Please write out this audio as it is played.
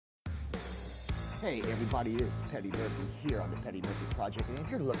Hey everybody, this is Petty Murphy here on the Petty Murphy Project. And if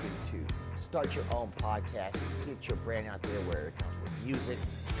you're looking to start your own podcast and get your brand out there where it comes with music,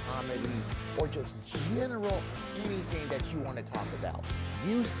 comedy, or just general anything that you want to talk about,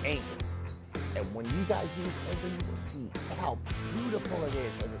 use Anchor. And when you guys use Anchor, you will see how beautiful it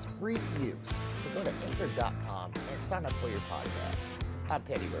is, and it's free to use. So go to anchor.com and sign up for your podcast. I'm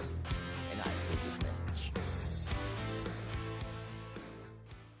Petty Murphy, and I approve this message.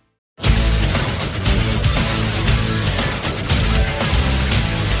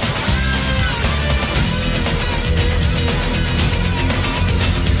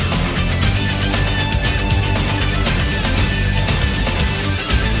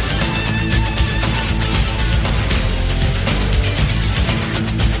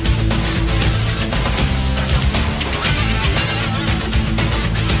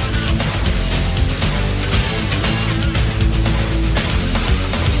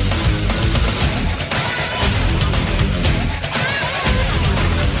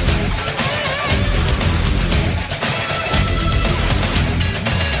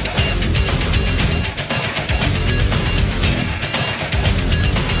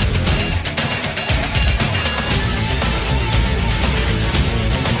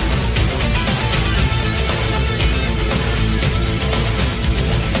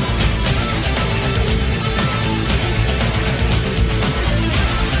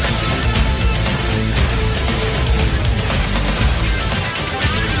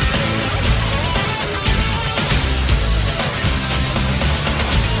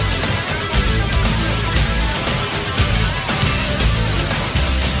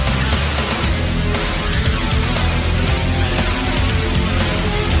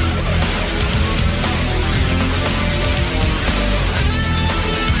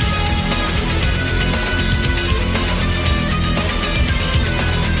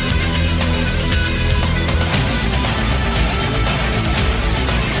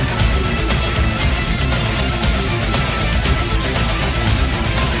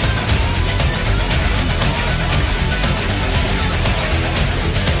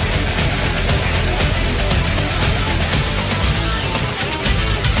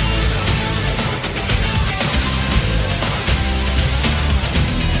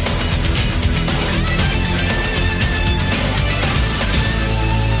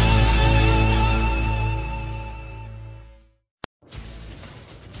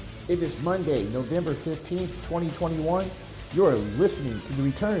 It is Monday, November 15th, 2021. You are listening to the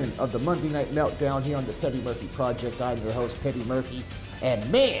return of the Monday Night Meltdown here on the Petty Murphy Project. I'm your host, Petty Murphy. And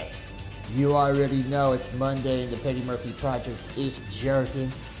man, you already know it's Monday and the Petty Murphy Project is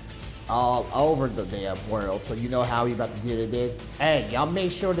jerking all over the damn world. So you know how we about to get it in. Hey, y'all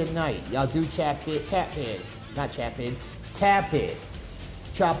make sure tonight, y'all do tap in.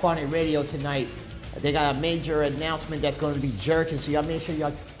 Chop On It Radio tonight. They got a major announcement that's going to be jerking, so y'all make sure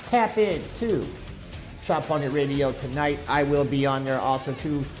y'all tap in to Chop On It Radio tonight. I will be on there also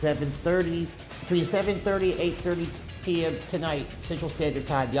too, between 7:30 8:30 p.m. tonight, Central Standard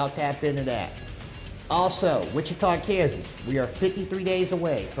Time. Y'all tap into that. Also, Wichita, Kansas. We are 53 days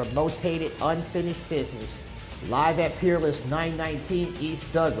away from Most Hated Unfinished Business, live at Peerless 919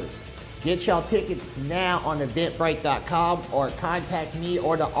 East Douglas. Get y'all tickets now on eventbrite.com or contact me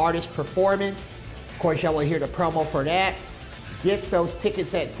or the artist performing. Of course, y'all will hear the promo for that. Get those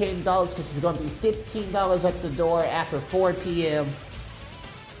tickets at $10 because it's going to be $15 at the door after 4 p.m.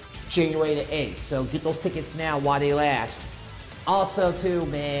 January the 8th. So get those tickets now while they last. Also, too,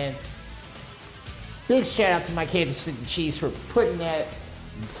 man, big shout out to my Kansas City Chiefs for putting that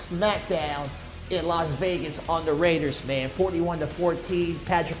smackdown in Las Vegas on the Raiders, man. 41-14.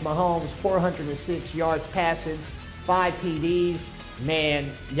 Patrick Mahomes, 406 yards passing, 5 TDs. Man,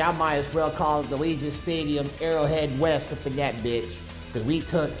 y'all might as well call it the Legion Stadium Arrowhead West up in that bitch. Because we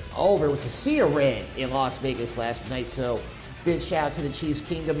took over with a sea of red in Las Vegas last night. So, big shout out to the Chiefs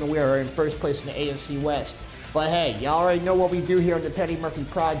Kingdom. And we are in first place in the AFC West. But hey, y'all already know what we do here on the Petty Murphy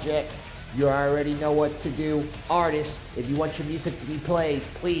Project. You already know what to do. Artists, if you want your music to be played,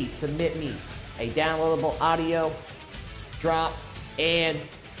 please submit me a downloadable audio drop. And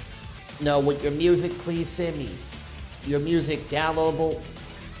with your music, please send me your music downloadable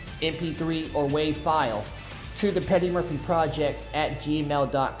MP3 or WAV file to the Petty Murphy Project at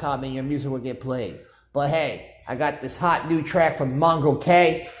gmail.com, and your music will get played. But hey, I got this hot new track from Mongrel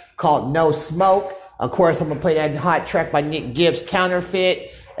K called No Smoke. Of course, I'm gonna play that hot track by Nick Gibbs,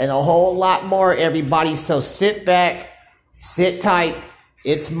 Counterfeit, and a whole lot more, everybody. So sit back, sit tight.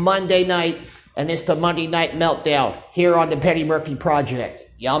 It's Monday night, and it's the Monday Night Meltdown here on the Petty Murphy Project.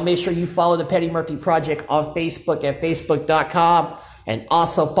 Y'all make sure you follow the Petty Murphy Project on Facebook at facebook.com And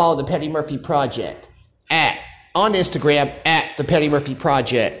also follow the Petty Murphy Project on Instagram at the Petty Murphy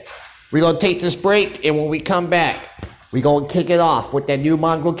Project. We're going to take this break, and when we come back, we're going to kick it off with that new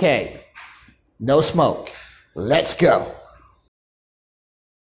Mongrel K. No Smoke. Let's go.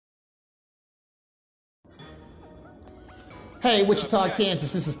 Hey, Wichita,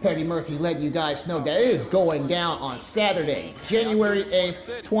 Kansas, this is Petty Murphy letting you guys know that it is going down on Saturday, January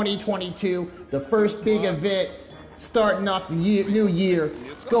 8th, 2022. The first big event starting off the new year.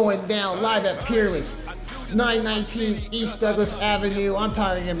 It's going down live at Peerless, 919 East Douglas Avenue. I'm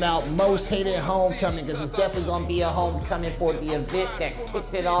talking about Most Hated Homecoming, because it's definitely going to be a homecoming for the event that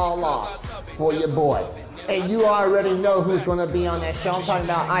kicked it all off for your boy. And you already know who's going to be on that show. I'm talking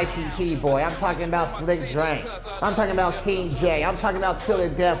about ICT Boy. I'm talking about Flick Drank. I'm talking about King J. I'm talking about Till the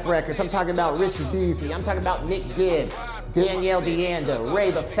Death Records. I'm talking about Richie Beasley. I'm talking about Nick Gibbs, Danielle Deando,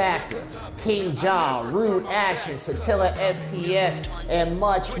 Ray the Factor, King John, Rude Action, Satilla STS, and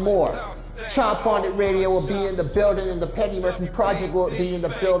much more. Chop On It Radio will be in the building, and the Petty Murphy Project will be in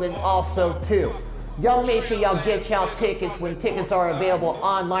the building also too. Y'all make sure y'all get y'all tickets when tickets are available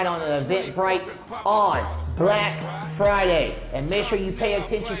online on an Eventbrite on Black Friday. And make sure you pay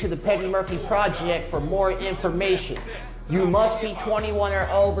attention to the Petty Murphy Project for more information. You must be 21 or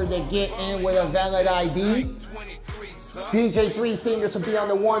over to get in with a valid ID. DJ Three Fingers will be on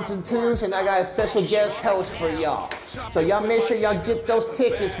the ones and twos, and I got a special guest host for y'all. So y'all make sure y'all get those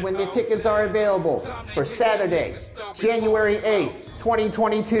tickets when the tickets are available for Saturday, January 8th,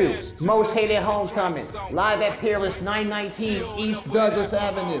 2022. Most Hated Homecoming, live at Peerless, 919 East Douglas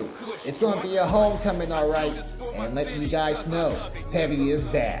Avenue. It's going to be a homecoming, all right. And let you guys know, Petty is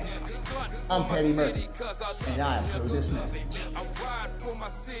back. I'm Petty Murphy, and I approve this message.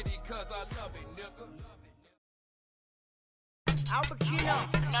 Al Pacino.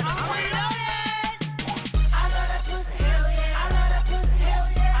 I love that pussy, hell yeah. I love that pussy, hell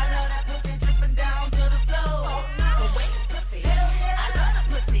yeah. I love that pussy dripping down to the floor. Oh no, the waist pussy, hell yeah. I love that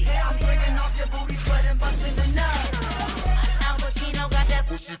pussy, hell yeah. I'm breaking off your booty, sweating, busting the nut. Al Pacino got that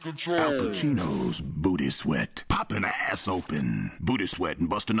pussy control. Al Pacino's Booty Sweat, popping ass open. Booty Sweat and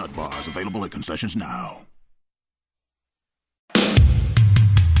Busta Nut bars available at concessions now.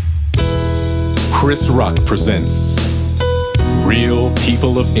 Chris Rock presents Real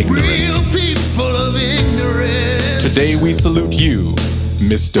People of Ignorance. Real people of ignorance. Today we salute you,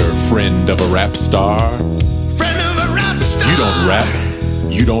 Mr. Friend of a Rap Star. Friend of a rap star. You don't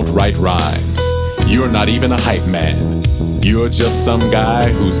rap, you don't write rhymes. You're not even a hype man. You're just some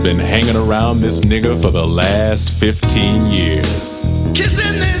guy who's been hanging around this nigga for the last 15 years.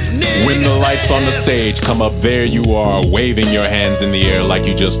 Kissing this nigga. When the lights on the stage come up, there you are, waving your hands in the air like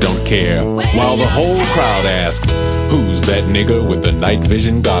you just don't care. While the whole crowd asks, who's that nigga with the night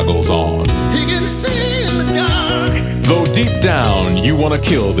vision goggles on? He can see in the dark. Though deep down, you wanna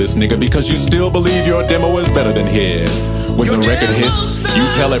kill this nigga because you still believe your demo is better than his. When the record hits, you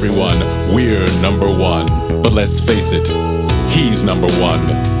tell everyone, we're number one. But let's face it, he's number one,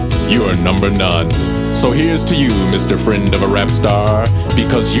 you're number none. So here's to you, Mr. Friend of a Rap Star,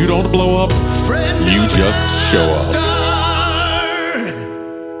 because you don't blow up, you just show up.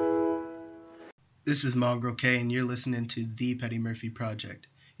 This is Mongrel K, and you're listening to The Petty Murphy Project.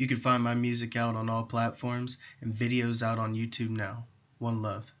 You can find my music out on all platforms and videos out on YouTube now. One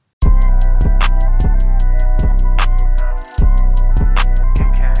love.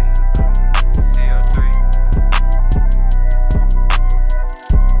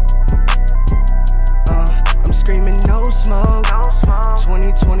 I'm screaming no smoke.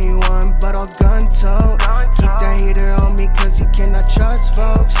 2021, but all gun tote. Keep that heater on me, cause you cannot trust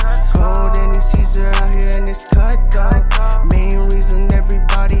folks. Cold and it's Caesar out here and it's cutthroat. Main reason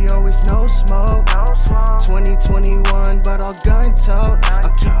everybody always no smoke. 2021, but all gun tote. I'll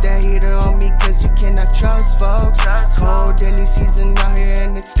keep that heater on me, cause you cannot trust folks. Cold and it's season out here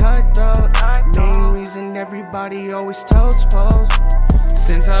and it's cutthroat. Main reason everybody always totes post.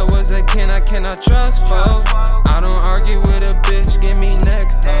 Since I was a kid, I cannot trust folks. I don't argue with a bitch, give me neck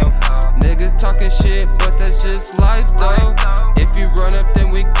hoe. Niggas talking shit, but that's just life though. If you run up, then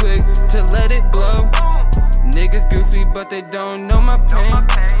we quick to let it blow. Niggas goofy, but they don't know my pain.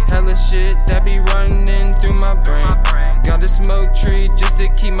 Hella shit that be running through my brain. Got a smoke tree just to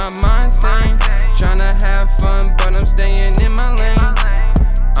keep my mind sane. Tryna have fun, but I'm staying in my lane.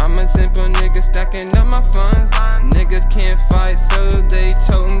 I'm a simple nigga stacking up my funds. Niggas can't fight, so they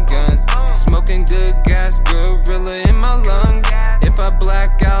toting guns. Smoking good gas, gorilla in my lungs. If I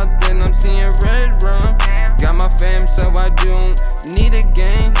black out, then I'm seeing red rum. Got my fam, so I don't need a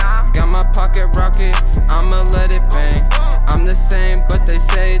game. Got my pocket rocket, I'ma let it bang. I'm the same, but they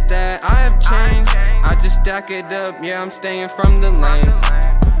say that I have changed. I just jacket up, yeah, I'm staying from the lanes.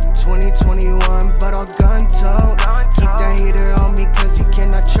 2021, but all gun-toed. Keep that heater on me cause you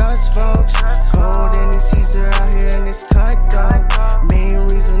cannot trust folks. Cold and it's Caesar out here and it's cutthroat. Main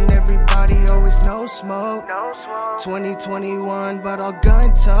reason everybody always knows smoke. 2021, but all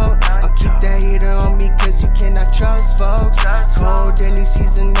gun-toed. I'll keep that heater on me cause you cannot trust folks. Cold and it's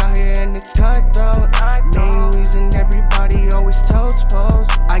season out here and it's cutthroat. Main reason everybody always totes pose.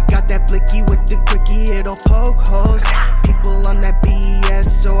 I got that blicky with the quickie, it'll poke holes. People on that BS,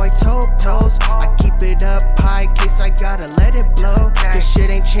 so I told pose. I keep it up high, case I gotta let it blow. Cause shit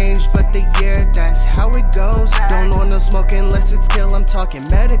ain't changed but the year, that's how it goes. Don't want no smoke unless it's kill, I'm talking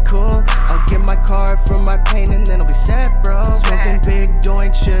medical. I'll get my card for my pain and then I'll be set, bro. Smoking big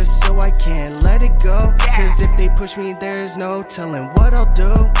joints just so I can't let it go. Cause if they push me, there's no telling what I'll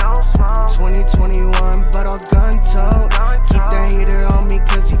do. 2021, but all gun-toed. Keep that heater on me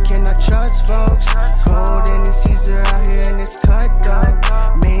cause you cannot trust folks. Cold and it's Caesar out here and it's cutthroat.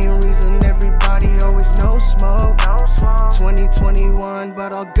 Main reason everybody always knows smoke. 2021,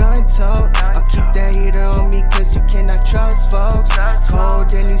 but all gun-toed. I'll keep that heater on me cause you cannot trust folks.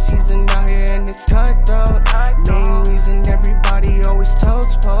 Cold and it's season out here and it's cutthroat. Main reason everybody always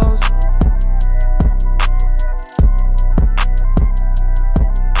totes pose.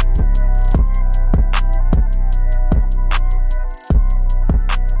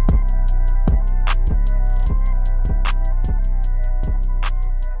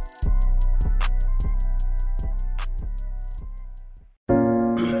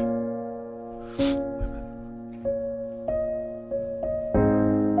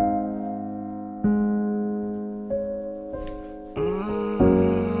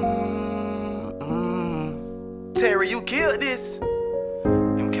 Terry, you killed this.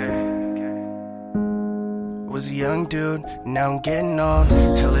 Was a young dude, now I'm getting old.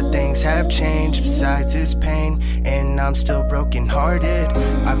 Hella things have changed besides his pain, and I'm still broken hearted.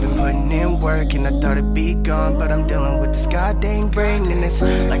 I've been putting in work and I thought it'd be gone, but I'm dealing with this goddamn brain, and it's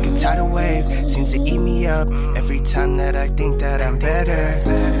like a tidal wave, seems to eat me up every time that I think that I'm better.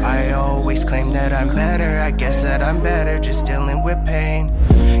 I always claim that I'm better, I guess that I'm better, just dealing with pain.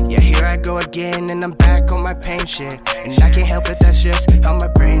 Yeah, here I go again and I'm back on my pain shit, and I can't help it, that's just how my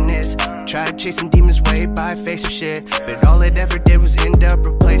brain is. Tried chasing demons way by face of shit, but all it ever did was end up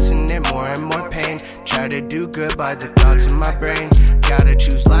replacing it. More and more pain, try to do good by the thoughts in my brain. Gotta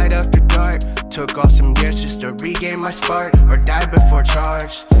choose light after dark. Took off some years just to regain my spark, or die before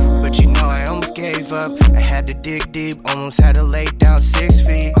charged. But you know I almost gave up, I had to dig deep, almost had to lay down 6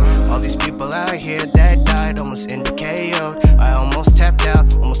 feet. All these people out here that died, almost ended KO'd. I almost tapped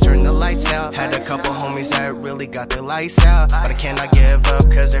out, almost turned the lights out. Had a couple homies that really got their lights out, but I cannot give up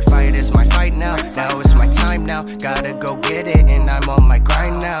cause their fight is my fight now. Now it's my time now, gotta go get it and I'm on my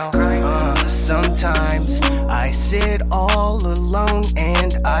grind now. Sometimes I sit all alone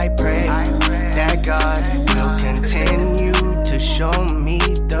and I pray that God will continue to show me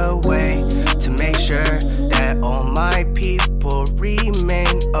the way, to make sure that all my people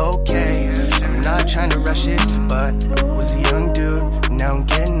remain okay. I'm not trying to rush it, but was a young dude, now I'm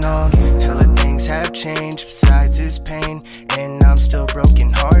getting old. Hella things have changed besides his pain, and I'm still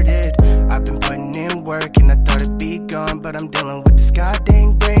broken hearted. I've been putting in work and I thought it'd be gone, but I'm dealing with this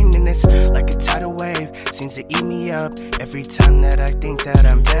goddamn brain, and it's like a tidal wave, seems to eat me up every time that I think that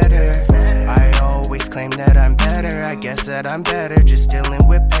I'm better. I always claim that I'm better, I guess that I'm better, just dealing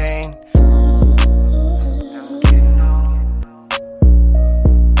with pain.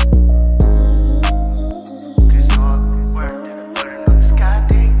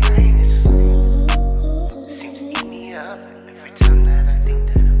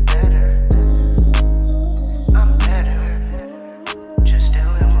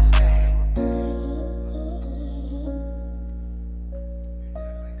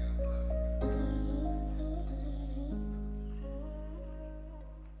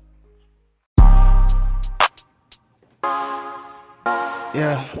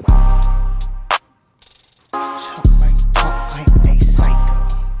 Yeah. I'm a psycho.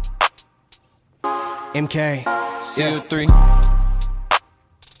 MK. CO3.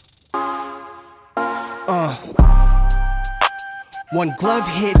 One glove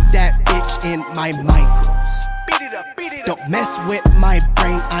hit that bitch in my micros. Beat it up, beat it up. Don't mess with my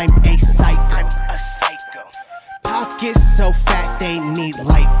brain, I'm a psycho. I'm a psycho. Pockets so fat they need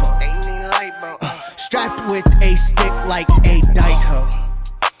lipo. They need lipo. Strapped with a stick like a Dyko.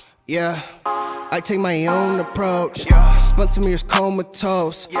 Yeah, I take my own approach. Spent some years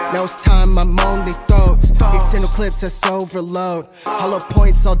comatose. Now it's time I'm on their throats. External clips that's overload. Hollow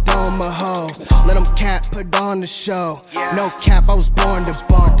points all dome a hoe. Let them cap, put on the show. No cap, I was born to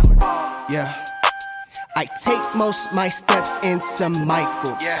ball. Yeah, I take most my steps in some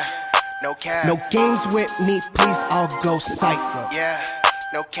Michaels. Yeah, no cap. No games with me, please, I'll go psycho. Yeah,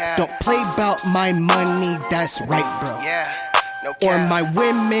 no cap. Don't play about my money, that's right, bro. Yeah, no cap. Or my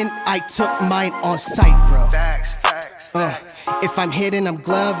women, I took mine on sight, bro. Facts, facts, facts. If I'm hitting, I'm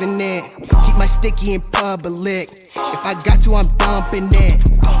gloving it. Keep my sticky in public. If I got to, I'm dumping it.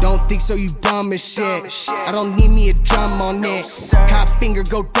 Don't think so, you dumb as shit. I don't need me a drum on it. Cop finger,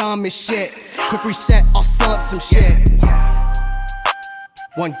 go dumb as shit. Quick reset, I'll slump some shit.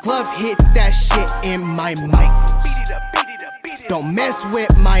 One glove hit that shit in my Michaels. Beat it up, beat it up, beat it up. Don't mess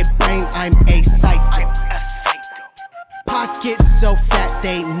with my brain, I'm a psycho. I'm a psycho. Pockets so fat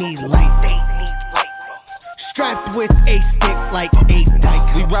they need light. They need light, bro. Strapped with a stick like a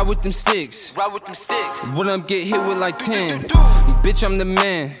dyke. We ride with them sticks. Ride with them sticks. When I'm get hit with like 10. Do. Bitch, I'm the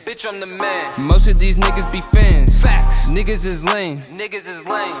man. Bitch, I'm the man. Most of these niggas be fans. Facts. Niggas is lame. Niggas is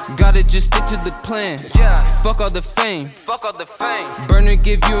lame. Gotta just stick to the plan. Yeah. Fuck all the fame. Fuck all the fame. Burner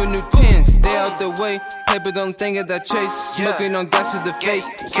give you a new 10. Stay out the way. Paper don't think of that chase. Smoking on gas to the face.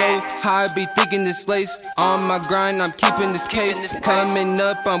 So high, I be thinking this lace. On my grind, I'm keeping this pace. Coming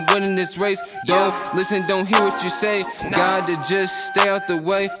up, I'm winning this race. Don't listen, don't hear what you say. Gotta just stay out the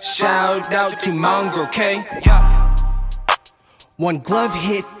way. Shout out to Mongrel K. One glove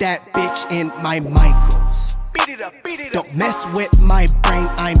hit that bitch in my Michaels. Beat it up, beat it up. Don't mess with my brain,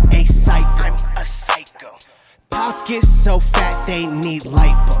 I'm a psycho. I'm a psycho. Pockets so fat they need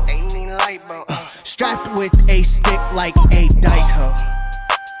lipo. They need light, bro. Strapped with a stick like a dyke hoe.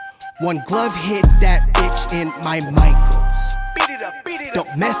 One glove hit that bitch in my Michaels. Beat it up, beat it up.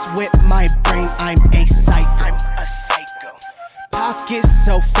 Don't mess with my brain, I'm a psycho. I'm a psycho. Pockets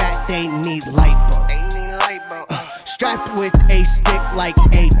so fat they need lipo. They need light, bro. Strapped with a stick like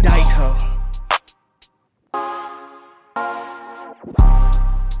a dyke hoe.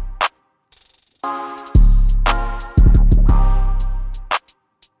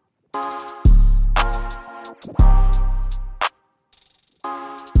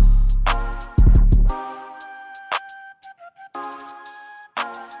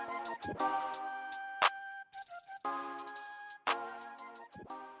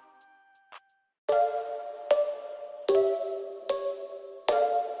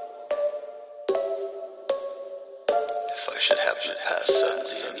 If I should have you pass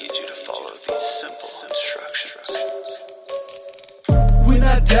suddenly, I need you to follow these simple instructions. When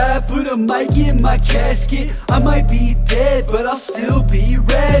I die, put a mic in my casket. I might be dead, but I'll still be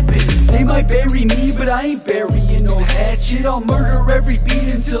rapping. They might bury me, but I ain't burying no hatchet. I'll murder every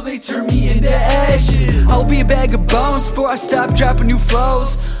beat until they turn me into ashes. I'll be a bag of bones before I stop dropping new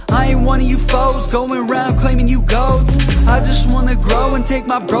flows. I ain't one of you foes going around claiming you goats. I just wanna grow and take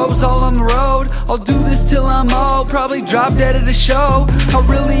my bros all on the road. I'll do this till I'm old, probably drop dead at a show. I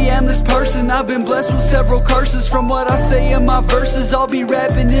really am this person, I've been blessed with several curses. From what I say in my verses, I'll be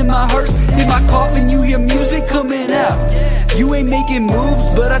rapping in my hearse. In my coffin, you hear music coming out. You ain't making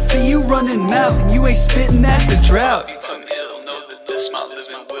moves, but I see you running mouth. And you ain't spitting, that's a drought. If you become ill, know that this my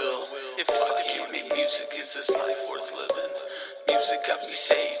living will. If I can't make music, is this life worth living? Music got me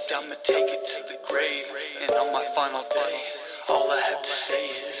saved, I'ma take it to the grave. And on my final day, all I have to say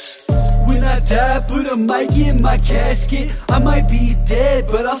is, when I die, put a mic in my casket. I might be dead,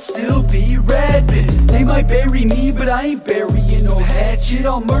 but I'll still be rapping. They might bury me, but I ain't burying no hatchet.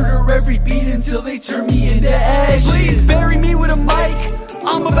 I'll murder every beat until they turn me into ashes. Please bury me with a mic,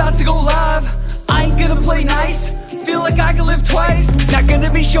 I'm about to go live. I ain't gonna play nice, feel like I can live twice. Not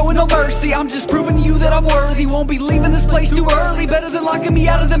gonna be showing no mercy, I'm just proving to you that I'm worthy. Won't be leaving this place too early, better than locking me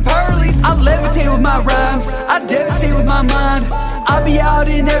out of them pearlies. I levitate with my rhymes, I devastate with my mind. I be out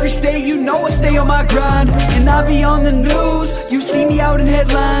in every state, you know I stay on my grind. And I be on the news, you see me out in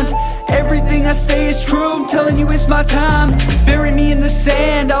headlines. Everything I say is true, I'm telling you it's my time. Bury me in the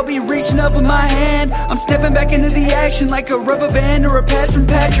sand, I'll be reaching up with my hand. I'm stepping back into the action like a rubber band or a pass from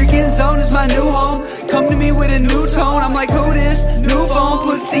Patrick. In zone is my new home, come to me with a new tone. I'm like, who this? New phone,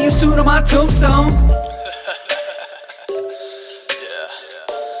 put see you soon on my tombstone. yeah,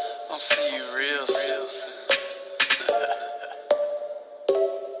 I'll see you real soon.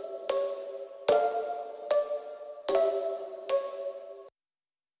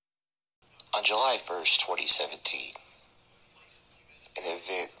 On July 1st, 2017, an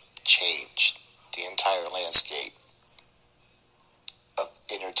event changed the entire landscape of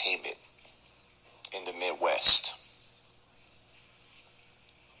entertainment in the Midwest.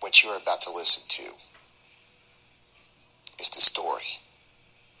 What you are about to listen to is the story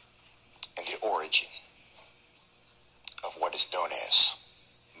and the origin of what is known as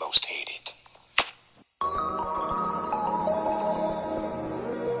Most Hated.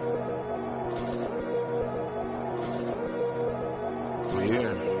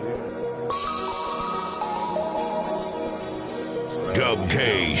 Dub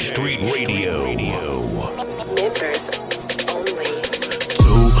K Street Radio. Members only.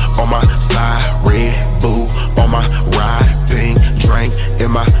 Two on my side, Red Bull on my ride, pink drink in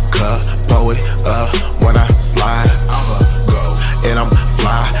my cup, pour it up when I slide. I'ma go and I'm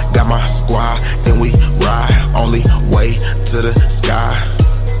fly, got my squad and we ride, only way to the sky.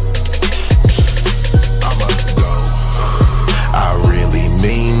 I'ma go. I really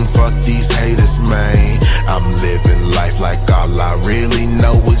mean fuck these haters, man. I'm living life like all I really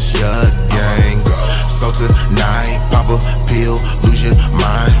know is your gang. So tonight, pop a pill, lose your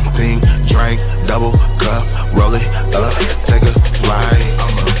mind, pink drink, double cup, roll it up, take a flight.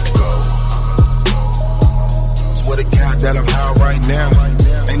 I'ma go. Swear to God that I'm high right now.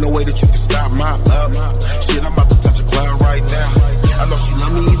 Ain't no way that you can stop my up. Shit, I'm about to touch a cloud right now. I know she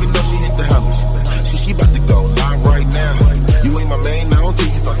love me even though she hit the homies. She about to go live right now. You ain't my main, I don't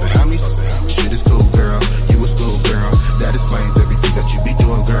think you fuck the homies. Shit is cool, girl. You a school girl. That explains everything that you be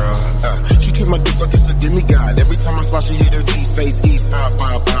doing, girl. She kiss my dick like it's a demigod. Every time I slide, she hit her knees, face east, I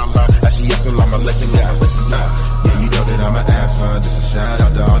find Allah. As she asks I'm a legend guy. Yeah, you know that I'm an ass, huh? This a shout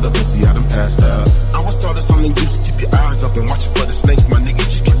out to all the pussy I done passed up. I was taught us something you should keep your eyes up and watch it for the snakes, my nigga.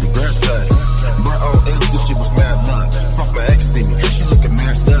 Just keep the grass cut. Bro, this shit was mad luck. Fuck my ex, see me. She looking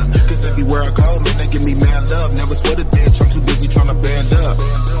masked up. Cause everywhere I go, man, they give me mad love. Never sweat a bitch, I'm too busy trying to band up.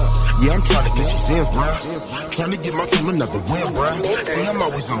 Yeah, I'm trying to get you sins, bruh. Trying to get my team another win, bruh. See, I'm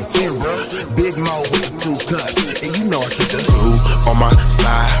always on 10, bruh. Big Mo with the 2 cuts. And you know I keep the 2 on my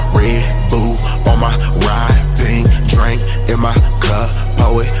side, Red Bull on my ride, pink drink in my cup,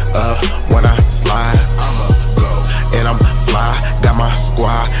 pour it up when I slide. I'ma go and I'm fly, got my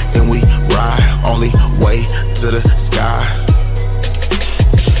squad and we ride, only way to the sky.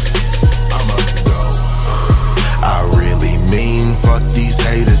 I'ma go. I really mean fuck these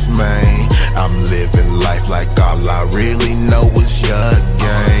haters, man. I'm living life like all I really know is your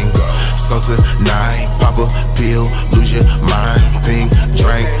gang. So tonight, pop a pill, lose your mind, pink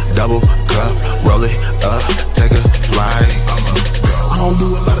drink, double cup, roll it up, take a flight. I'ma go. I don't do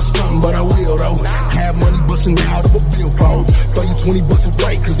a lot of stunting, but I will though. Have money busting out of a billfold. Throw you 20 bucks a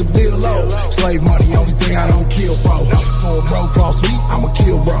break, cause the bill low. Slave money, only thing I don't kill for. So a bro cross me, I'ma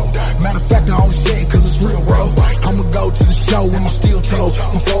kill bro. Matter of fact, I only say it cause it's real, bro. I'ma go to the show with my steel toes.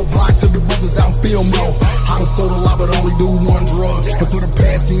 From 4 blocks to the brothers out in field mode. I done sold a lot, but only do one drug. And for the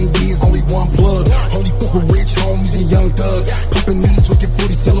past 10 years, only one plug. Only fuck with rich homies and young thugs. Poppin' me, drinking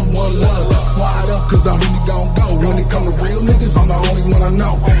 40, selling one love. Squad up, cause the homie gon' go. When it come to real niggas, I'm the only one I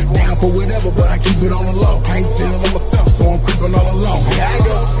know. Down for whatever, but I keep it on the low. Can't tell on myself, so I'm creeping all alone. Here I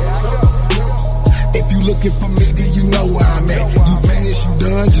go. If you looking for me, then you know where I'm at. You finished, you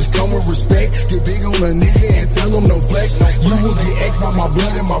done, just come with respect. Get big on a nigga and tell him no flex. You will get X by my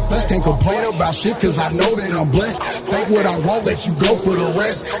blood and my flesh. Can't complain about shit, cause I know that I'm blessed. Take what I want, let you go for the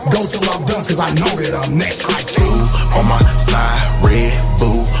rest. Go till I'm done, cause I know that I'm next. Like 2 on my side, Red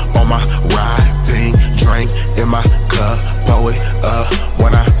Bull on my ride, pink drink in my cup, pour it up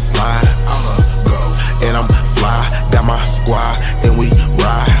when I slide. I'ma go and I'm fly, got my squad and we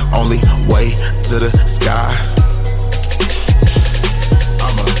ride, only way to the sky.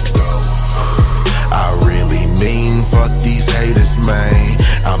 I'ma go. I really mean fuck these haters, man.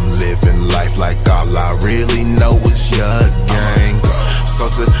 I'm living life like all I really know is your gang. So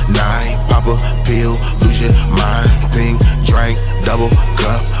tonight, pop a pill, lose your mind, pink drink, double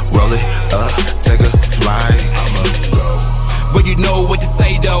cup, roll it up, take a flight. I'ma go. But you know what to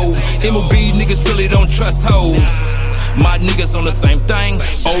say though. MOB niggas really don't trust hoes. My niggas on the same thing.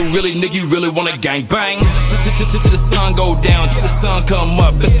 Oh really, nigga, you really wanna gang bang? Till the sun go down, till the sun come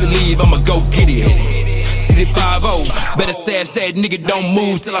up. Best believe I'ma go get it. City 5-0, better stash that nigga, don't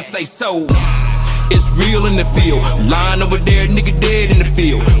move till I say so. It's real in the field. Lying over there, nigga dead in the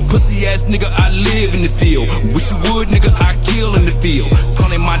field. Pussy ass nigga, I live in the field. Wish you would, nigga, I kill in the field.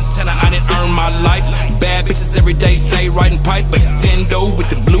 Tony Montana, I didn't earn my life. Bad bitches every day, stay riding pipe. Extendo with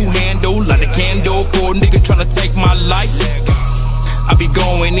the blue handle, light a candle for a nigga tryna take my life. I be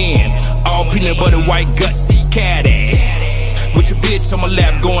going in, all peanut butter, white gutsy caddy. With your bitch on my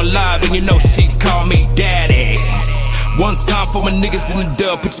lap, going live, and you know she call me daddy. One time for my niggas in the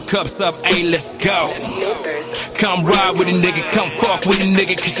dub, put your cups up, hey, let's go. Come ride with a nigga, come fuck with a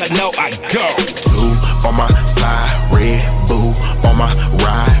nigga, cause I know I go. 2 on my side, Red Bull on my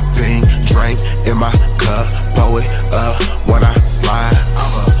ride, pink drink in my cup, pour it up when I slide.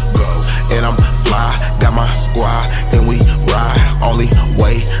 I'ma go and I'm fly, got my squad and we ride, only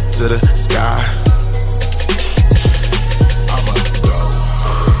way to the sky. I'ma go.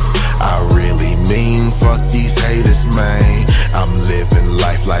 I really mean fuck these haters, man. I'm living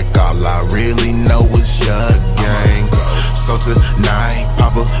life like all I really know is your gang. So So tonight,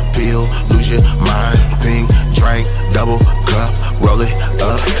 pop a pill, lose your mind. Pink drink, double cup, roll it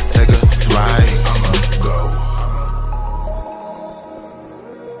up, take a flight. I'ma go.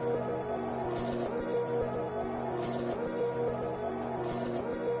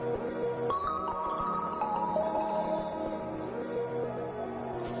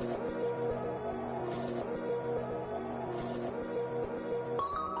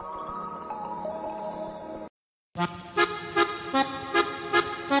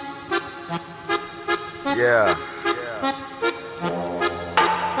 Yeah.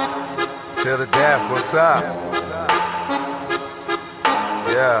 Till the death, what's up?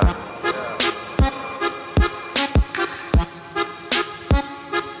 Yeah.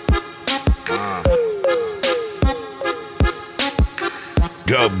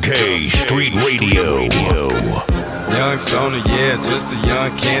 Dub K Street Radio. Young stoner, yeah, just a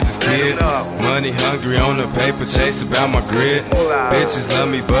young Kansas kid. Money hungry on the paper, chase about my grid. Bitches love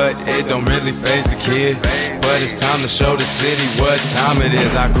me, but it don't really faze the kid. But it's time to show the city what time it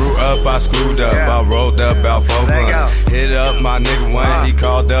is. I grew up, I screwed up, I rolled up about 4 months. Hit up my nigga Wayne, he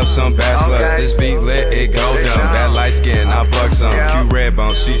called up some bad sluts. This beat lit, it go dumb. Bad light skin, I fuck some. Q red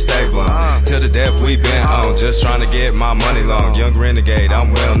bone, she stay blunt. Till the death we been on, just trying to get my money long. Young renegade,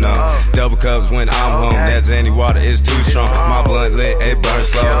 I'm well known. Double cups when I'm home, that Zanny water is too strong. My blunt lit, it burns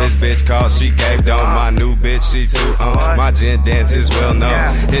slow. His bitch called, she gave dome. My new bitch, she too my gin dance is well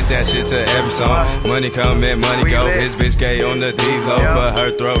known. Hit that shit to every song. Money come in, money go. His bitch gay on the D-low, but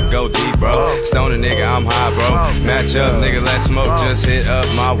her throat go deep, bro. Stoner nigga, I'm high, bro. Match up, nigga, let's smoke. Just hit up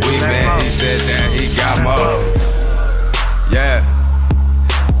my weed man. He said that he got more. Yeah,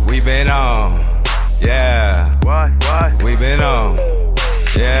 we been on. Yeah, we been on.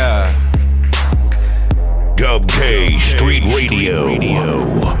 Yeah. Dub K Street Radio.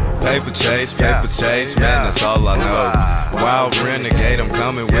 Paper chase, man, that's all I know. Wild renegade, I'm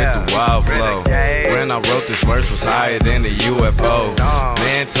coming with the wild flow. When I wrote this verse was higher than the UFO.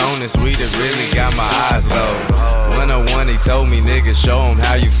 Man, tone is sweet, it really got my eyes low. 101, he told me, niggas, show him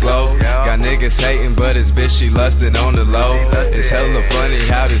how you flow. Got niggas hating, but his bitch, she lustin' on the low. It's hella funny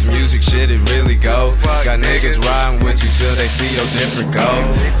how this music shit, it really go. Got niggas riding with you till they see your different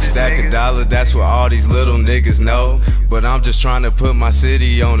goal. Stack a dollar, that's what all these little niggas know. But I'm just trying to put my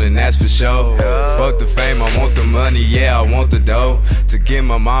city on, and that's for sure. Fuck the fame, I want the money, yeah, I want the dough. To get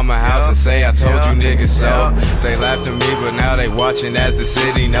my mama a house and say I told you niggas so. They laughed at me, but now they watching as the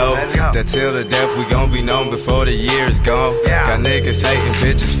city know. That till the death we gon' be known before the year's gone. Got niggas hating,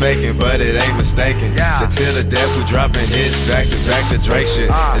 bitches faking, but it ain't mistaken. That till the death we dropping hits, back to Drake shit.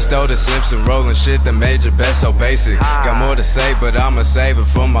 It's though the Simpson rolling shit, the major best so basic. Got more to say, but I'ma save it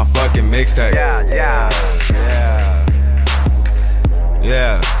for my fucking mixtape.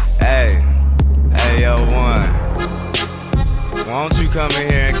 Yeah, hey, yo, one. Why don't you come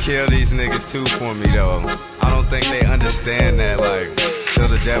in here and kill these niggas too for me, though? I don't think they understand that, like, till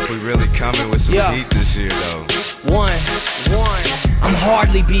the death we really coming with some heat this year, though. One. I'm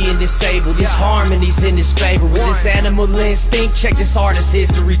hardly being disabled. This harmony's in his favor. With this animal instinct, check this artist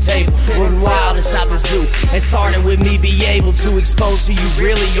history table. Run wild inside the zoo, and starting with me, be able to expose who you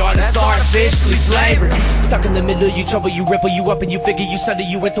really are. That's artificially flavored. Stuck in the middle, you trouble, you ripple, you up and you figure, you sunday,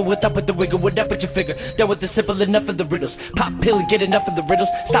 you enter with up with the wiggle, what up with your figure? Done with the simple, enough of the riddles. Pop pill and get enough of the riddles.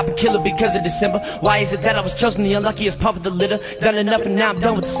 Stop and kill it because of December. Why is it that I was chosen the unluckiest pump of the litter? Done enough and now I'm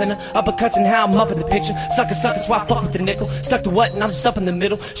done with the center. Uppercuts and how I'm up in the picture. Suckers, why I fuck with the nickel. Stuck to what and I'm just up in the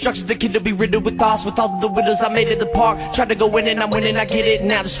middle. Structures the kid to be riddled with thoughts. With all of the widows I made in the park. Tried to go in and I'm winning, I get it.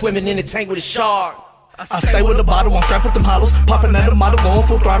 Now they're swimming in a tank with a shark. I stay with a bottle, I'm strapped with them hollows. Popping at a model, going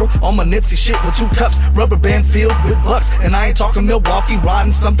full throttle. On my Nipsey shit with 2 cups. Rubber band filled with bucks. And I ain't talking Milwaukee.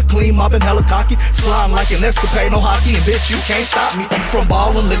 Riding something clean, mobbing hella cocky. Sliding like an escapade, no hockey. And bitch, you can't stop me from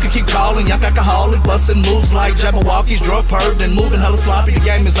ballin'. Liquor keep calling, young alcoholic. Bustin' moves like Jabberwockies. Drug perved and moving hella sloppy. The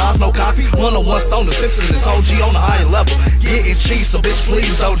game is ours, no copy. 101 Stone, the Simpson is OG on a higher level. Getting cheese, so bitch,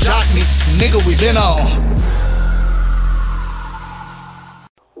 please don't jock me. Nigga, we been on.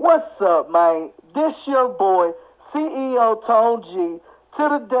 What's up, man? This your boy, CEO Tone G, to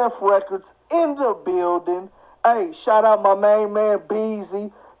the Death Records in the building. Hey, shout out my main man,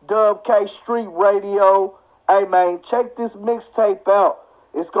 Beezy, Dub K Street Radio. Hey, man, check this mixtape out.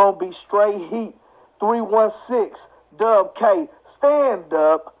 It's gonna be straight heat. 316, Dub K, stand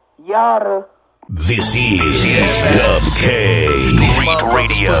up, yada. This is Dub K Street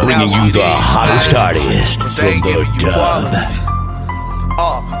Radio, bringing you the hottest artist from the dub.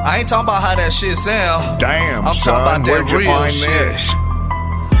 I ain't talking about how that shit sound. Damn, I'm son, talking about that where'd you real find shit. this?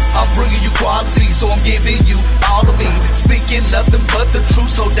 I'm bringing you quality, so I'm giving you all of me. Speaking nothing but the truth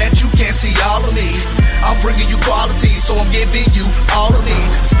so that you can see all of me. I'm bringing you quality, so I'm giving you all of me.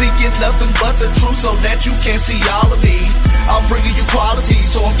 Speaking nothing but the truth so that you can see all of me. I'm bringing you quality,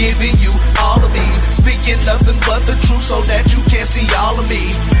 so I'm giving you all of me. Speaking nothing but the truth so that you can see all of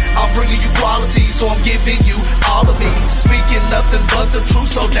me. I'm bringing you quality, so I'm giving you all of me. Speaking nothing but the truth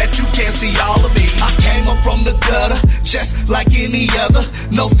so that you can see all of me. I came up from the gutter, just like any other.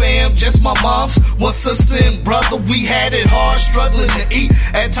 No fam, just my mom's, one sister and brother. We had it hard, struggling to eat.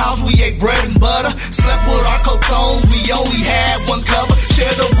 At times we ate bread and butter. Slept with our coats on, we only had one cover.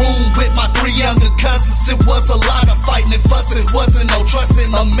 Shared a room with my 3 younger cousins. It was a lot of fighting and fussing. Wasn't no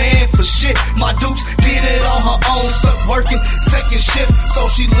trusting a man for shit. My dukes did it on her own, stuck working second shift. So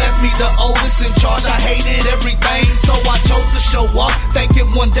she left me the oldest in charge. I hated everything, so I chose to show up, thinking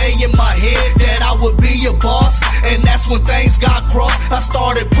one day in my head that I would be a boss. And that's when things got crossed. I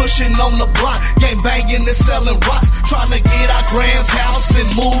started pushing on the block, game banging and selling rocks, trying to get out Graham's house and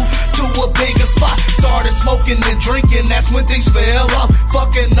move to a bigger spot. Started smoking and drinking, that's when things fell off.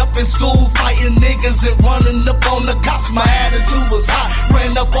 Fucking up in school, fighting niggas and running up on the cops. My attitude was hot,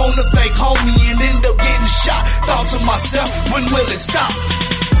 ran up on the fake homie and ended up getting shot. Thought to myself, when will it stop?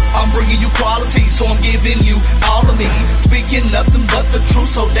 I'm bringing you quality, so I'm giving you all of me. Speaking nothing but the truth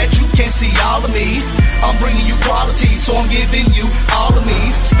so that you can see all of me. I'm bringing you quality, so I'm giving you all of me.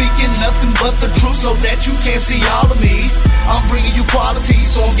 Speaking nothing but the truth so that you can see all of me. I'm bringing you quality,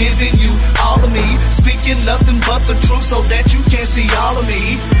 so I'm giving you all of me. Speaking nothing but the truth so that you can see all of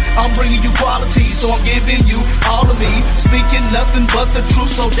me. I'm bringing you quality, so I'm giving you all of me. Speaking nothing but the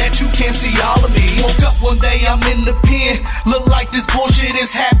truth so that you can see all of me. Woke up one day, I'm in the pen. Look like this bullshit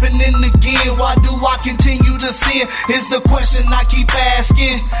is happening again. Why do I continue to sin? Is the question I keep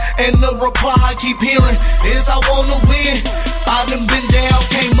asking. And the reply I keep hearing is I wanna win. I done been down,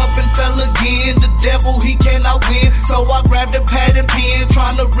 came up and fell again. The devil, he cannot win. So I grabbed a pad and pen,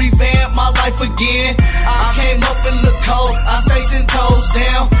 trying to revamp my life again. I came up in the cold, I stayed 10 toes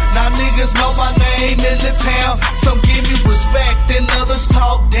down. Now niggas know my name in the town. Some give me respect and others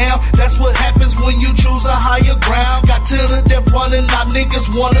talk down. That's what happens when you choose a higher ground. Got to the death running, now niggas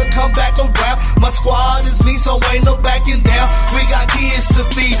wanna come back around. My squad is me, so ain't no backing down. We got kids to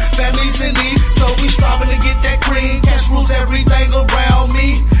feed, families in need, so we striving to get that cream. Cash rules everything around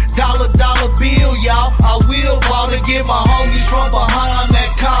me. Dollar bill, y'all. I will ball to get my homies from behind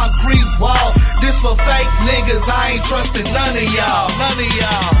that concrete wall. This for fake niggas, I ain't trusting none of y'all. None of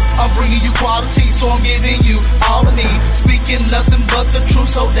y'all. I'm bringing you quality, so I'm giving you all of me. Speaking nothing but the truth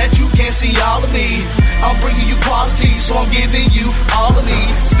so that you can see all of me. I'm bringing you quality, so I'm giving you all of me.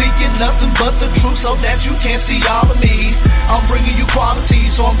 Speaking nothing but the truth so that you can see all of me. I'm bringing you quality,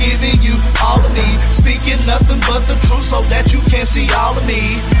 so I'm giving you all of me. Speaking nothing but the truth so that you can see all of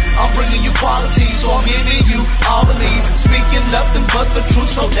me. I'm bringing you quality, so I'm giving you all of me. Speaking nothing but the truth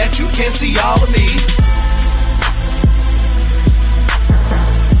so that you can see all of me.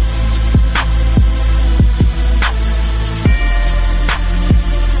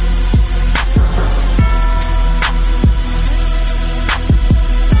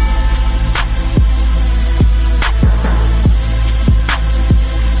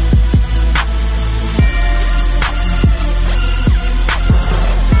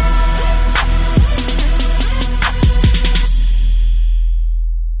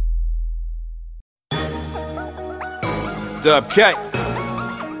 Dub K,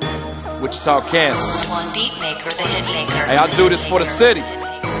 Wichita, Kansas. One beat maker, the hit maker. Hey, I do this for the city.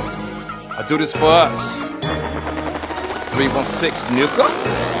 I do this for us. 316, nigga.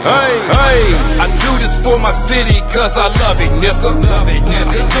 Hey, hey, I do this for my city cause I love it, nigga.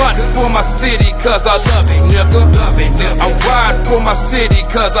 I stunt for my city cause I love it, nigga. I ride for my city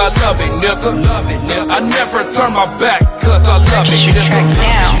cause I love it, nigga. I never turn my back cause I love it, nigga.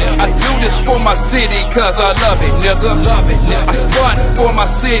 I do this for my city cause I love it, nigga. I stunt for my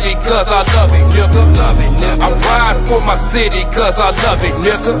city cause I love it, nigga. I ride for my city cause I love it,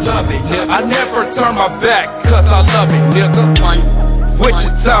 nigga. I never turn my back cause I love it, nigga.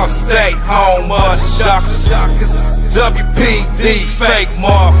 Wichita State, home of the shockers. WPD, fake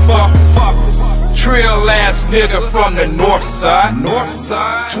motherfuckers. Trill ass nigga from the north side.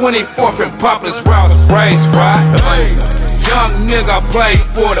 24th and Poplar's where I was raised, right? Young nigga play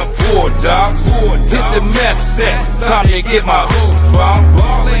for the Bulldogs. Hit the mess set, time to get my hoop on.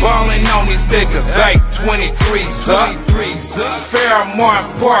 Ballin' on these niggas, 823s up. Fairmont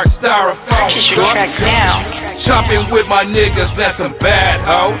Park, styrofoam cups. Chopping with my niggas, that's some bad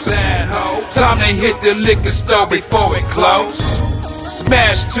hoes. Time to hit the liquor store before it close.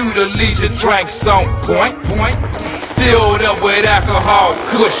 Smash to the Legion, drinks on point. Filled up with alcohol,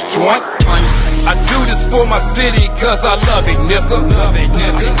 kush joint. I do this for my city cause I love it, nigga.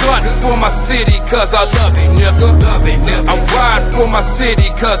 I stunt for my city cause I love it, nigga. I ride for my city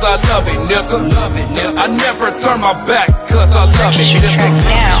cause I love it, nigga. I never turn my back cause I love it, nigga.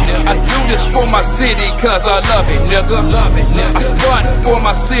 I do this for my city cause I love it, nigga. I stunt for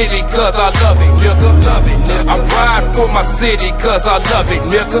my city cause I love it, nigga. I ride for my city cause I love it,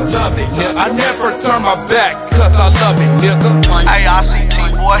 nigga. I never turn my back cause I love it, nigga. Hey,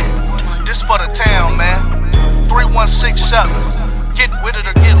 ICT boy, this for the town, man. 3167, get with it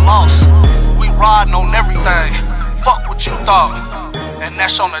or get lost. We riding on everything. Fuck what you thought, and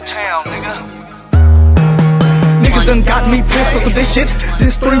that's on the town, nigga. Niggas done got me pissed off of this shit.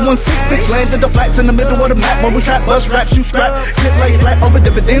 This 316 bitch landed the flats in the middle of the map. When we trap, bust, rap, shoot, scrap. Get laid flat over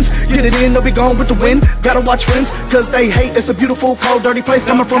dividends. Get it in, they'll be gone with the wind. Gotta watch friends, cause they hate. It's a beautiful, cold, dirty place.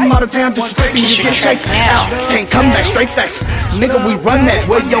 Coming from out of town, disrespect me, you get chased out. Can't come back, straight facts. Nigga, we run that.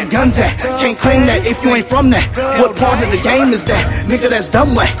 Where your guns at? Can't claim that if you ain't from that. What part of the game is that? Nigga, that's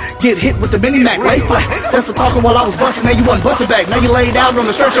dumb way. Get hit with the mini Mac, lay flat. That's for talking while I was busting. Now you wasn't busting back. Now you laid out on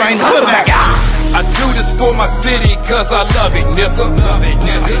the stretcher, I ain't holding back. I do this for my city cause I love it, nigga.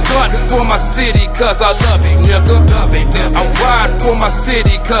 I stunt for my city cause I love it, nigga. I ride for my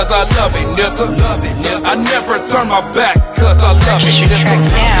city cause I love it, nigga. I never turn my back cause I love it, nigga.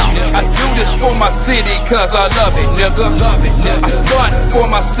 I do this for my city cause I love it, nigga. I stunt for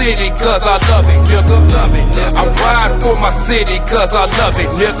my city cause I love it, nigga. I ride for my city cause I love it,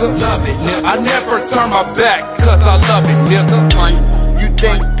 nigga. I never turn my back cause I love it, nigga. You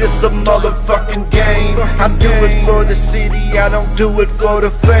think this a motherfucking game? I do it for the city, I don't do it for the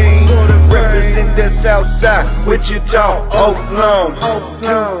fame. Represent the south side, Wichita, Oakland.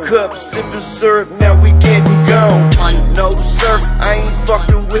 2 cups, sipping syrup, now we getting gone. No sir, I ain't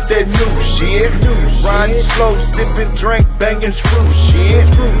fucking with that new shit. Riding slow, sipping drink, banging screw shit.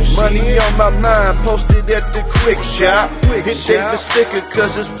 Money on my mind, posted at the quick shop. Hit the sticker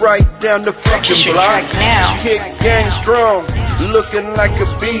cause it's right down the fucking block. Kick gang strong, looking like a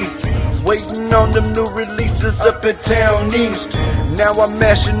beast. Waiting on them new releases up in town east. Now I'm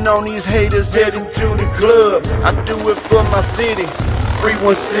mashing on these haters heading to the club. I do it for my city,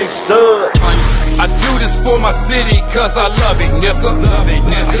 316 sub. I do this for my city cause I love it, nigga.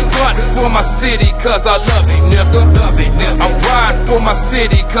 I stunt for my city cause I love it, nigga. I ride for my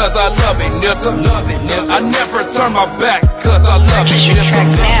city cause I love it, nigga. I never turn my back cause I love it,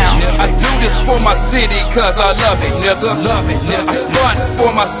 nigga. I do this for my city cause I love it, nigga. I stunt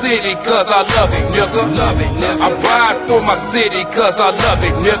for my city cause I love it, nigga. I ride for my city cause I love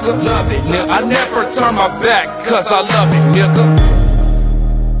it, nigga. I never turn my back cause I love it, nigga.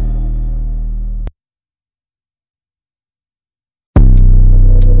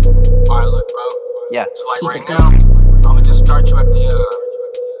 Alright, look, bro. Yeah. So, like, right now, I'ma just start you at the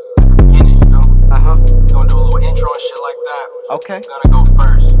beginning, you know? Gonna do a little intro and shit like that. Okay. Gonna go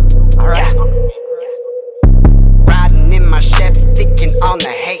first. Alright. Riding in my Chevy, thinking on the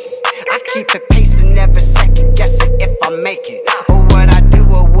hate. I keep it pacing, never second guessing if I make it. Or what I do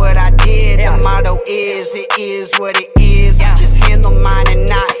or what I did. The motto is, it is what it is. Just handle mine and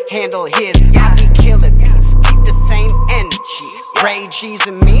not handle his. I be killing beats, keep the same energy. Ray G's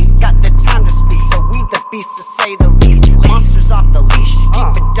and me, got the time to speak. So we the beast to say the least. Monsters off the leash, keep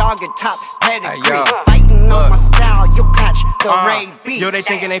a dog at top pedigree. Biting on my style, you'll catch the Ray beast. Yo, they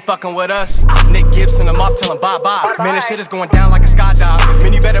thinking they fucking with us. Nick Gibson, I'm off, tell him bye-bye. Man, this shit is going down like a skydive.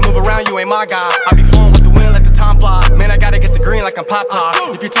 Man, you better move around, you ain't my guy. I be flowing with the wind like the time fly. Man, I gotta get the green like I'm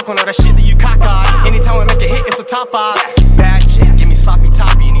Popeye. If you talking all that shit, then you cockeyed. Anytime we make a hit, it's a top 5. Bad chick, give me sloppy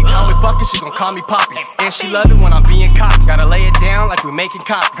toppy. Anytime we fucking, she gon' call me Poppy. And she love it when I'm being cocky. Gotta lay it down like we making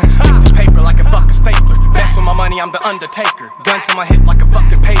copies. Stick to paper like a fucking stapler. Best with my money, I'm the Undertaker. Gun to my hip like a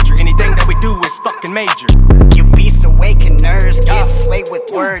fucking pager. Anything that we do is fucking major. You beasts awakeners, get slayed with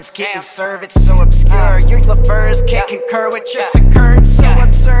words. Getting served, it's so obscure. You're the first, can't concur with just occurred. So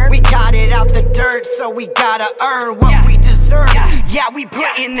absurd. We got it out the dirt, so we gotta earn what we deserve. Yeah, we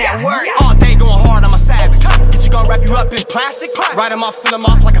put in that work. All day going hard, I'm a savage. Get you gon' wrap you up in plastic. Write them off, send them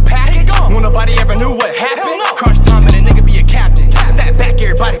off like a package. When nobody ever knew what happened. Crunch time and a nigga be a captain. Step back,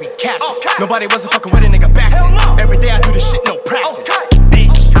 everybody be capping. Nobody wasn't fucking with a nigga back then. Every day I do this shit, no practice.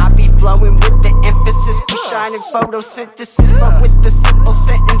 I be flowing with the emphasis, be shining photosynthesis, but with the simple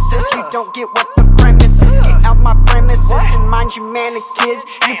sentences, you don't get what the premise is. Get out my premises and mind you, man, the kids.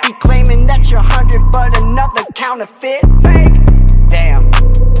 You be claiming that you're 100, but another counterfeit. Damn,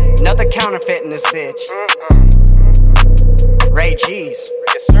 another counterfeit in this bitch. Ray G's,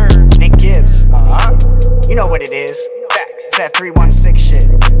 Nick Gibbs. You know what it is. It's that 316 shit.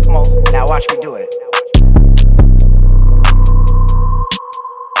 Now watch me do it.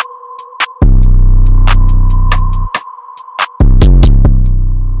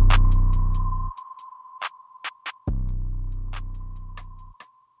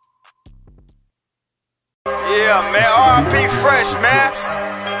 Yeah, man. R.I.P. Fresh, man.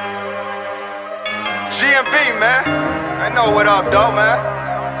 GMB, man. I know what up, though, man.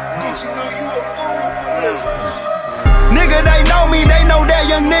 Nigga, they know me, they know that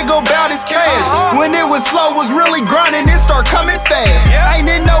young nigga about his cash. When it was slow, was really grinding, it start coming fast.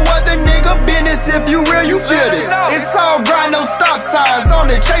 Ain't in no other nigga business, if you real, you feel this. It's all grind, no stop signs, on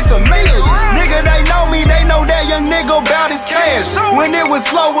the chase of millions. Nigga, they know me, they know that young nigga about his cash. When it was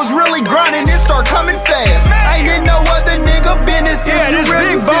slow, was really grinding, it start coming fast. Ain't in no other nigga business, if you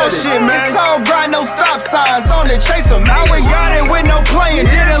real, you feel this. It's all grind, no stop signs, on the chase of millions. I went got it with no playing,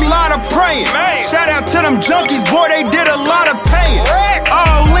 did a lot of praying. Shout out to them junkies, boy, they did a lot of paying.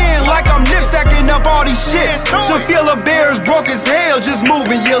 All in like I'm nip stacking up all these shits. Should feel a bear's broke as hell just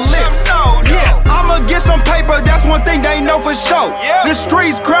moving your lips. Yeah, I'ma get some paper, that's one thing they know for sure. The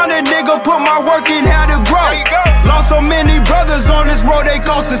streets crowned a nigga, put my work in how to grow. Lost so many brothers on this road they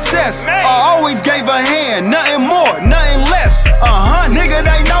call success. I always gave a hand, nothing more, nothing less. Nigga,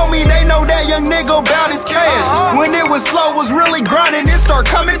 they know me, they know that young nigga about his cash. When it was slow, was really grinding, it start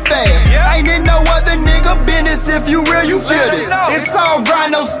coming fast. Ain't in no other nigga business, if you real, you feel this. It's all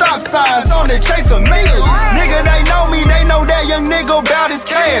grind, no stop signs, on the chase of millions. Nigga, they know me, they know that young nigga about his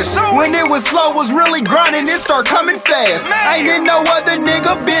cash. When it was slow, was really grinding, it start coming fast. Ain't in no other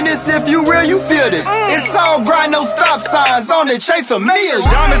nigga business, if you real, you feel this. It's all grind, no stop signs, on the chase of millions.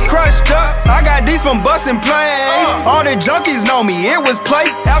 Diamonds crushed up, I got these from bustin' plays. All the junkies know me, it was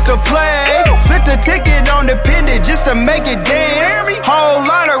play after play. Split the ticket on the pendant just to make it dance. Whole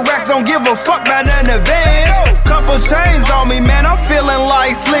lot of racks, don't give a fuck about none advance. Couple chains on me, man, I'm feeling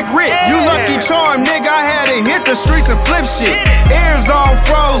like Slick Rick. You lucky charm, nigga, I had to hit the streets and flip shit. Ears on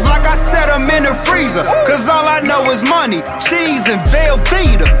froze like I set them in the freezer. Cause all I know is money, cheese, and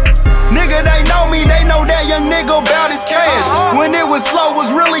Velveeta. Nigga, they know me, they know that young nigga about his cash. When it was slow, was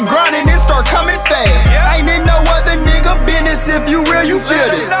really grinding, it start coming fast. Ain't in no other nigga business, if you real, you feel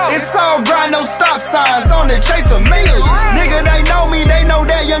this. It's all grind, no stop signs, on the chase of millions. Nigga, they know me, they know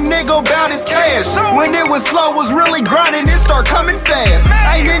that young nigga about his cash. When it was slow, was really grinding, it start coming fast.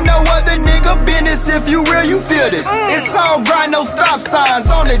 Ain't in no other nigga business, if you real, you feel this. It's all grind, no stop signs,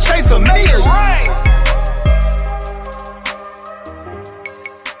 on the chase of millions.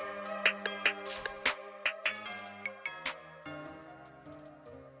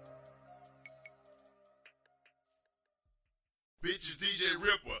 Bitches DJ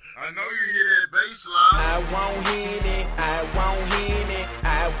Ripper, I know you hear that bass line. I won't hit it, I won't hit it,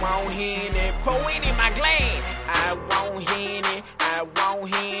 I won't hit it. Pour it in my glass. I won't hit it, I won't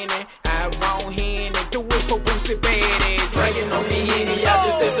hit it, I won't hit it. Do it for Boosie Baddies. Drinking on the Henny, I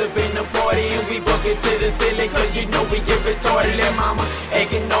just stepped up in the party and we book it to the ceiling. Cause you know we get retarded. Let mama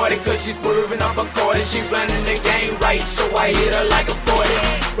acting naughty cause she's swerving up a quarter. She running the game right, so I hit her like a 40.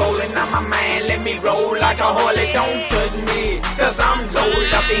 Rolling on my mind, let me roll like a Harley. Don't touch me, cause I'm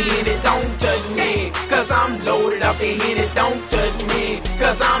loaded up to hit it. Don't touch me, cause I'm loaded up to hit it. Don't touch me,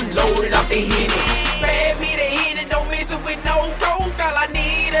 cause I'm loaded up to hit it. Bad me to hit it, don't miss it with no coke. All I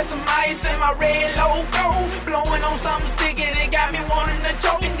need is some ice and my red logo. Blowing on something sticky that got me wanting to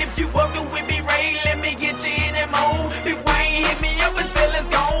choke. And if you buckin' with me, Ray, let me get you in that mode. Big Wayne hit me up and said let's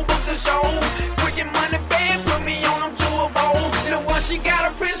go book the show. Quick your money bag, put me on them to a bowl. The one she got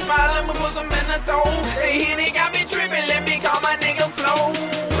a print smile, let me put some in the throw. They hit it, got me tripping, let me call my nigga Flow.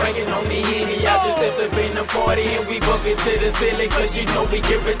 Drinking on me Henny, I just stepped up in the party and we book it to the ceiling. Cause you know we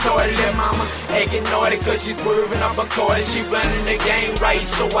get retarded. Let mama acting naughty cause she's swerving up a quarter. She running the game right,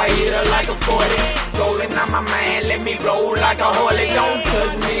 so I hit her like a 40. Rolling on my mind, let me roll like a Harley. Don't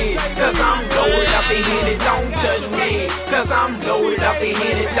touch me, cause I'm loaded up to hit it. Don't touch me, cause I'm loaded up to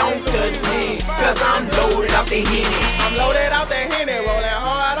hit it. Don't touch me, cause I'm loaded up to hit it. I'm loaded out the Henny, rolling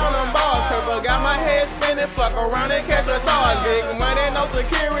hard on them bars. Purple got my head spinning, fuck around and catch a charge. Big money, no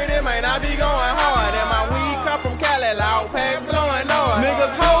security, man, I be going hard. And my weed come from Cali, loud pack blowing noise.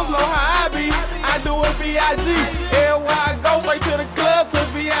 Niggas hoes know how I be, I do it B.I.G. Everywhere I go, straight to the club to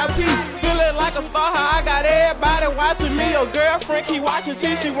VIP. Feeling like a star, how I got everybody watching me. A girlfriend keep watching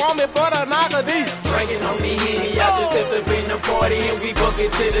T, she want me for the knocker D. Drinking on me Henny, I just stepped up in the party and we book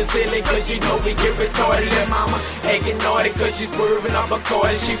it to the ceiling. Cause you know we get retarded. Let mama acting naughty cause she's swerving up a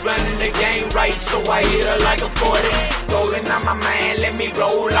quarter. She running the game right, so I hit her like a 40. Rolling on my mind, let me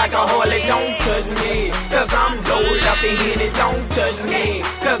roll like a Harley. Don't touch me, cause I'm loaded up to hit it. Don't touch me,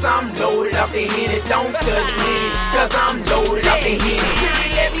 cause I'm loaded up to hit it. Don't touch me, cause I'm loaded up to hit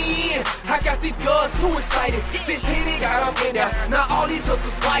it. Let me in, I got these girls too excited. This hit it got up in there, now all these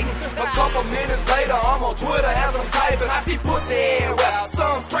hookers fighting. A couple minutes later, I'm on Twitter as I'm typing. I see pussy everywhere,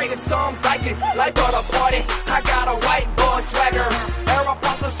 some straight and some biking. Like for the party, I got a white boy swagger. Air up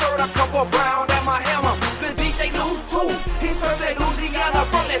off the shirt, a couple brown and my hammer. The DJ they lose too. He serves that Louisiana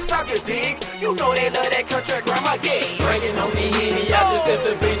from that South, you dig? You know they love that country grandma, yeah. Drinking on the Henny, I just sit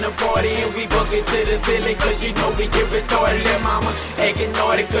up in the party and we bucket to the ceiling, cause you know we get retarded. And mama acting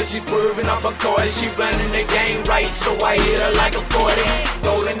naughty cause she swerving up a car. She running the game right, so I hit her like a 40.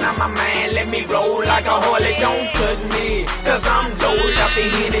 Rolling on my mind, let me roll like a Harley. Don't touch me, cause I'm loaded up in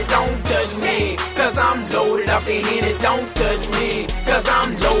Henny. Don't touch me, cause I'm loaded up in Henny. Don't touch me, cause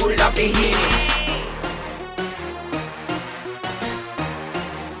I'm loaded up in Henny.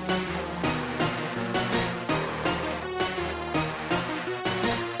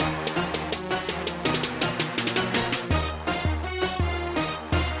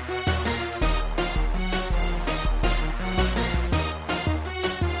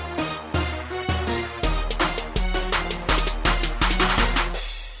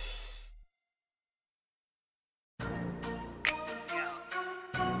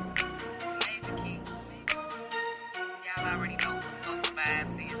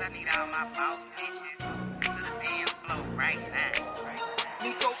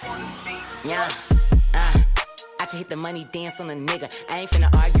 Yeah, I just hit the money dance on a nigga. I ain't finna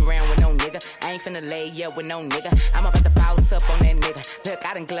argue around with no nigga. I ain't finna lay up with no nigga. I'm about to bounce up on that nigga. Look,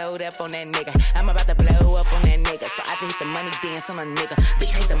 I done glowed up on that nigga. I'm about to blow up on that nigga. So I just hit the money dance on a nigga.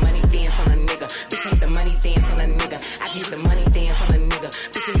 Bitch, hit the money dance on a nigga. Bitch, hit the money dance on a nigga. I just hit the money dance on a nigga.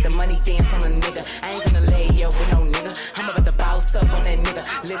 Bitch, hit the money dance on a nigga. I ain't finna lay up with no nigga. I'm about to bounce up on that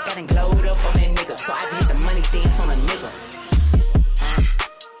nigga. Look, I done glowed up on that nigga. So I just hit the money dance on a nigga.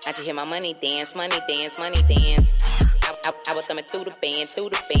 I just hear my money dance, money dance, money dance. I was thumbing through the band, through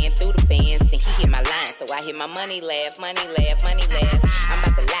the band, through the bands. Then he hit my line, so I hear my money laugh, money laugh, money laugh. I'm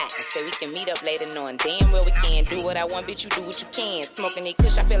about to lie and say we can meet up later, knowing damn well we can. Do what I want, bitch, you do what you can. Smoking that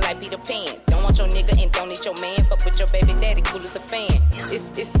kush, I feel like Peter Pan. Don't want your nigga and don't need your man. Fuck with your baby daddy, cool as a fan.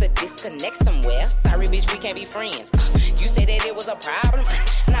 It's a disconnect somewhere. Sorry, bitch, we can't be friends. You say that it was a problem?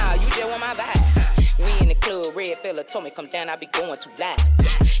 Nah, you just want my vibe. We in the club, red fella told me come down, I be going too loud.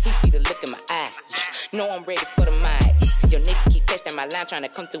 He see the look in my eye. Know I'm ready for the mic. Your nigga keep catching my line, trying to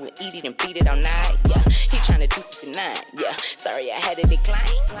come through and eat it and beat it all night. Yeah, he trying to do 69. Yeah, sorry I had to decline.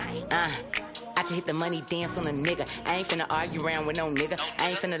 I just hit the money dance on a nigga. I ain't finna argue around with no nigga. I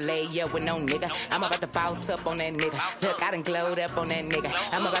ain't finna lay up with no nigga. I'm about to bounce up on that nigga. Look, I done glowed up on that nigga.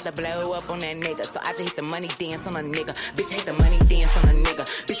 I'm about to blow up on that nigga. So I just hit the money dance on a nigga. Bitch, hit the money dance on a nigga.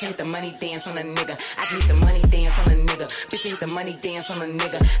 Bitch, hit the money dance on a nigga. I just hit the money dance on a nigga. Bitch, hit the money dance on a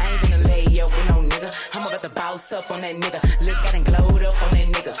nigga. I ain't finna lay up with no nigga. I'm about to bounce up on that nigga. Look, I done glowed up on that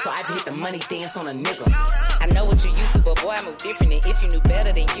nigga. So I just hit the money dance on a nigga. I know what you used to, but boy, I move different. And if you knew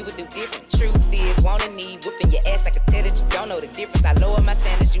better, then you would do different. Truth is, wanna need whooping your ass. I can tell that you don't know the difference. I lowered my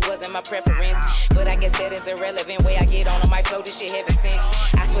standards, you wasn't my preference. But I guess that is irrelevant. Way I get on my flow, this shit heaven sent.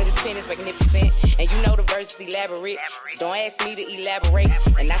 I swear this pen is magnificent. And you know the verse is elaborate. So don't ask me to elaborate.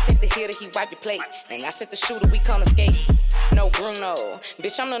 And I sent the hitter, he wipe your plate. And I sent the shooter, we can't escape. No Bruno,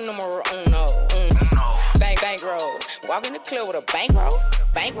 bitch, I'm the numero uno. Bang, bankroll. Walk in the club with a bankroll.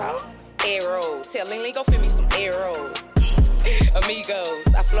 Bankroll. Arrows. Tell Ling go fit me some arrows.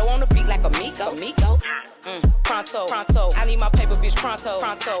 Amigos, I flow on the beat like Amigo. Pronto. I need my paper, bitch, pronto.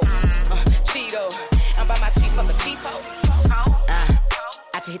 Cheeto. I'm by my cheese, fuck a cheapo.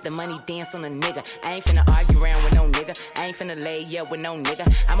 I just hit the money dance on a nigga. I ain't finna argue around with no nigga. I ain't finna lay up with no nigga.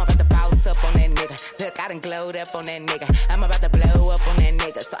 I'm about to bounce up on that nigga. Look, I done glowed up on that nigga. I'm about to blow up on that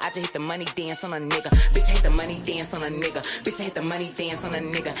nigga. So I just hit the money dance on a nigga. Bitch, hit the money dance on a nigga. Bitch, hit the money dance on a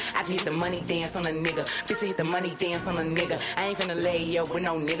nigga. I just hit the money dance on a nigga. Bitch, hit the money dance on a nigga. I ain't finna lay up with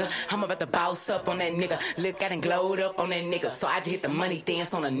no nigga. I'm about to bounce up on that nigga. Look, I done glowed up on that nigga. So I just hit the money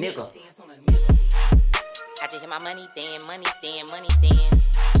dance on a nigga. I just hit my money dance, money dance, money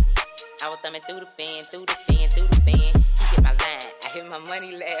dance. I was thumbing through the band, through the band, through the band. He hit my line. I hit my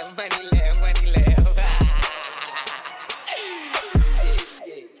money laugh, money laugh, money laugh.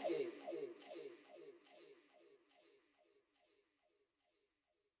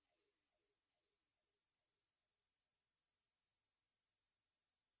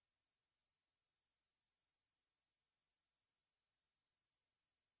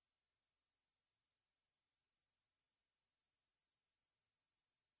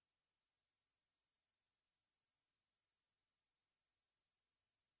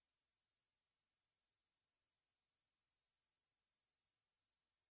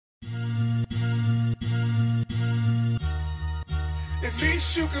 At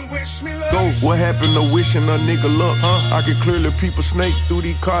least you can wish me luck. Go, what happened to wishing a nigga luck? I can clearly peep a snake through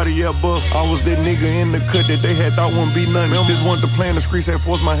these cardiac buffs. I was that nigga in the cut that they had thought wouldn't be nothing. Just wanted to play in the streets, had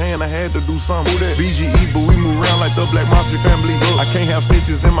forced my hand, I had to do something. BGE, but we move around like the Black Mafia family. I can't have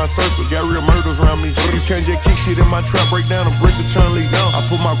snitches in my circle, got real murders around me. You can't just kick shit in my trap, break down and break the chun-li. I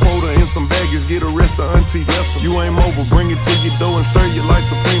put my quota in some baggage, get arrested, auntie. You ain't mobile, bring it to your door and serve you like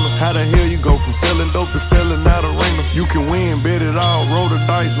Suprema. How the hell you go from selling dope to selling out arenas? You can win, bet it all, roll the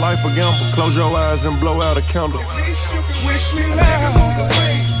dice, life a gamble. Close your eyes and blow out a candle. At least you can wish me luck. Niggas on the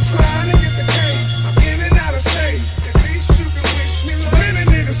way, trying to get the cake. I'm in and out of state. At least you can wish me luck. Too many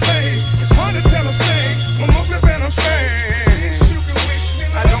niggas fade. It's hard to tell a stay. One more flip and I'm straight. At least you can wish me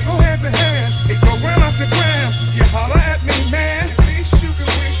luck. I don't go hand to hand. It go gram after gram. You holler at me, man. At least you can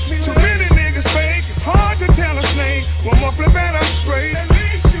wish me luck. Too many niggas fake. It's hard to tell a snake. One more flip and I'm straight. At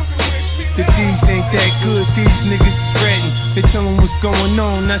least you can wish me luck. The D's ain't that good, these niggas is ratting. They tell them what's going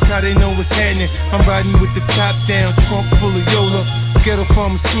on, that's how they know what's happening. I'm riding with the top down, trunk full of Yola. Ghetto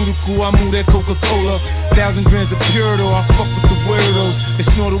pharmaceutical, I move that Coca-Cola. 1,000 grams of Purito, I fuck with the weirdos. They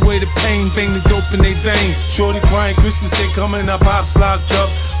snort away the pain, bang the dope in they vein. Shorty crying, Christmas ain't coming, our pops locked up.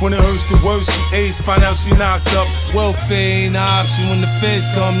 When it hurts the worst, she aged, find out she knocked up. Welfare ain't an option when the feds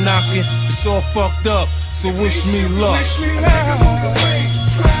come knocking. It's all fucked up, so wish me luck. Wish me luck. Niggas on the way,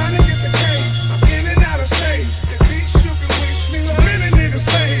 trying to get the cake. I'm in and out of state. At least you can wish me luck. Too many niggas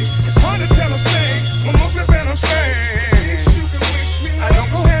fade. It's hard to tell a snake. One more flip and I'm straight. At least you can wish me luck. I don't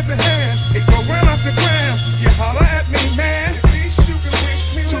go hand to hand. It go gram after gram. You holler at me, man. At least you can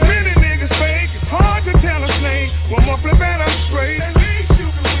wish me luck. Too many niggas fake. It's hard to tell a snake. One more flip and I'm straight. At least you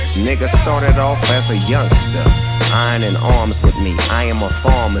can wish me luck. Nigga started off as a youngster, iron in arms with me. I am a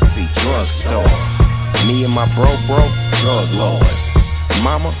pharmacy, drugstore. Me and my bro, drug lords.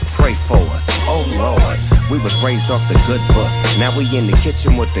 Mama, pray for us, oh Lord. We was raised off the good book. Now we in the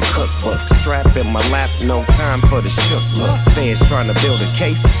kitchen with the cookbook. Strap in my lap, no time for the shook look. Fans trying to build a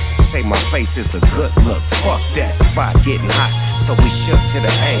case, say my face is a good look. Fuck that spot getting hot, so we shook to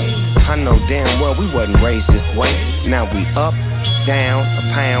the A. I know damn well we wasn't raised this way. Now we up, down, a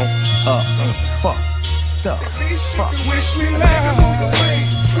pound, up. Fuck, stuff, fuck. Wish me luck. Niggas on the way,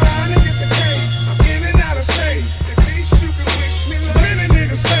 trying to get the cake. I'm in and out of state. At least you can wish me luck. Too many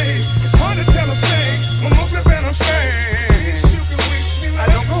niggas fade. It's hard to tell a snake. One more flip and I'm straight. At least you can wish me luck.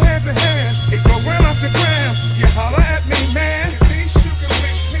 I don't go hand to hand. It go gram after gram. You holler at me, man. At least you can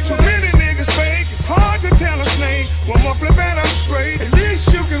wish me luck. Too many niggas fake. It's hard to tell a snake. One more flip and I'm straight. At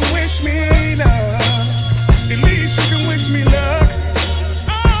least you can wish me luck. At least you can wish me luck.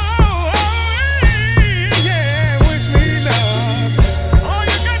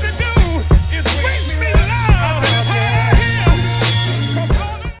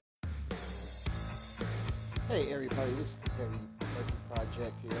 Hey everybody, this is the Petty Murphy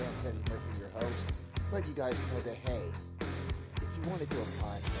Project here. I'm Petty Murphy, your host. Let you guys know that, hey, if you want to do a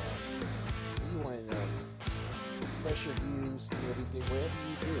podcast, you want to express your views and everything, whatever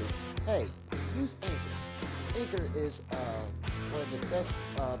you do, hey, use Anchor. Anchor is one of the best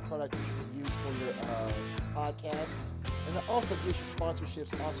products you can use for your podcast. And it also gives you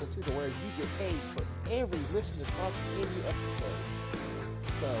sponsorships also too, to where you get paid for every listen across every episode.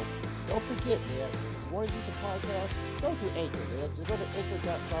 So don't forget, man, if you want to use a podcast, go to Anchor, man. Just go to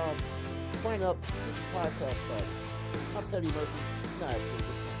anchor.com, sign up, get your podcast started. I'm Petty Murphy. Good night.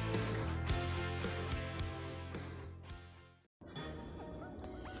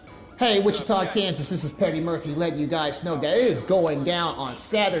 Hey, Wichita, Kansas, this is Petty Murphy letting you guys know that it is going down on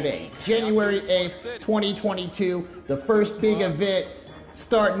Saturday, January 8th, 2022, the first big event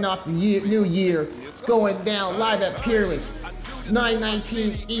starting off the new year. It's going down live at Peerless,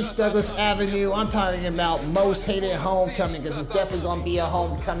 919 East Douglas Avenue. I'm talking about Most Hated Homecoming, because it's definitely going to be a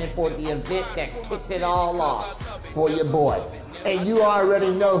homecoming for the event that kicked it all off for your boy. And you already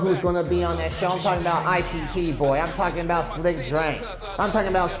know who's going to be on that show. I'm talking about ICT Boy. I'm talking about Flick Drain. I'm talking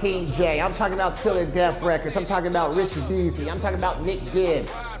about King J. I'm talking about Till the Death Records. I'm talking about Richie Beasley. I'm talking about Nick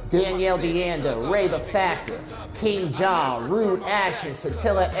Gibbs, Danielle Deanda, Ray the Factor, King John, Rude Action,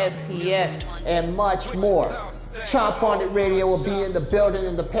 Satilla STS, and much more. Chop On It Radio will be in the building,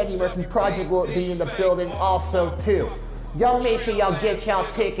 and the Petty Murphy Project will be in the building also too. Y'all make sure y'all get y'all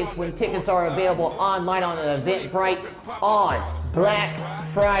tickets when tickets are available online on the Eventbrite on Black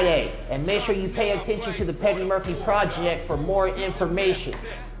Friday. And make sure you pay attention to the Petty Murphy Project for more information.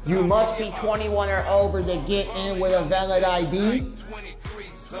 You must be 21 or over to get in with a valid ID.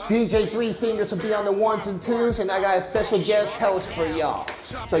 DJ Three Fingers will be on the ones and twos, and I got a special guest host for y'all.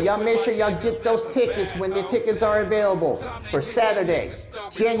 So y'all make sure y'all get those tickets when the tickets are available for Saturday,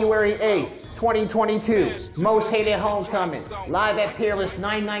 January 8th, 2022, Most Hated Homecoming, live at Peerless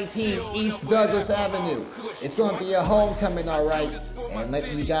 919 East Douglas Avenue. It's going to be a homecoming, all right, and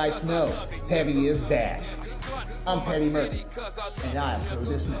letting you guys know, Petty is back. I'm Petty Murphy, and I approve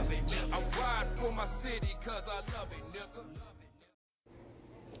this message.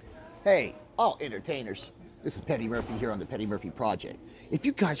 Hey, all entertainers. This is Petty Murphy here on the Petty Murphy Project. If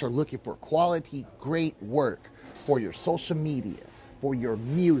you guys are looking for quality, great work for your social media, for your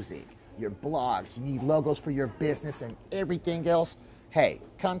music, your blogs, you need logos for your business and everything else, hey,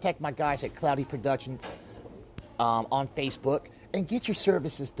 contact my guys at Cloudy Productions on Facebook and get your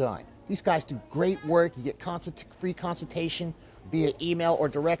services done. These guys do great work. You get free consultation via email or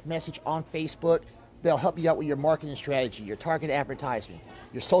direct message on Facebook. They'll help you out with your marketing strategy, your target advertisement,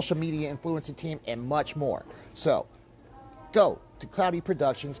 your social media influencer team, and much more. So go to Cloudy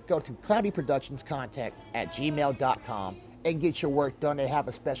Productions, go to cloudyproductionscontact@gmail.com and get your work done. They have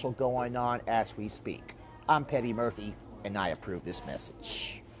a special going on as we speak. I'm Petty Murphy, and I approve this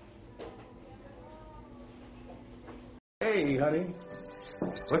message. Hey, honey.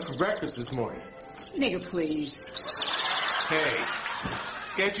 What's for breakfast this morning? Nigga, please. Hey,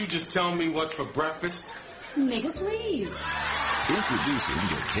 can't you just tell me what's for breakfast? Nigga, please. Introducing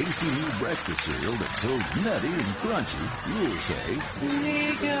the tasty new breakfast cereal that's so nutty and crunchy, you'll say,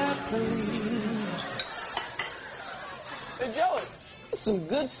 Nigga, please. Hey, Joey, it's some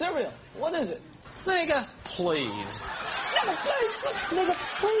good cereal. What is it? Nigga, please. Nigga, please. Nigga,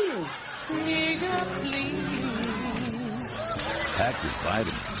 please. Nigga, please. packed with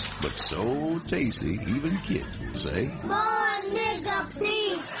vitamins, but so tasty, even kids will say, More nigga,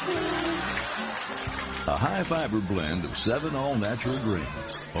 please. a high-fiber blend of 7 all-natural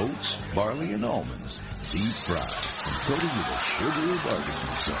grains, oats, barley, and almonds, deep-fried and coated with a sugary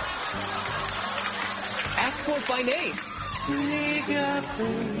barbecue sauce. Ask for it by name.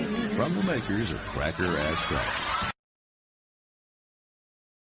 From the makers of Cracker Ass Crackers.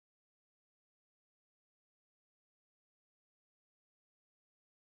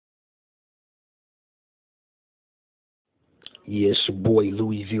 Yeah, it's your boy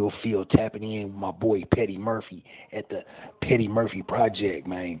Louisville Field tapping in with my boy Petty Murphy at the Petty Murphy Project,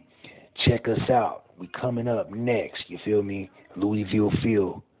 man. Check us out. We coming up next, you feel me? Louisville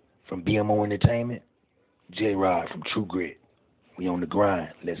Field from BMO Entertainment, J-Rod from True Grit. We on the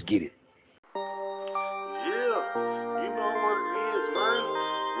grind. Let's get it. Yeah, you know what it is, man.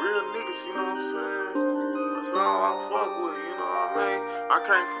 Real niggas, you know what I'm saying? That's all I fuck with, you know what I mean? I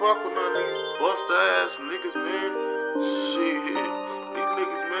can't fuck with none of these bust-ass niggas, man. Shit, these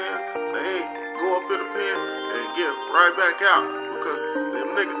niggas, man, they go up in the pen and get right back out because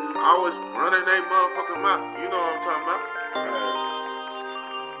them niggas always running their motherfucking mouth. You know what I'm talking about?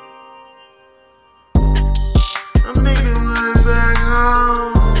 My nigga right back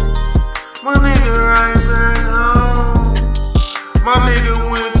home. My nigga right back home. My nigga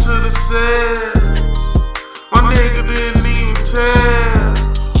went to the cell. My nigga didn't even tell.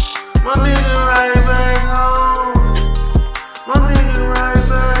 My nigga right back home. My nigga right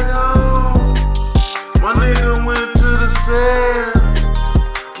back home. My nigga went to the cell.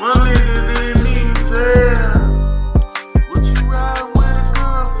 My nigga didn't even tell. What you ride with a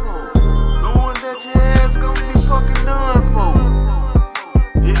gun for? Knowing that your ass gon' be fucking done for.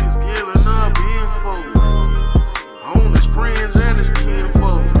 Niggas giving up info on his friends and his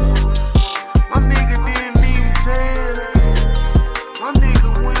kinfolk. My nigga didn't even tell. My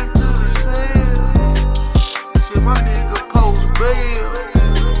nigga went to the cell. Shit, my nigga post bail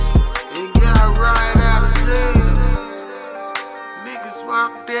and got right out of jail. Niggas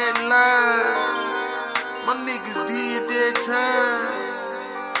walk that line. My niggas did that time.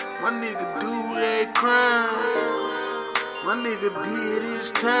 My nigga do that crime. My nigga did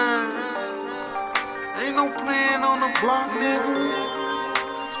his time. Ain't no playing on the block, nigga.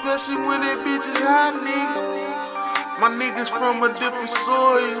 Especially when that bitch is hot, nigga. My niggas from a different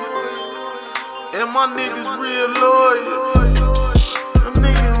soil. And my niggas real loyal. Them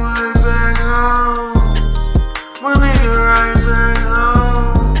niggas right back home. My nigga right back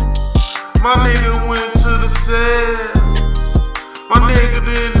home. My nigga went to the cell. My nigga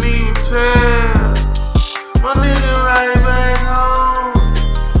didn't even tell. My nigga right back home.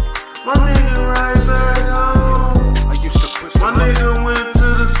 My nigga right back home. I used to push My nigga went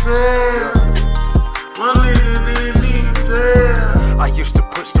to the cell. My nigga didn't even tell. I used to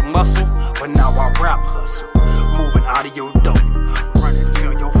push the muscle, but now I rap hustle. Moving out of your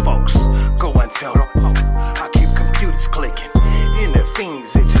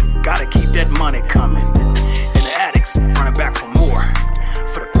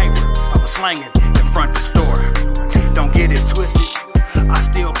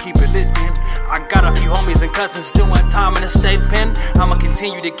cousins doing time in the state pen. I'ma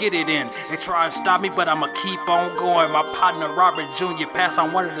continue to get it in. They try and stop me, but I'ma keep on going. My partner Robert Jr. passed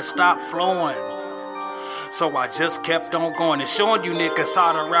on, wanted to stop flowing. So I just kept on going and showing you niggas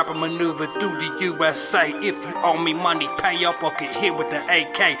how to rap and maneuver through the USA. If you owe me money, pay up or get hit with the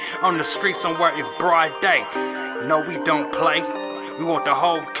AK on the street somewhere in broad day. No, we don't play. We want the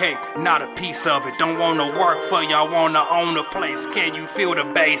whole cake, not a piece of it. Don't wanna work for y'all, wanna own the place. Can you feel the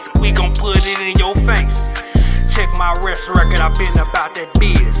bass? We gon' put it in your face. Check my rest record, I've been about that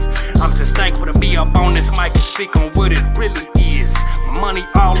biz. I'm just thankful to be up on this mic and speak on what it really is. Money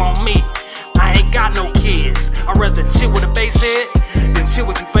all on me, I ain't got no kids. I'd rather chill with a bass head than chill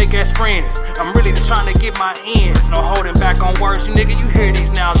with you fake ass friends. I'm really just trying to get my ends, no holding back on words. You nigga, you hear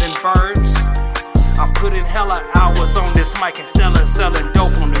these nouns and verbs. I put in hella hours on this mic and selling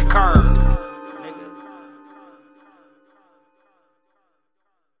dope on the curb.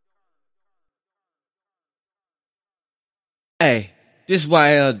 Hey, this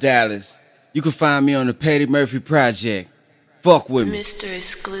YL Dallas. You can find me on the Petty Murphy Project. Fuck with me. Mr.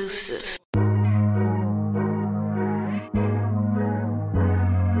 Exclusive.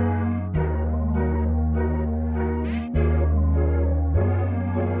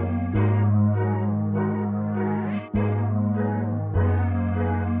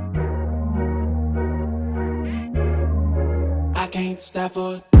 I can't stop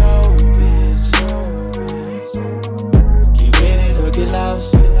for no bitch. Get with it or get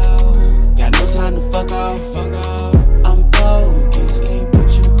lost. Got no time to fuck off. I'm focused, can't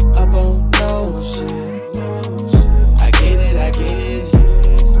put you up on no shit. I get it.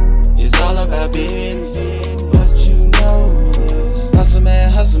 It's all about being, but you know this.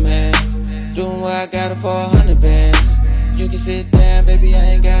 Hustle man, doing what I got it for 100 bands. You can sit down, baby, I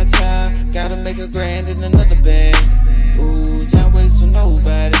ain't got time. Gotta make a grand in another band. Ooh, time waits for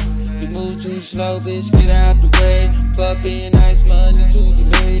nobody. You move too slow, bitch, get out the way. Fuck being nice, money to be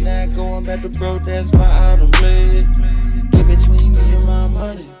made. Not going back to broke, that's why I don't play. Get between me and my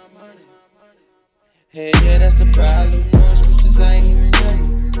money. Hey, yeah, that's the problem. Orange Christians, I ain't hearing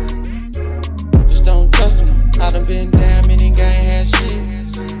nothing. Just don't trust them. I done been down, meaning I ain't had shit.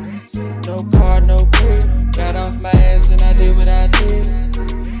 No car, no crib. Got off my ass and I did what I did.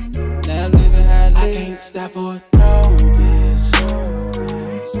 Now I'm living how I live. I can't stop for it. No, bitch.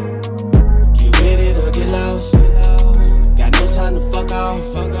 Get with it or get lost. Got no time to fuck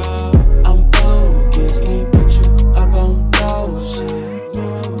off. I'm focused, can't put you up on no shit.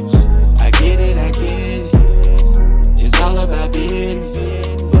 I get it. It's all about being,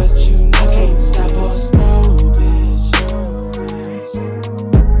 but you know I can't stop us. No, bitch.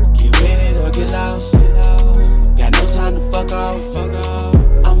 Get with it or get lost. Got no time to fuck off.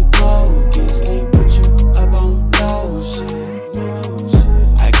 I'm focused, can't put you up on no shit.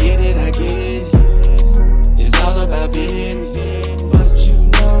 I get it. It's all about being, but you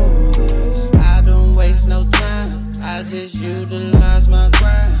know this. I don't waste no time, I just utilize my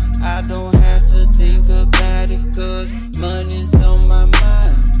grind. I don't have to think about it, cause money's on my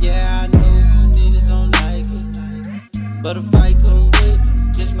mind. Yeah, I know you niggas don't like it, but if I come with it,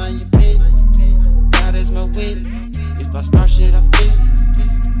 just mind your business. God is my witness. If I start shit, I feel.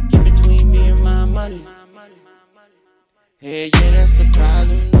 Get between me and my money. Hey, yeah, that's the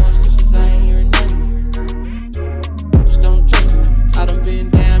problem. Noise, cause I ain't hearing nothing. Just don't trust me. I done been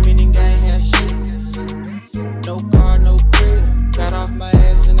down, meaning I ain't had shit. No car, no crib. Got off my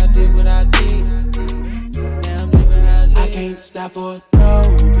ass and I did what I did. Now I'm living how I live. I can't stop for it. No,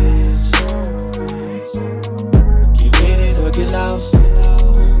 bitch. Get with it or get lost.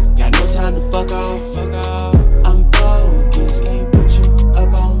 Got no time to fuck off. I'm focused, can't put you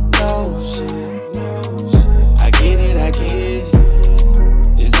up on no shit. I get it.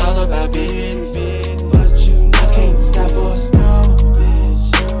 It's all about being, but you know I can't stop us. No,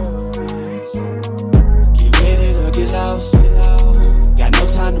 bitch. Get with it or get lost. Got no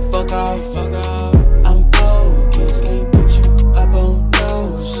time to fuck off. I'm focused, can't put you up on no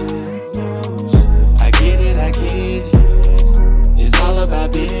shit.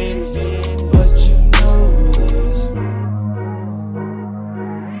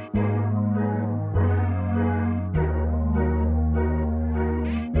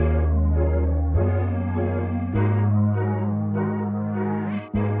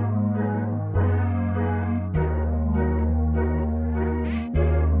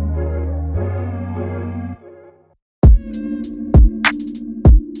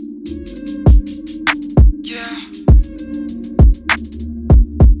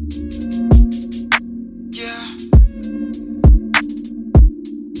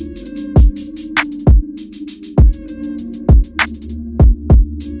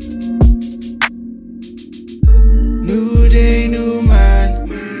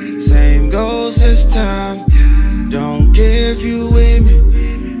 this time. Don't care if you with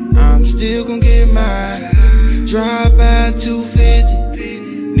me, I'm still gon' get mine. Drive by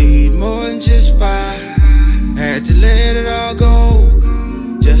 250, need more than just 5. Had to let it all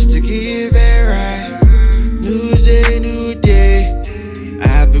go, just to give it right. New day, new day,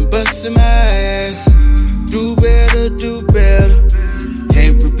 I've been busting my ass. Do better,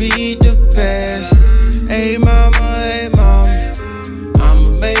 can't repeat the past. Hey mama,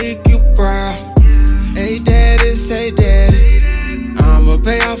 I'ma make you proud. Hey daddy, say daddy, I'ma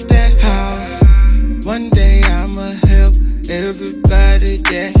pay off that house. One day I'ma help everybody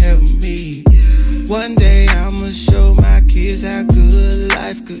that helped me. One day I'ma show my kids how good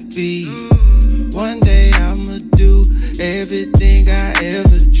life could be. One day I'ma do everything I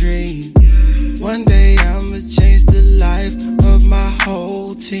ever dreamed. One day I'ma change the life of my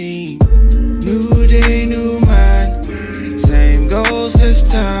whole team. New day, new mind, same goals this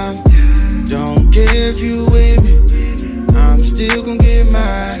time. Don't care if you with me, I'm still gon' get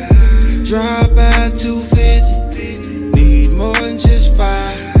mine. Drive by 250, need more than just 5.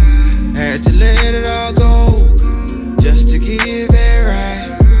 Had to let it all go, just to give it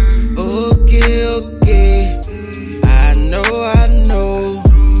right. Okay, I know,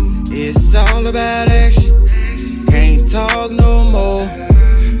 it's all about action. Can't talk no more,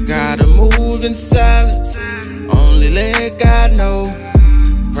 gotta move in silence, only let God know.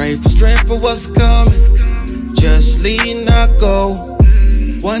 Pray for strength for what's coming, just lead not go.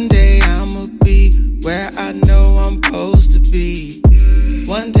 One day I'ma be where I know I'm supposed to be.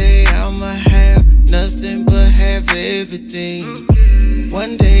 One day I'ma have nothing but have everything.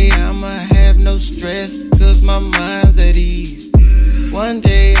 One day I'ma have no stress, cause my mind's at ease. One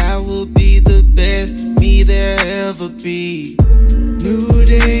day I will be the best me there ever be. New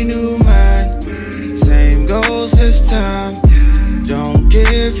day, new mind, same goals this time. Don't care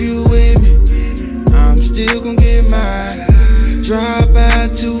if you with me, I'm still gon' get mine. Drive by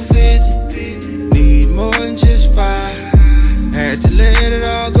 250, need more than just 5. Had to let it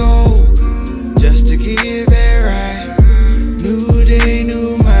all go, just to give it right. New day,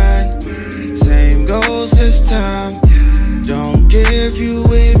 new mind, same goals this time. Don't care if you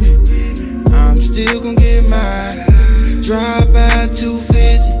with me, I'm still gon' get mine. Drive by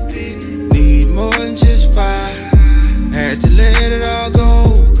 250, need more than just 5. Had to let it all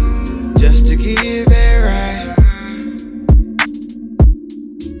go, just to give it right.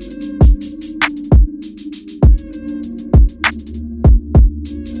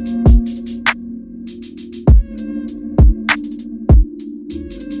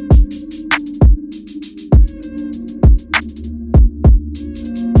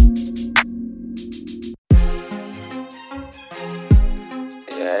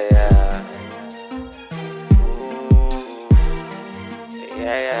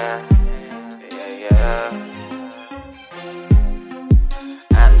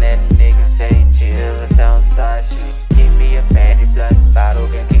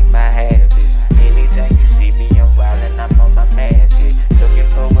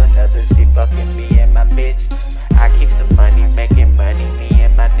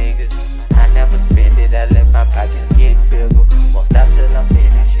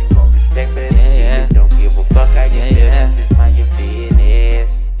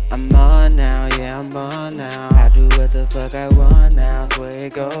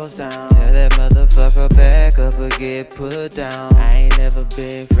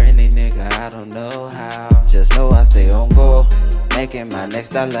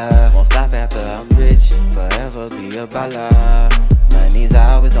 Won't stop after I'm rich, forever be a baller. Money's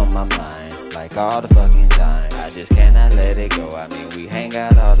always on my mind, like all the fucking time. I just cannot let it go, I mean we hang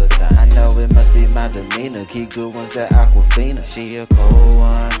out all the time. I know it must be my demeanor, keep good ones that Aquafina. She a cold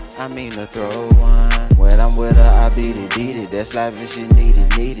one, I mean a throw one. When I'm with her I beat it, that's life and she need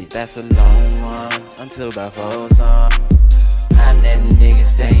it. That's a long one, until about 4 songs. I let niggas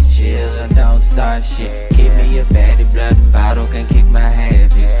stay chill and don't start shit. Keep me a baddie, blood and bottle, can kick my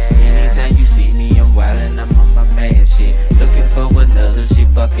habits. Anytime you see me, I'm wildin', I'm on my mad shit. Looking for another, she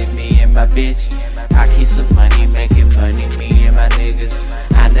fucking me and my bitch. I keep some money, making money, me and my niggas.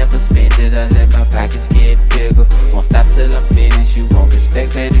 I never spend it, I let my pockets get bigger. Won't stop till I'm finished, you won't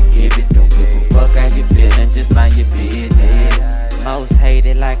respect, better give it. Don't give a fuck how you feelin', just mind your business. Most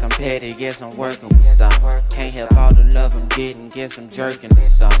hated like I'm petty, guess I'm working with some. Can't help all the love I'm getting, guess I'm jerking or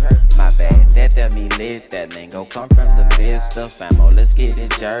something. My bad, that me lit, that lingo come from the midst of famo. Let's get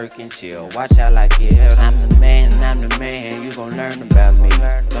it jerking, chill, watch how I get. I'm the man, you gon' learn about me.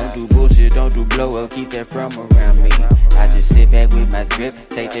 Don't do bullshit, don't do blow up, keep that from around me. I just sit back with my drip,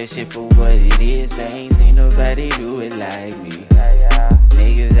 take that shit for what it is. I ain't seen nobody do it like me.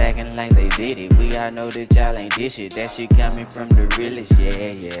 Nigga niggas acting like they did it. We all know that y'all ain't this shit. That shit coming from the realest,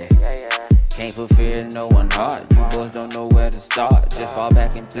 yeah. Can't put fear in no one heart. You boys don't know where to start. Just fall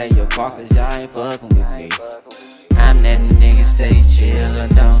back and play your part, cause y'all ain't fucking with me. I'm that nigga, stay chill or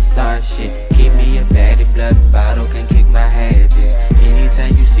don't start shit. Give me a baddie, blood bottle, can kick my habits.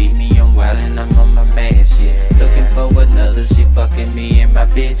 Anytime you see me, I'm wildin', I'm on my mad shit. Looking for another, she fucking me and my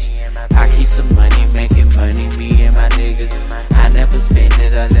bitch. I keep some money, making money, me and my niggas. I never spend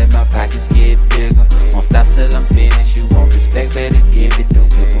it, I let my pockets get bigger. Won't stop till I'm finished, you want respect, better give it. Don't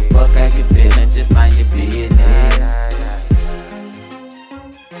give a fuck how you feelin', just mind your business.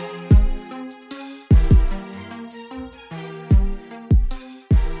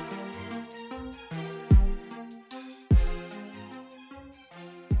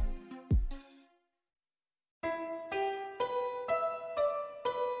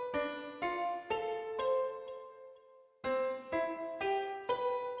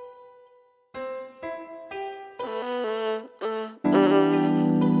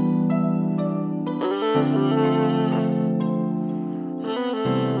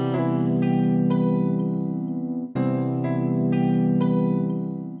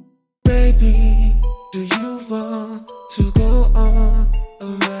 Baby, do you want to go on a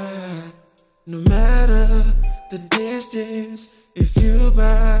ride? No matter the distance, if you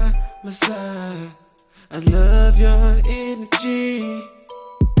by my side, I love your energy.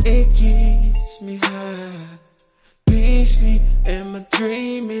 It keeps me high, brings me in my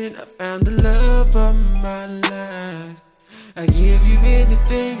dreaming. I found the love of my life. I give you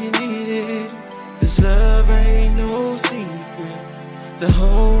anything you needed. This love ain't no secret. The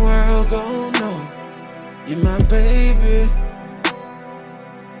whole world gon' know you're my baby.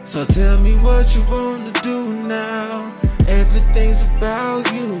 So tell me what you wanna do now. Everything's about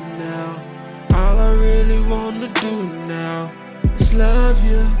you now. All I really wanna do now is love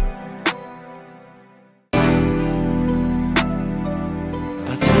you.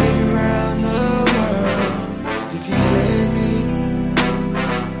 I'll take you around the world if you let me.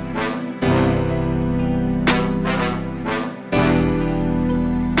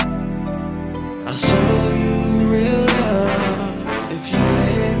 I'll show you real love if you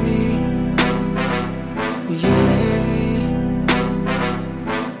let me. Will you let me?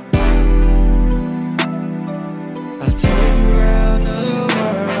 I'll take you around the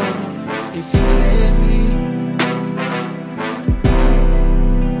world if you let me.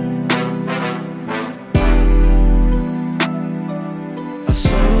 I'll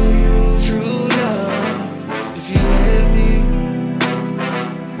show you true love if you let me.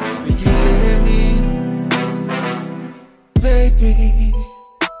 Will you let me? Baby,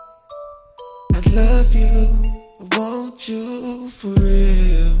 I love you, I want you for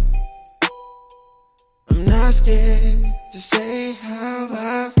real. I'm not scared to say how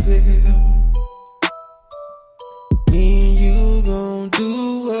I feel. Me and you gon' do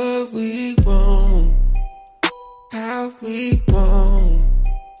what we want, how we want.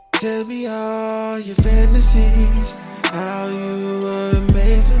 Tell me all your fantasies, how you were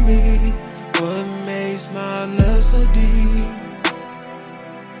made for me. What makes my love so deep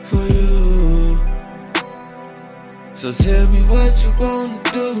for you? So tell me what you wanna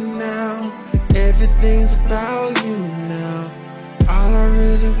do now. Everything's about you now. All I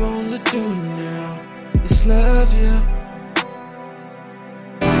really wanna do now is love you.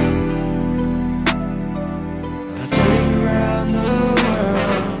 I'll take you around the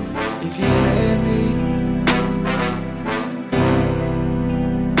world if you let me.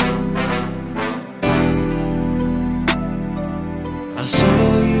 I'll show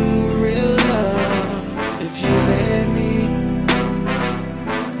you real love if you let me.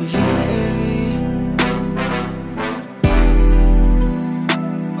 Will you let me?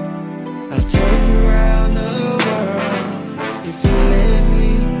 I'll take you around the world if you let me.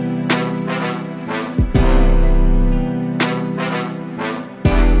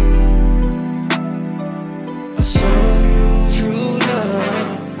 I'll show you true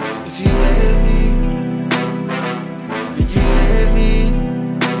love if you let me. Will you let me?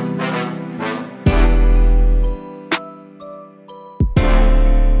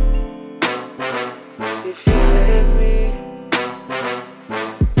 If you let me.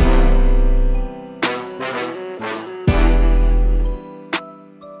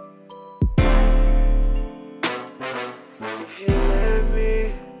 If you let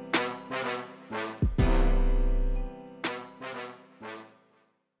me.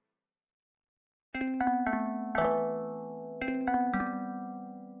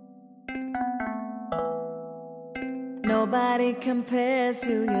 Nobody compares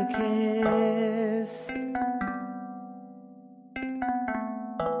to your kiss.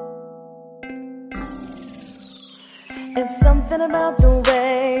 something about the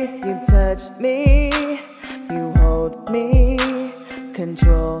way you touch me, you hold me,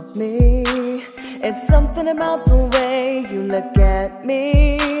 control me. It's something about the way you look at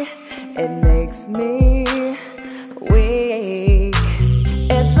me, it makes me weak.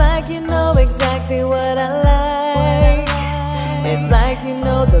 It's like you know exactly what I like. It's like you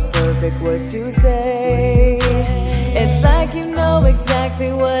know the perfect words to say. It's like you know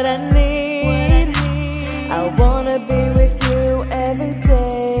exactly what I need. I wanna be with you every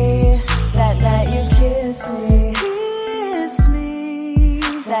day. That night you kissed me, kissed me.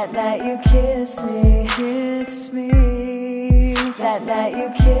 That night you kissed me, kissed me. That night you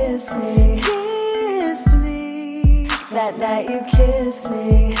kissed me, kissed me. That night you kissed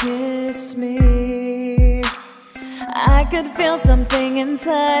me, kissed me. I could feel something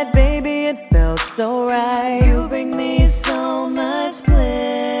inside, baby, it felt so right. You bring me so much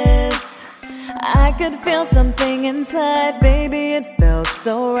bliss. I could feel something inside, baby, it felt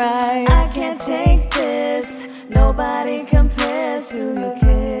so right. I can't take this, nobody compares to your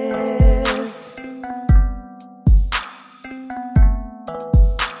kiss.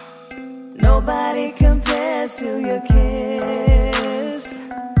 Nobody compares to your kiss.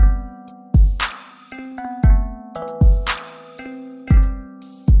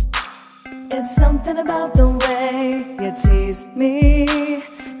 It's something about the way you tease me,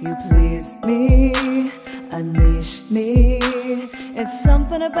 you please me, unleash me. It's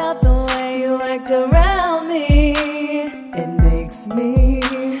something about the way you act around me, it makes me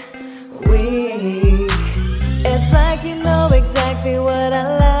weak. It's like you know exactly what I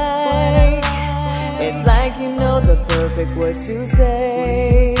like. It's like you know the perfect words to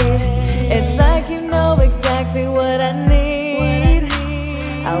say. It's like you know exactly what I need.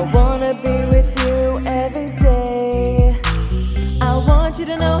 I wanna be with you every day. I want you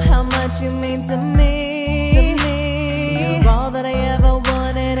to know how much you mean to me. You're all that I ever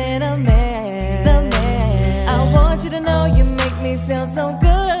wanted in a man. I want you to know you make me feel so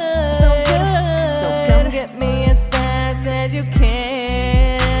good. So come get me as fast as you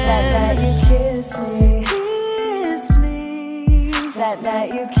can. That night you kissed me, kissed me. That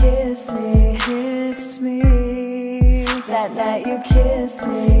night you kissed me, kissed me. That night you kissed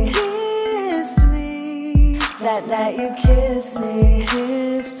me, kissed me. That night you kissed me,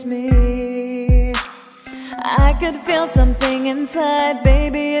 kissed me. I could feel something inside,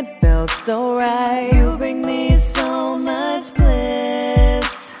 baby, it felt so right. You bring me so much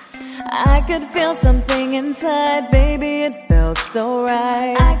bliss. I could feel something inside, baby, it felt so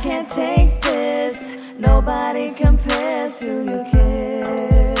right. I can't take this, nobody compares to your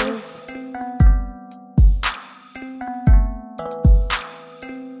kiss.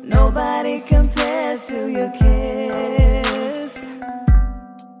 Nobody compares to your kiss.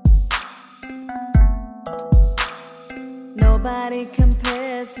 Nobody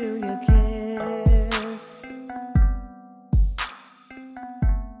compares to your kiss.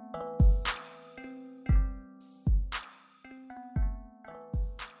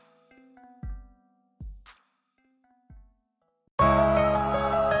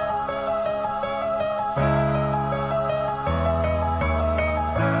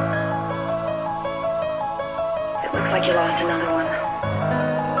 Looks like you lost another one.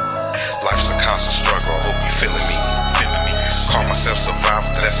 Life's a constant struggle, I hope you feeling me. Call myself survivor,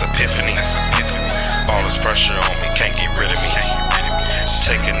 that's epiphany. All this pressure on me, can't get rid of me.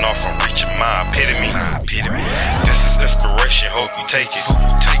 Taking off, I'm reaching my epitome. This is inspiration, hope you take it.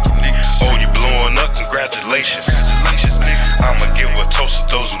 Oh, you blowing up, congratulations. I'ma give a toast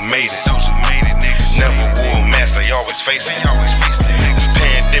to those who made it. Never wore a mask, they always face it. This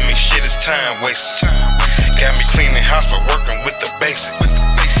pandemic shit is time wasted. Got me cleaning house by working with the basic.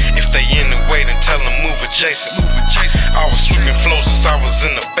 If they in the way, then tell them move adjacent. I was sweeping floors since I was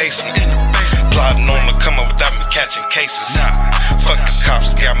in the basement. Plotting on to come up without me catching cases. Fuck the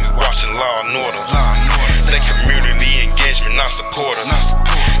cops, got me watching Law and Order. They community engagement, not supporters.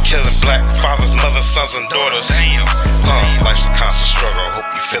 Killing black fathers, mothers, sons, and daughters. Life's a constant struggle, I hope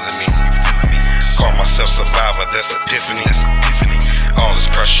you feeling me. Call myself survivor, that's epiphany. All this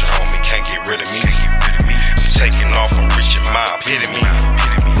pressure on me, can't get rid of me. Taking off, I'm reaching my epitome.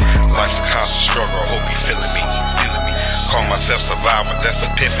 Life's a constant struggle, I hope you feeling me. Call myself survivor, that's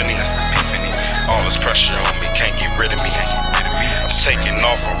epiphany. All this pressure on me, can't get rid of me. I'm taking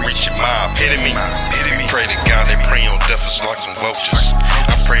off, I'm reaching my epitome. Pray to God, they prey on death is like some vultures.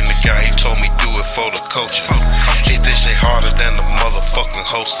 I pray to God, he told me do it for the culture. He dish they harder than the motherfucking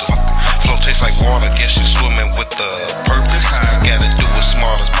holster. Flow tastes like water, guess you swimming with the purpose. Gotta do it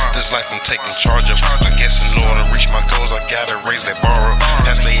smarter, this This life I'm taking charge of. I guess in order to reach my goals, I gotta raise that bar up.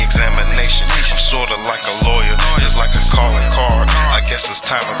 Pass the examination. I'm sorta like a lawyer, just like a calling card. I guess it's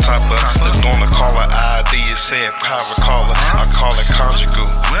time to top up. The on the caller ID, it said private caller. I call it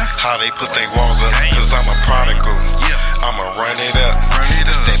conjugal. How they put their walls up, cause I'm a prodigal. I'ma run it up.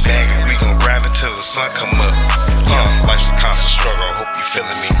 It's that bag and we gon' grind it till the sun come up. Life's a constant struggle, I hope you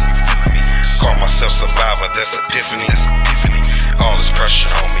feeling me. Call myself survivor, that's epiphany. All this pressure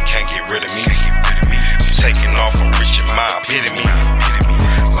on me, can't get rid of me. I'm taking off, I'm reaching my epitome.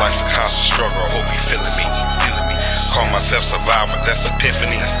 Life's a constant struggle, I hope you feeling me. Call myself survivor, that's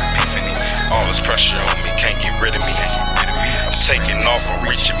epiphany. All this pressure on me, can't get rid of me. I'm taking off, I'm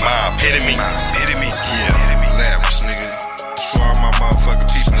reaching my epitome. Yeah, lavish, nigga. For all my motherfucking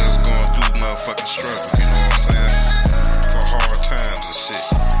people that's going through motherfucking struggle, you know what I'm saying? For hard times and shit.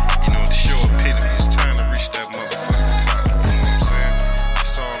 You know, the show epitome, it's time to reach that motherfucking top. You know what I'm saying?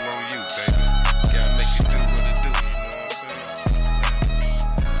 It's all on you, baby. Gotta make it do what it do, you know what I'm saying?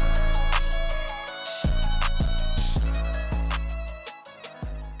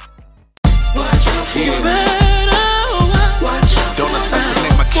 Watch out for me. Don't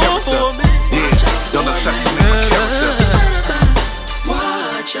assassinate my character. Yeah, don't assassinate my character.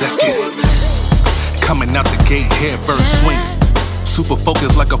 Let's get it. Coming out the gate, head first swinging. Super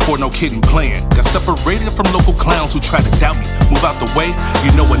focused like a for no kidding plan. Got separated from local clowns who try to doubt me. Move out the way,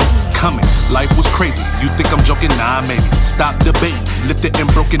 you know when coming. Life was crazy, you think I'm joking? Nah, maybe. Stop debating, lifted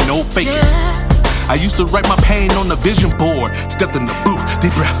and broken, no faking. I used to write my pain on the vision board. Stepped in the booth,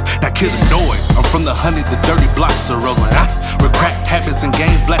 deep breath, not kill the noise. I'm from the honey, the dirty blocks, so Rose like, with crack habits and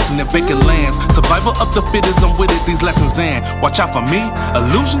games, blasting in vacant lands. Survival of the fittest, I'm with it, these lessons in. Watch out for me,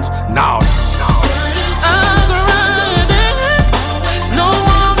 illusions? No. No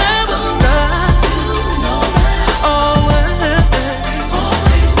one ever stop. Always.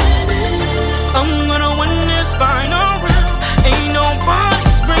 I'm gonna win this final round. Ain't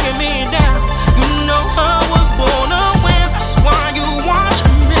nobody's bringing me down. You know I was born to win. That's why you watch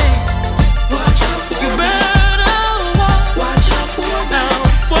me. Watch out for me. You better watch out for me.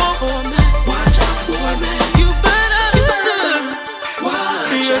 Watch out for me. You better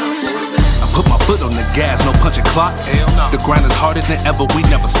watch out for me. I put my foot on the gas, no punching clocks. The grind is harder than ever, we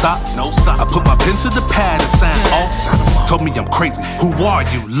never stop. No stop. I put my pen to the pad and signed all. Told me I'm crazy. Who are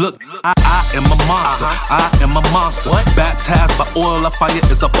you? Look, I am a monster. I am a monster. Baptized by oil of fire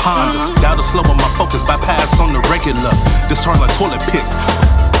is upon us. That'll slow on my focus, bypass on the regular. This hard like toilet picks.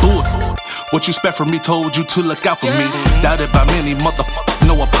 Bull. What you expect from me? Told you to look out for me. Doubted by many, motherfuckers,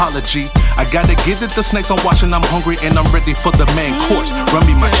 no apology. I gotta give it the snakes I'm watching. I'm hungry and I'm ready for the main course. Run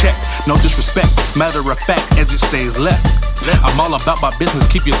me my check, no disrespect. Matter of fact, as it stays left. I'm all about my business,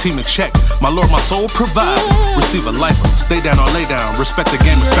 keep your team in check. My Lord, my soul provide. Receive a lifer, stay down or lay down. Respect the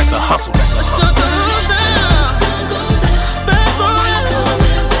game, respect the hustle.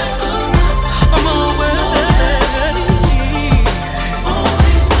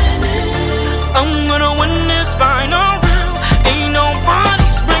 I'm gonna win this final round. Ain't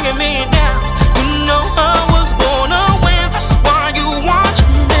nobody's bringing me down. You know I was born to win. That's why you watch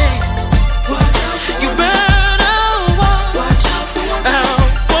me. You better watch out for me.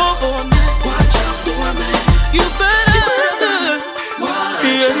 Watch out for me. You better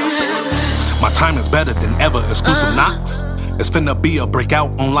watch out for me. My time is better than ever. Exclusive knocks. It's finna be a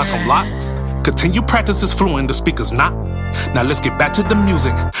breakout on lots of locks. Continue practice is fluent, the speakers not. Now let's get back to the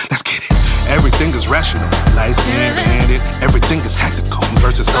music. Let's get it. Everything is rational, light skin bandit. Everything is tactical,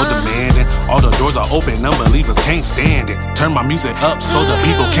 verses so demanding. All the doors are open, unbelievers can't stand it. Turn my music up so the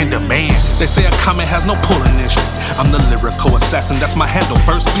people can demand. They say a comment has no pulling issue. I'm the lyrical assassin, that's my handle,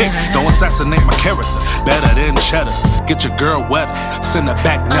 first pick. Don't assassinate my character, better than cheddar. Get your girl wetter, send her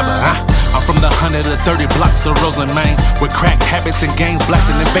back never, I'm from the 130 blocks of Roseland, Maine, with crack habits and gangs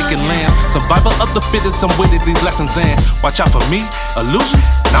blasting in vacant land. Survival of the fittest, I'm with it, these lessons in. Watch out for me,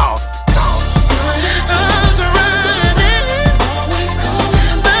 illusions? No.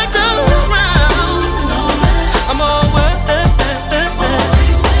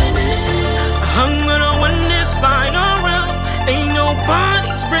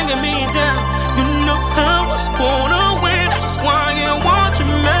 Bringing me down. You know I was born to win. That's why you're watching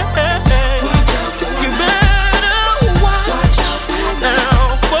me. You better watch out for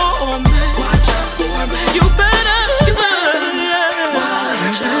me. You better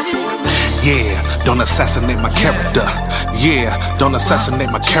watch out for me. Yeah, don't assassinate my character. Yeah, don't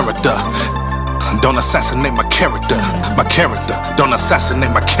assassinate my character. Don't assassinate my character. My character. Don't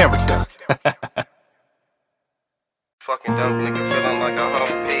assassinate my character. Fucking dope nigga feeling like a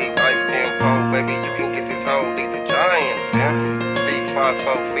hump pig. Ice cream pole, baby, you can get this hoe. These the giants, yeah. 3, 5,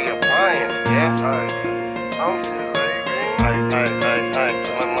 4, Fee appliance, yeah. Houses, baby.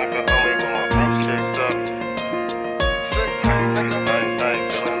 Feeling like a homie with my feet shaped up. Sick time, nigga.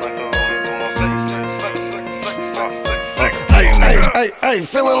 Feeling like a homie with my Hey,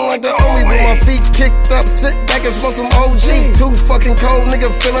 feeling like the homie with my feet kicked up. Sit back and smoke some OG. Too fucking cold,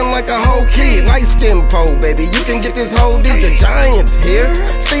 nigga, feeling like a whole kid. Light skin pole, baby, you can get this whole D. The Giants here.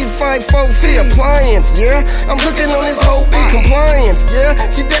 Feet fight, 4 feet appliance, yeah. I'm hooking on this whole B compliance, yeah.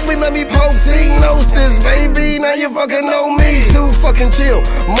 She definitely let me poke C-nosis, baby. Now you fucking know me. Too fucking chill,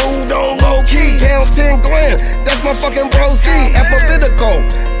 moved on low key. Count 10 grand, that's my fucking broski. Alphabetical.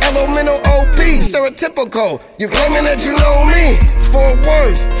 Elemental OP, stereotypical. You claiming that you know me? 4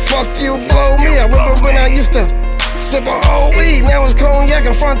 words, fuck you, blow me. I remember when I used to sip a whole weed. Now it's cognac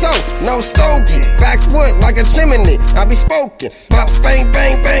and fronto, no stogie. Backwood like a chimney, I be smoking. Pop, bang,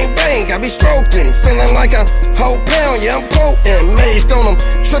 bang, bang, bang, I be stroking. Feeling like a whole pound, yeah, I'm potent. Mazed on them,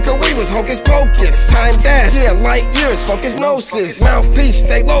 trickery was hocus pocus. Time dash, yeah, light years, focus gnosis. Mouthpiece,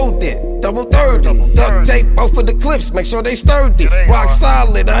 stay loaded. Double 30, duct tape both of the clips, make sure they sturdy. Rock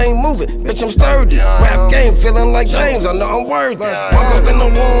solid, I ain't moving, bitch, I'm sturdy. Rap game, feeling like James, I know I'm worthy. Walk up in the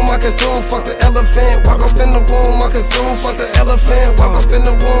room, I consume, fuck the elephant. Walk up in the room, I consume, fuck the elephant. Walk up in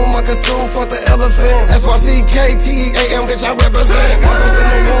the room, I consume, fuck the elephant. SYCKTEAM, bitch, I represent. Walk up in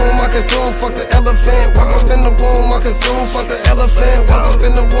the room, I consume, fuck the elephant. Walk up in the room, I consume, fuck the elephant. Walk up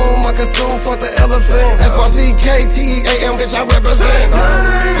in the room, I consume, fuck the elephant. SYCKTEAM, bitch, I represent.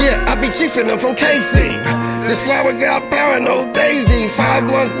 Yeah, I be chiefin' them from KC. This flower got paranoid daisy. 5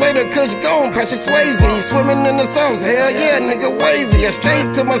 blunts later, Kush gone, Patrick Swayze. Swimming in the sauce, hell yeah, nigga wavy. I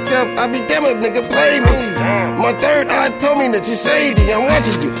stayed to myself, I be damn if nigga play me. My third eye told me that you shady. I'm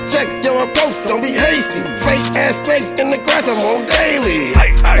watching you, check your approach, don't be hasty. Fake ass snakes in the grass, I'm on daily.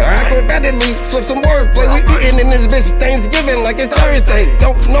 Acrobatically, flip some wordplay. We eating in this bitch Thanksgiving like it's Thursday.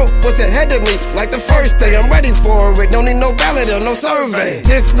 Don't know what's ahead of me, like the first day. I'm ready for it, don't need no ballot or no survey.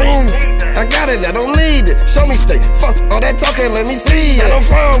 Just means I got it, I don't need it. Show me state, fuck all that talking, let me see it. I don't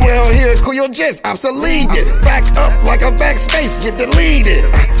fly around here, cool your jets, obsolete it. Back up like a backspace, get deleted.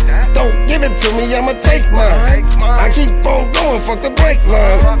 Don't give it to me, I'ma take mine. I keep on going, fuck the brake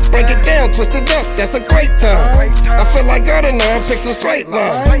line. Break it down, twist it up, that's a great time. I feel like Gardner, pick some straight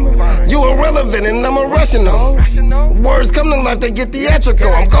line. You irrelevant and I'm irrational. Words come to life, they get theatrical.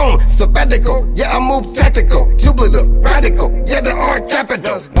 I'm gone, sabbatical, yeah I move tactical. Tubular, radical, yeah the art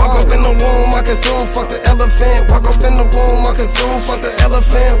capital. Walk up in the room, I consume, fuck the elephant. Walk up in the room, I consume, fuck the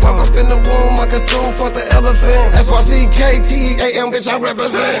elephant. Walk up in the room, I consume, fuck the elephant. SYCKTEAM, bitch, I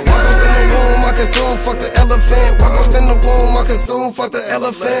represent. Walk up in the room, I consume, fuck the elephant. Walk up in the room, I consume, fuck the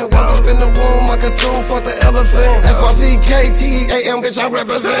elephant. Walk up in the room, I consume, fuck the elephant. SYCKTEAM, bitch, I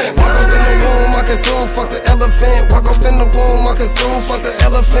represent. Walk up in the room, I consume, fuck the elephant. Walk up in the room, I consume, fuck the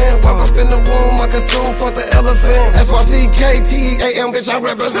elephant. Walk up in the room, I consume, fuck the elephant. SYCKTEAM, bitch, I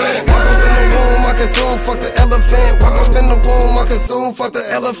represent. Walk up in the room, I consume, fuck the elephant. Walk up in the room, I consume, fuck the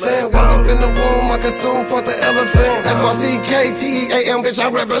elephant. Walk up in the room, I consume, fuck the elephant. SYCKTEAM, bitch, I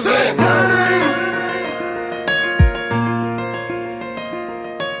represent.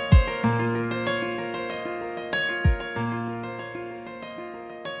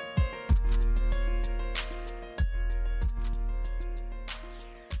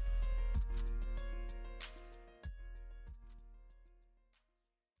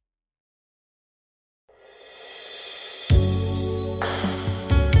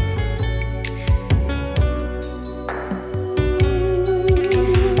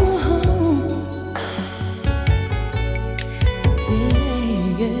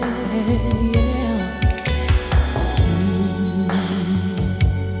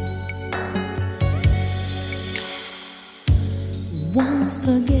 Once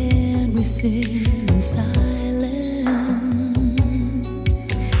again we sit in silence.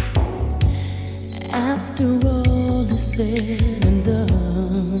 After all is said and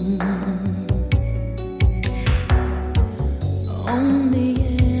done, only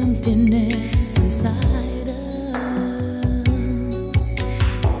emptiness inside us.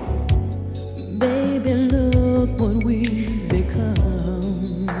 Baby, look what we've become.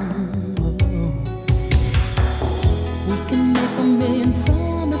 We can make a million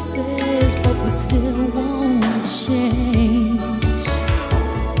promises, but we still won't change.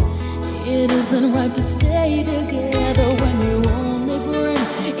 It isn't right to stay together when you only bring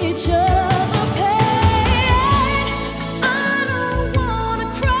each other pain. I don't wanna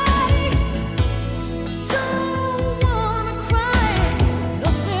cry, don't wanna cry.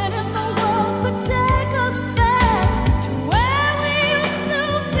 Nothing in the world could take us back to where we used to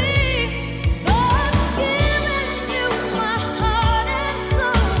be. Thought giving you my heart and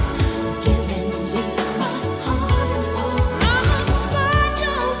soul.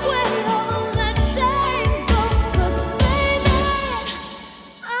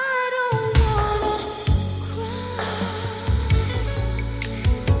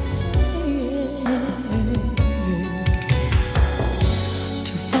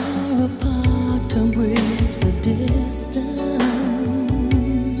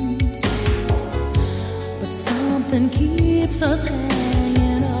 keeps us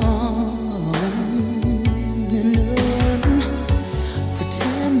hanging on and on,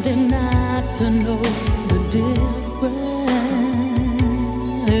 pretending not to know the difference,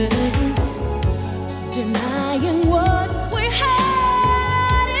 denying what we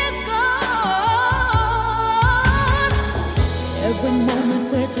had is gone. Every moment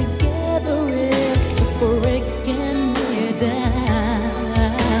we're together is just breaking me down.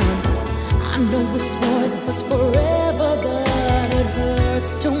 I know we swore that was forever, but it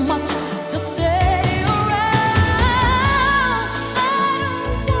hurts too much to stay around. I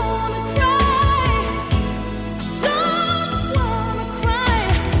don't wanna cry, don't wanna cry.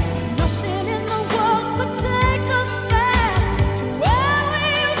 Nothing in the world could take us back to where we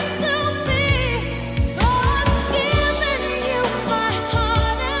used to be. Though I'm giving you my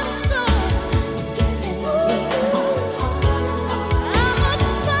heart and soul, giving you my heart and soul. I must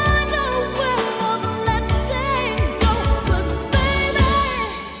find a way of letting go, 'cause baby,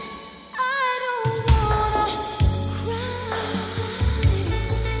 I don't wanna cry.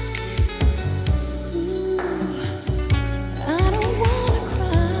 I don't wanna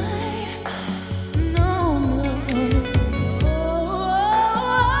cry, no, no.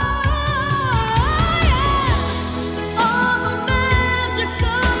 All the magic's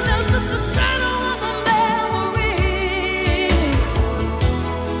gone, there's just the shadow of a memory.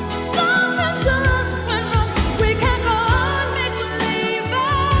 Something just went wrong. We can't go on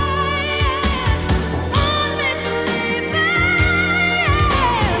make-believing, on make-believing.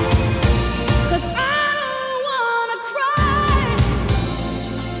 'Cause I don't wanna cry,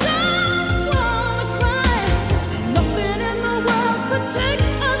 don't wanna cry. Nothing in the world could take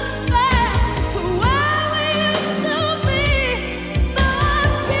us back to where we used to be. Though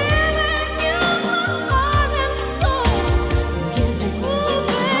I'm giving you my heart and soul, giving you,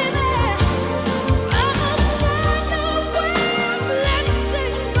 baby, I must find a way of letting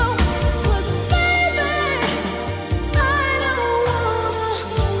go, 'cause baby, I don't wanna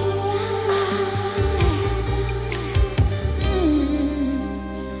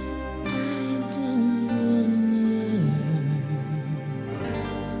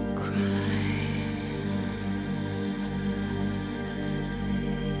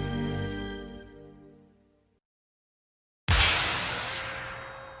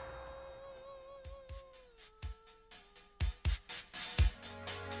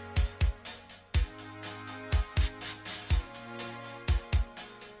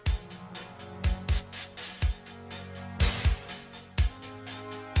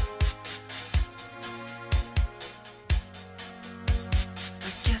I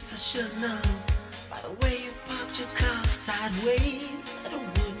guess I should know by the way you parked your car sideways that it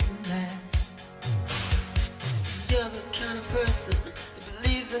wouldn't last. See, you're the kind of person that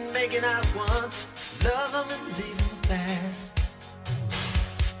believes in making out once, love them and leave them fast.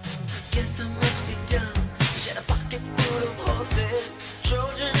 I guess I must be dumb. She had a pocket full of horses,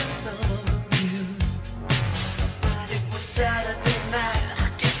 Trojan and some of them used. But it was Saturday night, I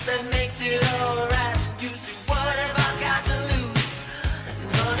guess that makes it alright. You see, what have I got to lose?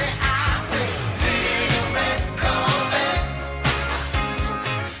 And honey, I say, little red Corvette,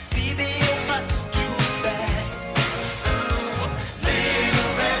 baby, you're much too fast.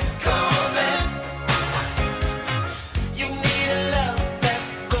 Little red Corvette, you need a love that's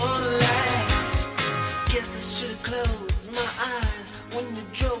gonna last. Guess I should've closed my eyes when you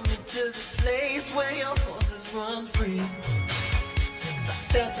drove me to the place where your horses run free. 'Cause I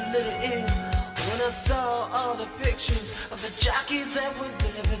felt a little ill when I saw all the pictures of the jockeys that were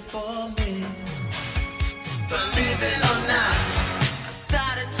there before me. Believe it or not, I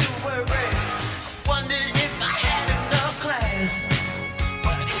started to worry. I wondered if I had enough class.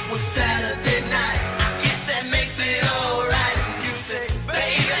 But it was Saturday night, I guess that makes it alright. And you say,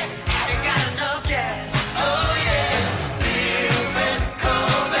 baby, have you got enough gas? Oh yeah, little red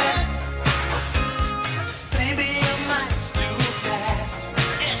Corvette, baby, you're much too fast.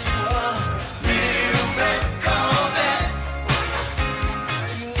 Yeah, sure. Little red Corvette,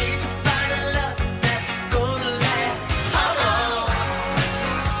 you need to find a love that's gonna last. Hold on.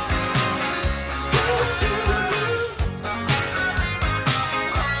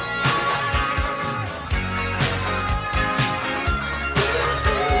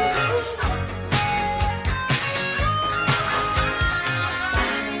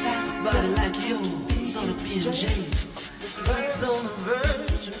 Body like yours on a P&J's, bus on the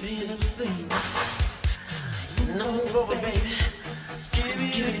verge of being obscene. No move over, baby. Give me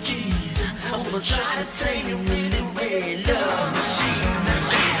the keys. I'm gonna try to tame you with the red love machine.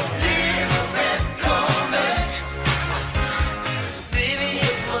 Little red Corvette, baby,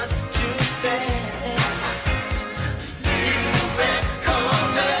 you're much too fast. Little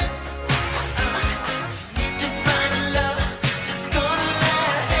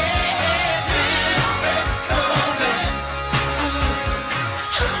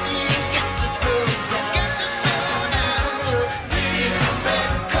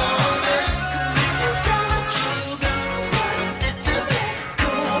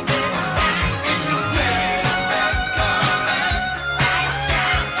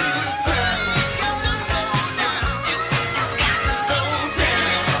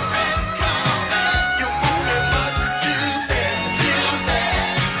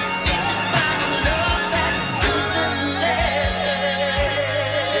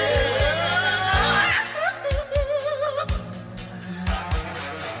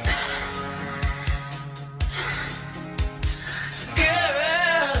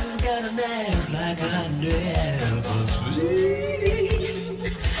never sleep.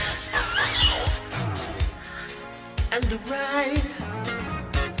 And the ride,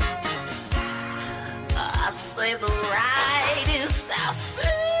 I say the ride is so smooth.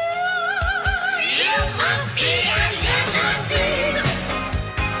 You must be a limousine.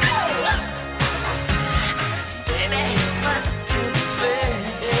 Baby, what's too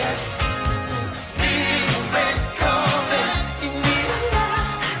fast? Big red Corvette, you need a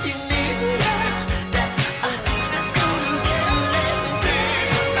lot, you need a lot. That's gonna get lit.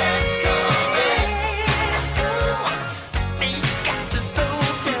 Big red Corvette, you got to slow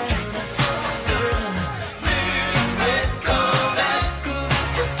down, to slow down. Big red Corvette, 'cause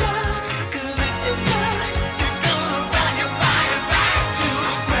if you die, you're gonna run your body right to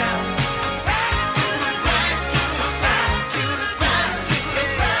the ground, right to the ground, to the ground, to the ground, to the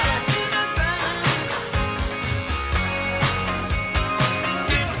ground, to the ground.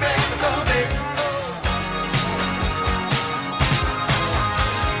 Big red Corvette,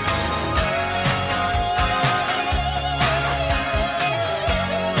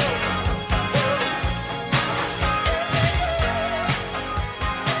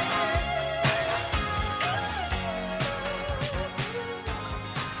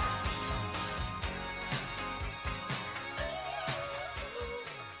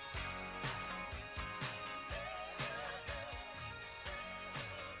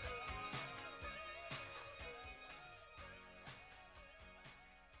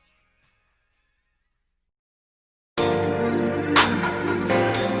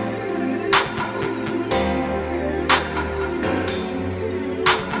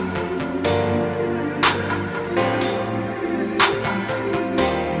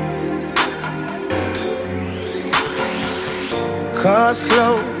 Cars,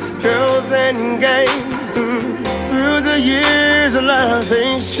 clothes, girls, and games. Through the years, a lot of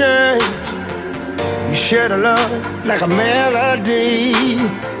things change. You shared a love like a melody.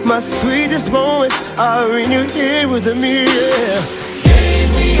 My sweetest moments are when you're here with me. Yeah. Gave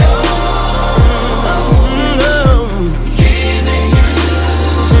me all, giving you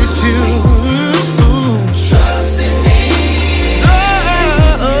to. Trust in me. Oh,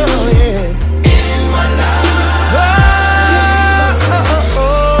 yeah. In my life.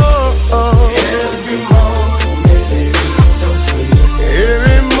 Every moment is so sweet.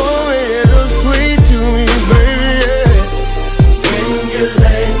 Every moment is so sweet to me, baby. Yeah. When you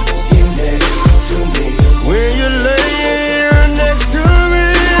lay next to me. When you lay next to me.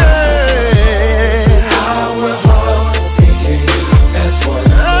 Yeah. Our hearts beating as one.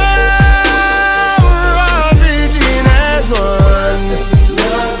 Our hearts beating as one.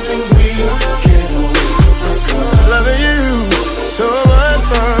 Nothing we can hold. Loving you, so much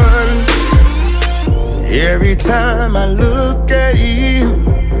fun. Every time I look at you,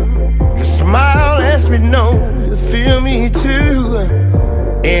 your smile lets me know you feel me too.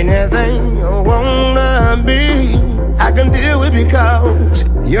 Anything I wanna be, I can deal with because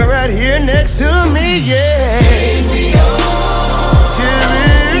you're right here next to me, yeah. Baby,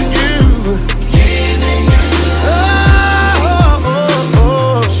 giving you. Oh.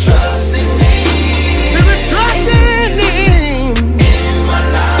 Trusting me. To be trusting me. In my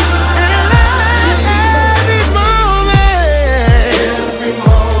life. Every moment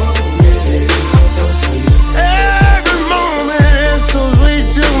is so sweet. Every moment is so sweet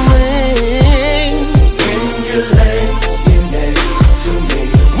to me. When you lay next to me.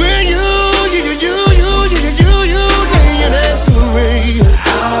 When you lay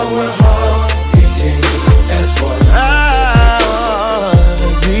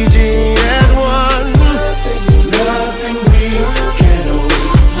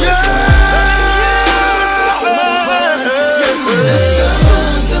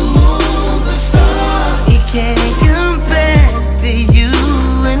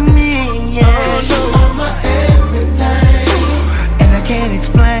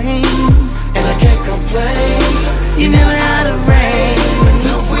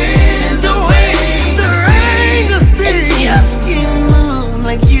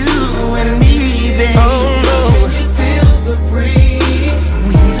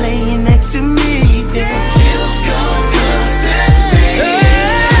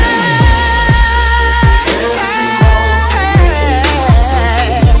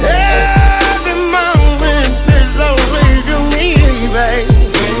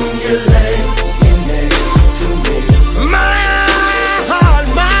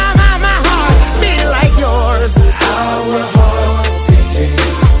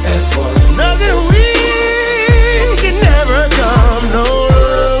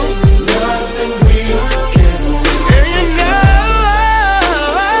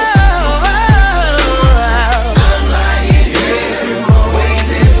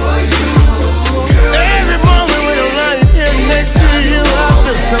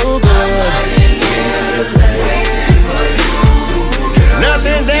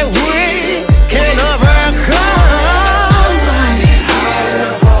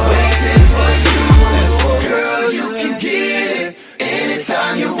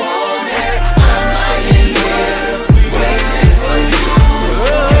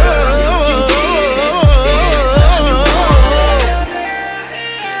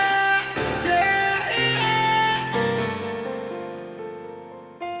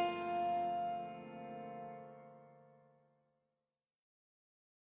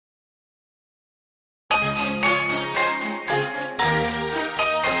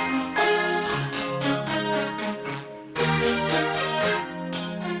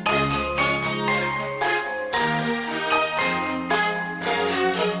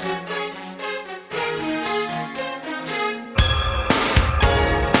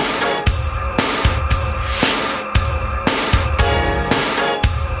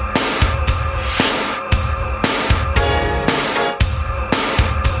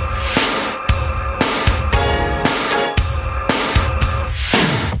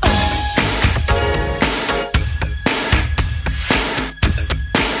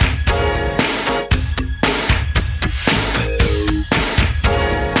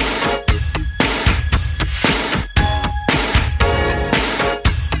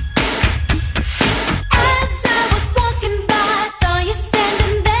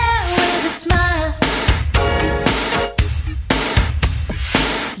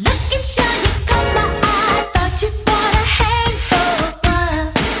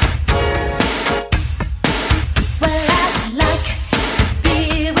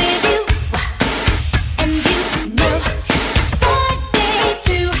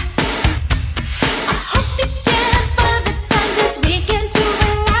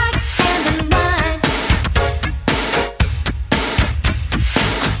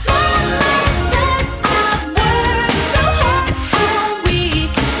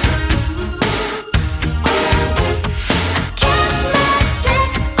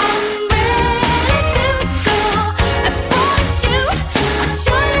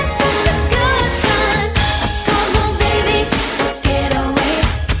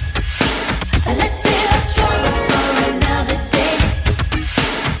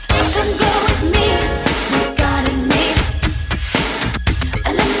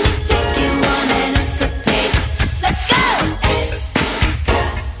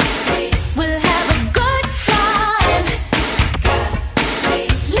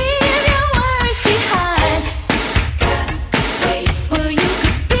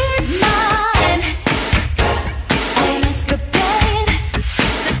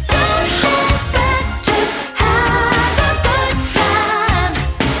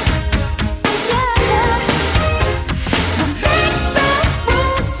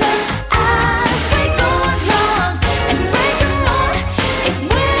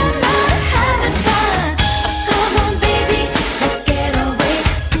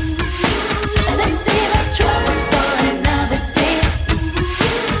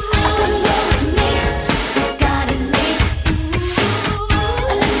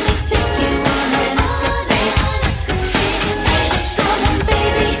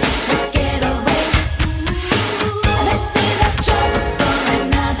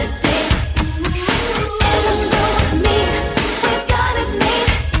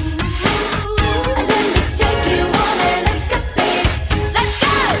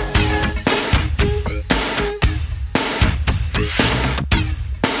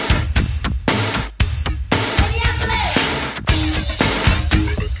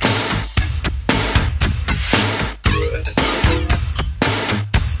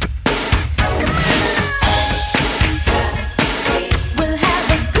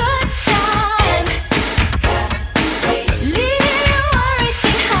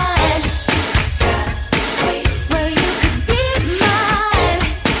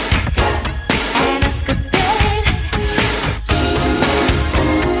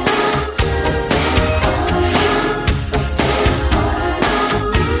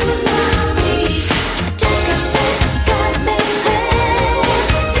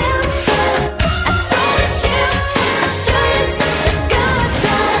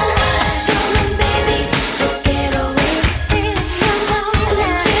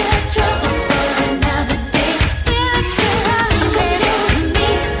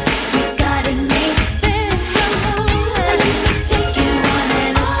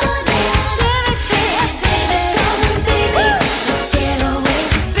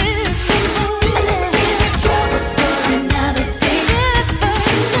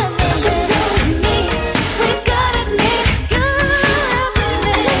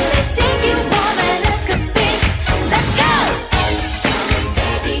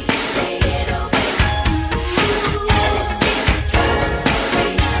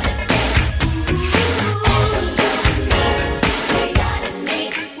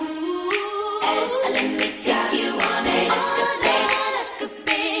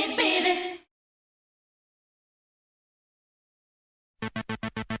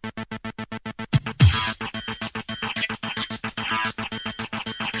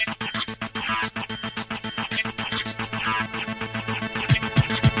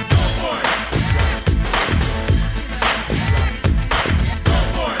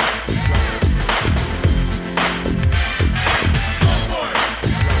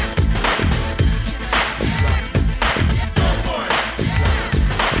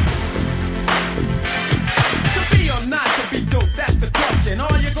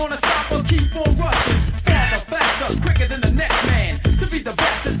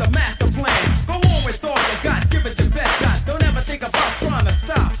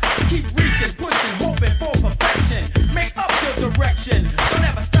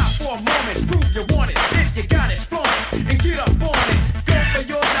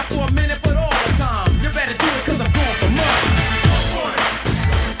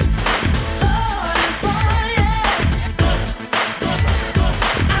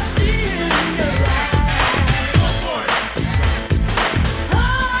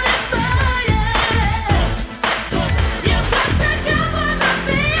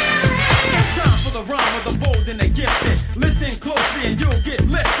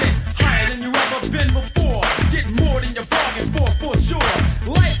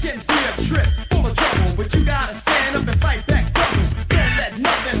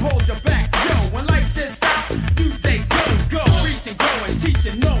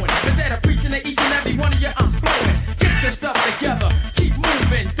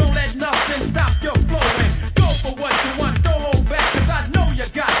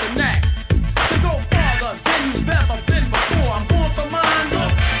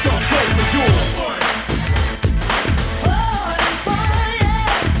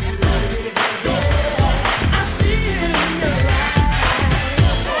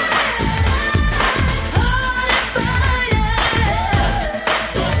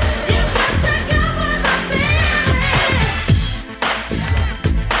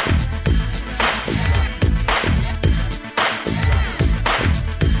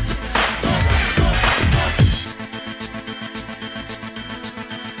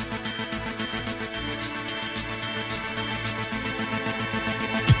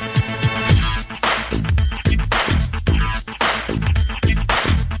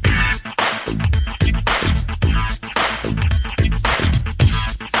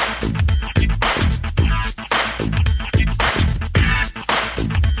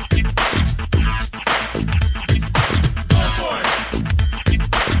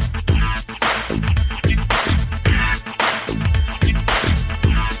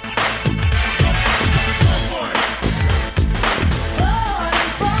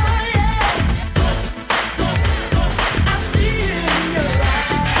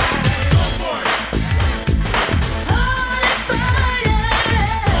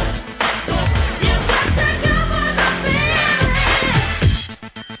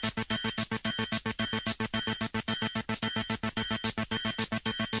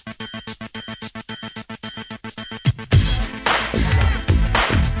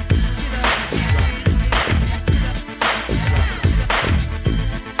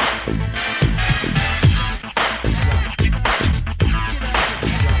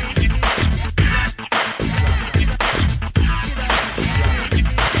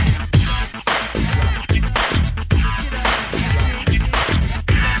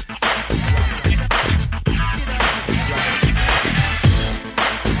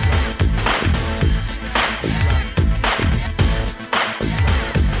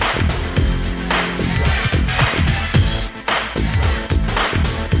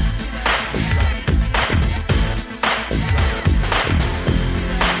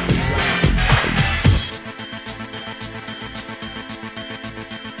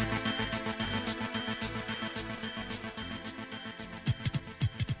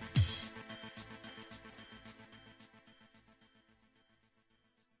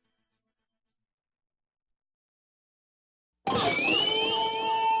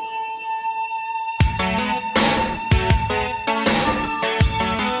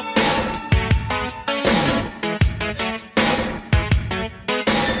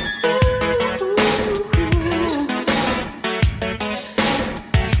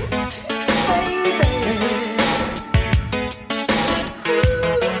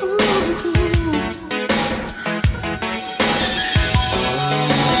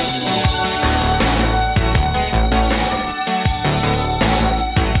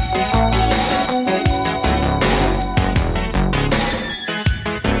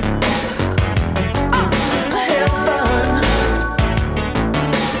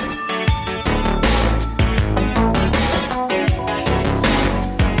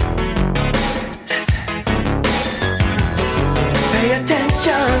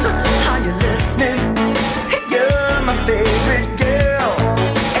Are you listening? You're my favorite girl.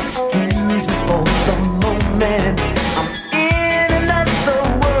 Excuse me for the moment. I'm in another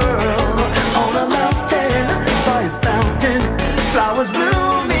world. On a mountain, by a fountain, flowers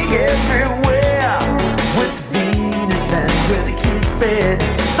blooming everywhere. With Venus and with Cupid,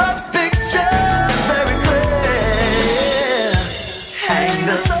 the picture's very clear. Hang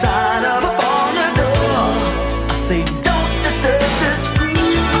the sign up on the door. I say don't disturb this groove.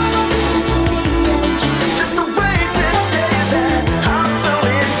 Just a way to tell you that I'm so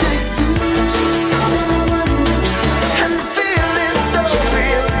into you. And the feeling's so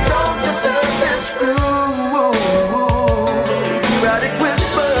real. Don't disturb this groove. Erotic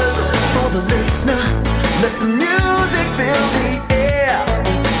whispers for the listener. Let the music fill the air.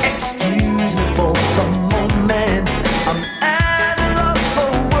 Excuse me for the moment. I'm at a loss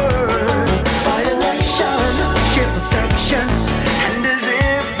for words. Violation, sheer perfection. And as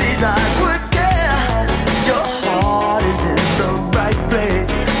if these eyes would care, your heart is in the right place.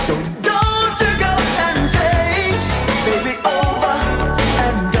 So don't you go and change. Baby, over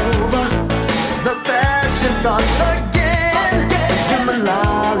and over, the passion starts again. Give me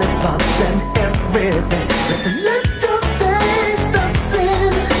lollipops and everything. Let the little taste of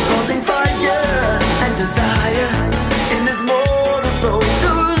sin, causing fire and desire in this mortal soul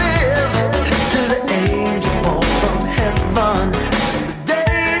to live till the angels fall from heaven. The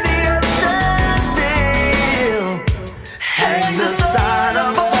day the earth stands still. Hang the sign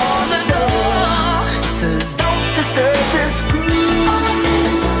up on the door. It says don't disturb this groove.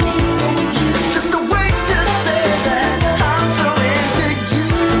 Just a way to say that I'm so into you.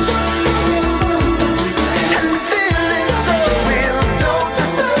 And the feeling's so real. Don't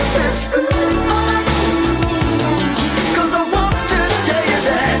disturb this groove. 'Cause I want to tell you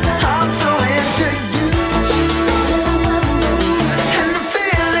that I'm so into you. And the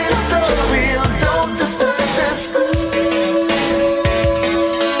feeling's so real. Don't disturb this groove.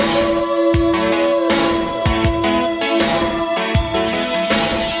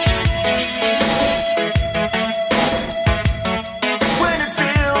 When it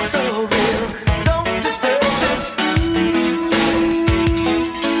feels so real, don't disturb this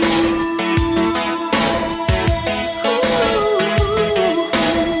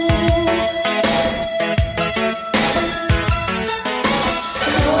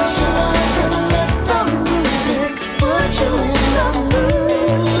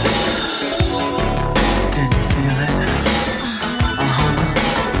Can you feel it?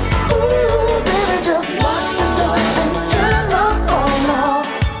 Baby, just lock the door and turn the phone off.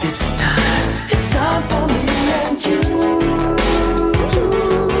 It's time for me and you.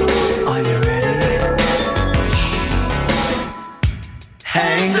 Are you ready?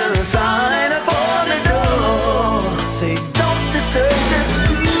 Hang the sign up on the door. Say don't disturb this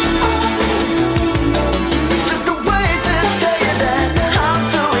groove. Just a way to tell you that I'm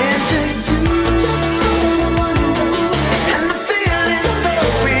so into you. And the feeling's so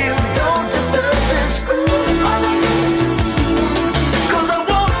real. Don't disturb this groove. 'Cause I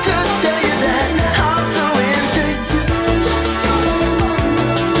want to tell you that I'm so into you.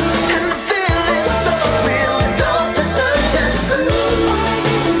 And the feeling's so real. Don't disturb this groove.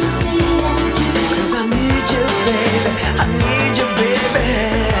 'Cause I need you, baby. I need you, baby.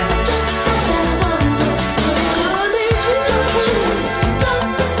 I need you, don't you?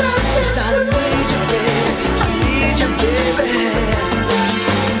 Don't disturb this groove. I need you, baby. I need you, baby.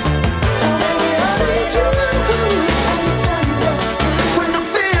 When the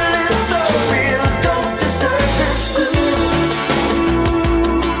feeling's so real, don't disturb this groove.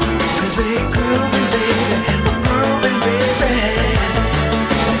 'Cause we're grooving, baby. We're grooving, baby.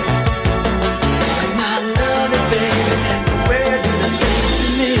 And I love it, baby. The way you do the things to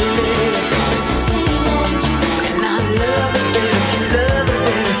me, baby. It's just me and you. And I love it, baby. Love it,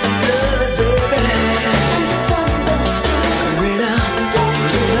 baby. Love it, baby. Rita,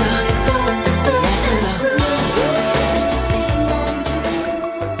 don't disturb this groove. It's just me and you.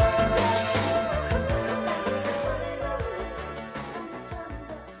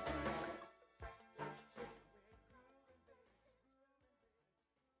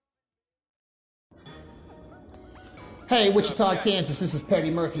 Hey, Wichita, Kansas, this is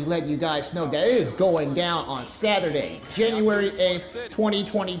Petty Murphy letting you guys know that it is going down on Saturday, January 8th,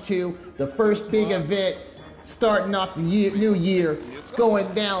 2022, the first big event starting off the new year It's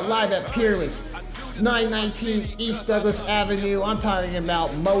going down live at Peerless, 919 East Douglas Avenue. I'm talking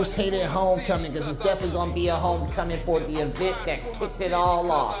about Most Hated Homecoming, because it's definitely going to be a homecoming for the event that kicked it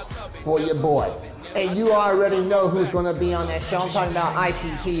all off for your boy. And you already know who's going to be on that show. I'm talking about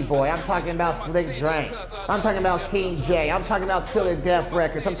ICT Boy. I'm talking about Flick Drank. I'm talking about King J. I'm talking about Till the Death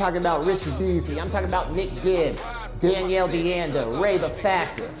Records. I'm talking about Richie Beasley. I'm talking about Nick Gibbs, Danielle Deanda, Ray the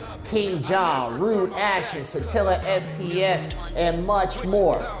Factor, King John, Rude Action, Satilla STS, and much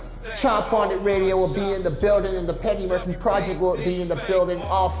more. Chop On It Radio will be in the building, and the Petty Murphy Project will be in the building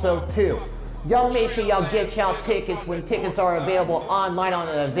also too. Y'all make sure y'all get y'all tickets when tickets are available online on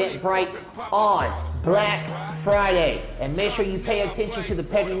the Eventbrite on Black Friday. And make sure you pay attention to the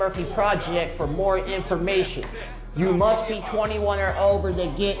Petty Murphy Project for more information. You must be 21 or over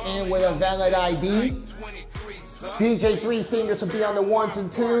to get in with a valid ID. DJ Three Fingers will be on the ones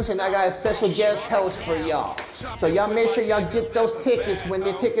and twos, and I got a special guest host for y'all. So y'all make sure y'all get those tickets when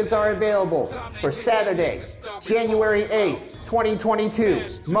the tickets are available for Saturday, January 8th,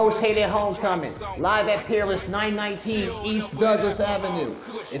 2022. Most Hated Homecoming, live at Peerless, 919 East Douglas Avenue.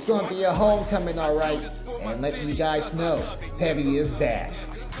 It's going to be a homecoming, all right. And letting you guys know, Petty is back.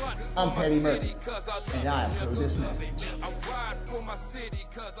 I'm Petty Murphy, and I approve this message.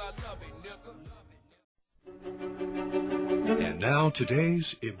 And now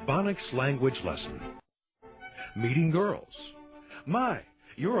today's Ebonics language lesson. Meeting girls. My,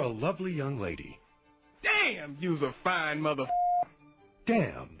 you're a lovely young lady. Damn, you's a fine mother.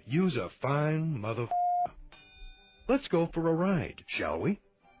 Damn, you's a fine mother. Let's go for a ride, shall we?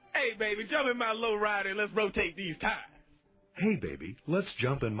 Hey, baby, jump in my low rider and let's rotate these tires. Hey, baby, let's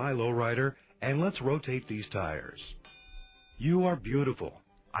jump in my lowrider and let's rotate these tires. You are beautiful.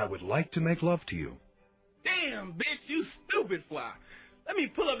 I would like to make love to you. Damn, bitch, you stupid fly. Let me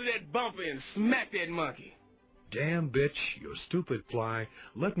pull up to that bumper and smack that monkey. Damn, bitch, you stupid fly.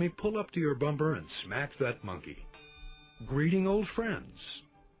 Let me pull up to your bumper and smack that monkey. Greeting old friends.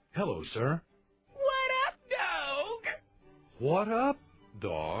 Hello, sir. What up, dog? What up,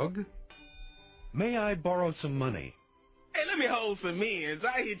 dog? May I borrow some money? Hey, let me hold some ends.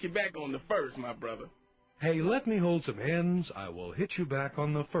 I hit you back on the first, my brother. Hey, let me hold some ends. I will hit you back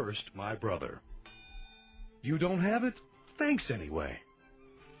on the first, my brother. You don't have it? Thanks anyway.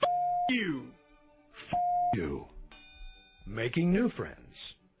 F you. F you. Making new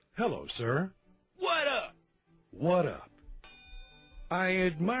friends. Hello, sir. What up? What up? I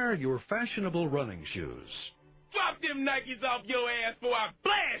admire your fashionable running shoes. Drop them Nikes off your ass before I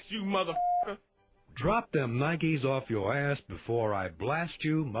blast you, motherfucker. Drop them Nikes off your ass before I blast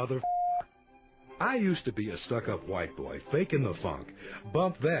you, motherfucker. I used to be a stuck-up white boy, faking the funk.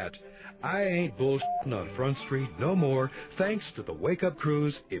 Bump that. I ain't bullshitting on Front Street no more, thanks to the Wake Up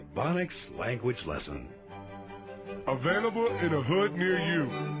Crew's Ebonics language lesson. Available in a hood near you.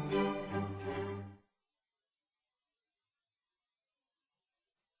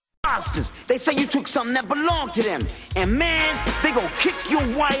 They say you took something that belonged to them, and man, they gon' kick your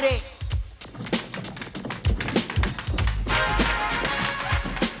white ass.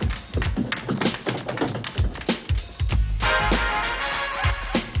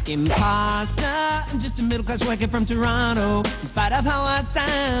 Imposter, I'm just a middle-class worker from Toronto. In spite of how I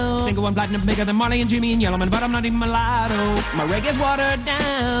sound, single one platinum bigger than Marley and Jimmy and Yellowman, but I'm not even mulatto. My reggae's watered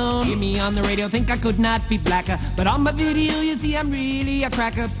down. Hear me on the radio, think I could not be blacker, but on my video, you see I'm really a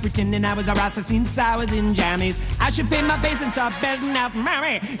cracker, pretending I was a rasta since I was in jammies. I should pay my face and start belting out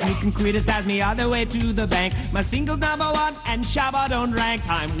Mary. You can criticize me all the way to the bank. My single #1 and Shabba don't rank.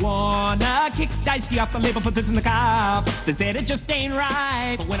 Time Warner kicked Ice-T off the label, put this in the cops. They said it just ain't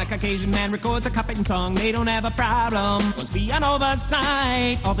right. But when a Caucasian man records a Cupping song, they don't have a problem. Must be an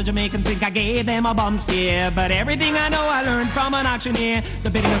oversight. All the Jamaicans think I gave them a bum scare, but everything I know I learned from an auctioneer. The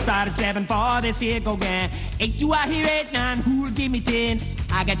bidding will start at 7 for this here go gang. 8 do I hear 8, 9, who'll give me 10?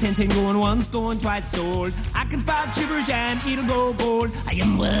 I got 10 going once, going twice sold. I can spout gibberish and it'll go gold. I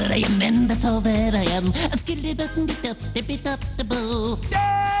am what I am, and that's all that I am. A skitty button, bit up the bow.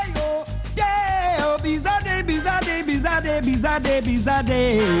 Day-o, day-o, bizade, bizade, bizade, bizade,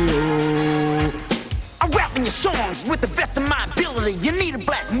 bizade. I'm rapping your songs with the best of my ability. You need a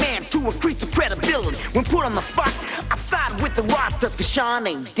black man to increase your credibility. When put on the spot, I side with the rosters, cause Sean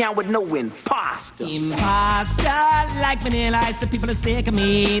ain't down with no imposter. Imposter, like Vanilla Ice, the people are sick of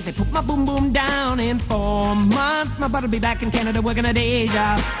me. They put my boom boom down in 4 months. My buddy'll be back in Canada working a day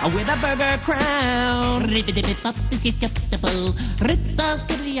job with a burger crown.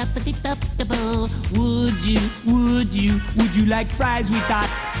 Would you like fries with that?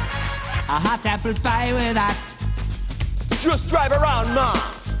 A hot apple pie with that. Just drive around, ma.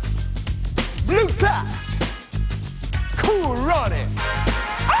 Blue top. Cool Ronnie.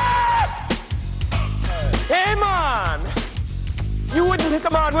 Ah! Hey, man. You wouldn't hit a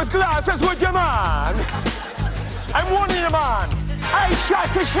man with glasses, would you, man? I'm warning you, man. I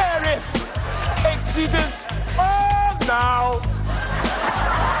shot the sheriff. Exodus. Oh, now.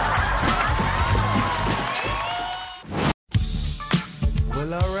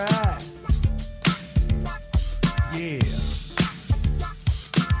 Well, alright. Yeah.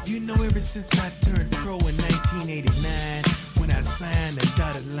 You know, ever since I turned pro in 1989, when I signed the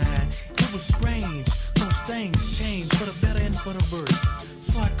dotted line, it was strange. Those things changed for the better and for the worse.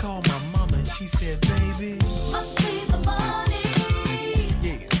 So I called my mama and she said, baby, must be the money.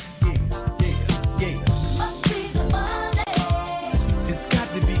 Yeah, yeah, yeah, yeah. Must be the money. It's got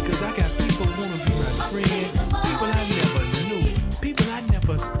to be, cause I got people wanna be my friend. People I never knew. People I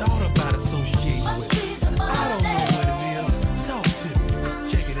never thought about associating with. I don't know what it is. Talk to me.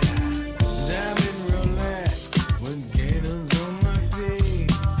 Check it out. Diamond relaxed with gators on my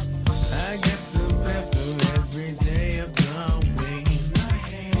feet. I get some pepper every day of the week. My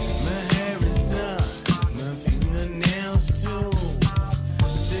hair is done, my fingernails too.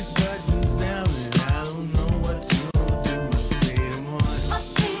 6 buttons down and I don't know what to do. Must be the money.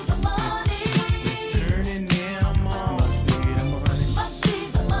 Must be the money. It's turning them on. Must be the money. Must be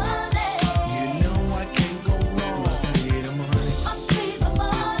the money. You know I can't go wrong. Must be the money. Must be the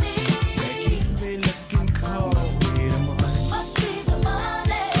money. That keeps me looking cold. Must be the money. Must be the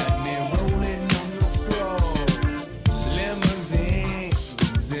money. Got me rolling on the straw. Limousine,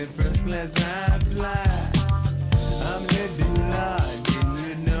 in first class I fly. I'm living large and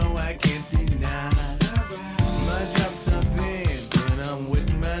you know I can't deny. My drop top in when I'm with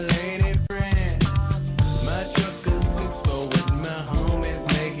my lady friends. My truck is 6'4" with my homies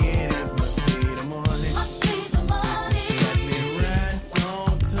making ends. Must be the money. Must be the money. Got me riding so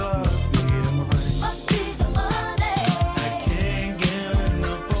tough. Must be the money. Must be the money. I can't get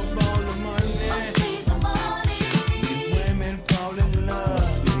enough of all the money. Must be the money. These women fall in love.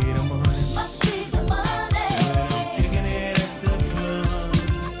 Must be the money. Must be the money. When I'm kicking it at the club,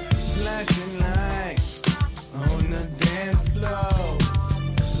 flashing lights on the dance floor.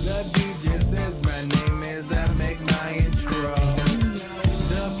 The DJ says my name as I make my intro.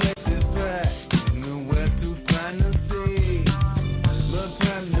 The place is packed, nowhere to find a seat. But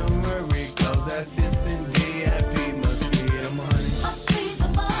I'm no worry, cause I sit in VIP. Must be the money. Must be the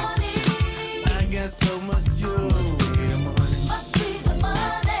money. I got so much juice. Must be the money. Must be the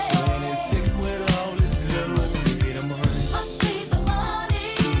money. 26 with all this loot. Must be the money. Must be the money.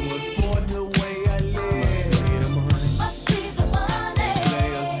 To afford the way I live. Must be the money. Must be the money.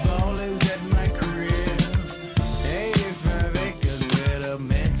 Players ballers at my crib. 85 acres with a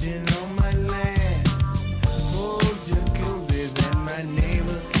mansion on my land. Full jacuzzis and my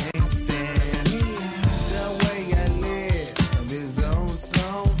neighbors can't stand. The way I live is oh so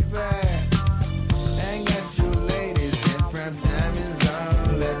fast. Ain't got your ladies and prime time is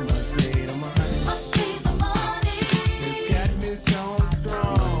all that. Must be the money. Must be the money. It's got me so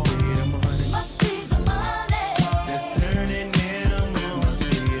strong. Must be the money. Must be the money. That's turning them on. Must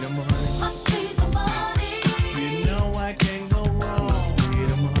be the money. Must be the money. You know I can't go wrong. Must be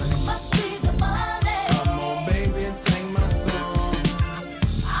the money. Must be the money. Come on, baby, and sing my song.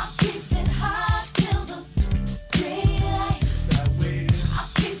 I'll keep it hot till the daylight.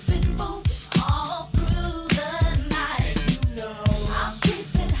 I'll keep it moving all through the night. I'll keep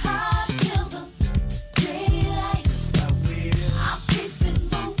it hot till the daylight. I'll keep it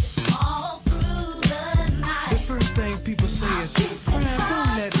moving all through the night. The first thing people say is, Prime,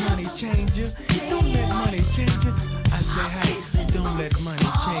 don't let money change you. Don't let money change you. I say, hey, don't let money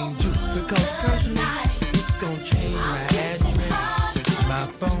change you. Because personally, it's gonna change my address, my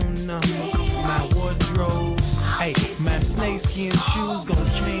phone number, my wardrobe. Hey, my snakeskin shoes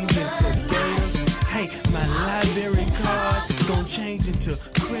gonna change into gators. Hey, my library card gonna change into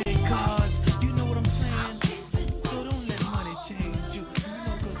credit cards. You know what I'm saying? So don't let money change you. You know,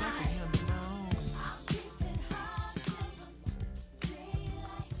 cause I can handle my own.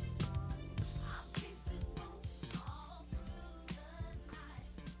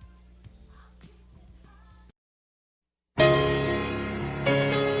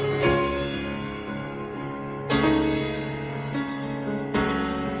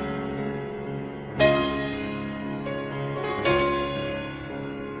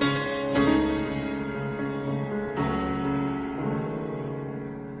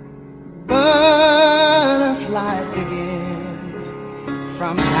 Butterflies begin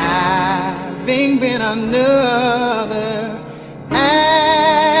from having been another,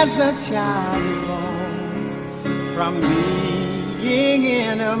 as a child is born from being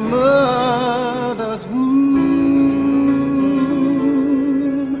in a mother's womb.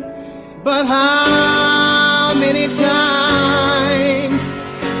 how many times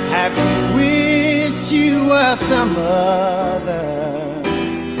have you wished you were some other,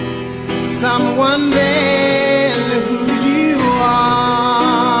 someone than who you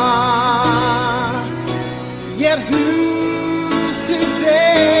are? Yet who's to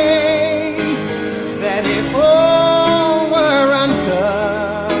say that if all were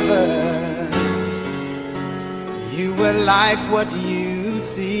uncovered, you would like what you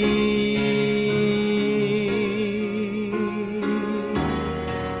see?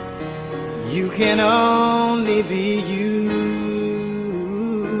 You can only be you,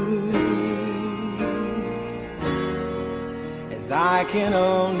 as I can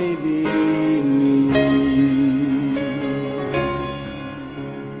only be me.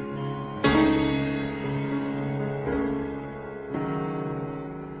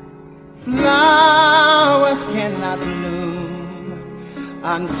 Flowers cannot bloom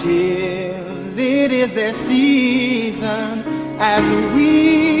until it is their season, as we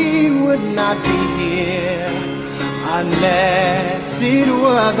would not be here unless it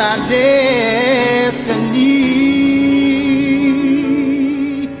was our destiny.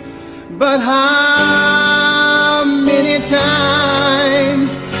 But how many times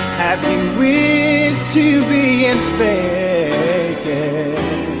have you wished to be in spaces,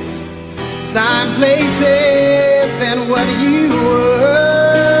 time, places than what you were?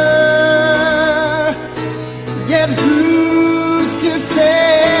 Yet who's to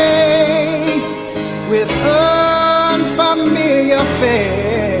say with unfamiliar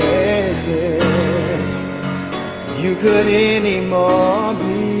faces you could anymore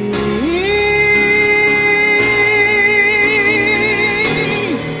be?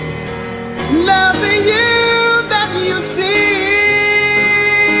 Loving you that you see,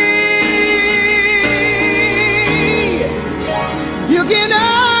 you can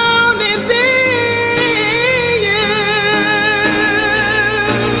only be you,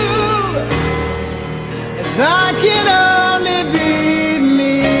 as I can only be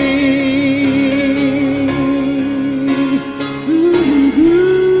me.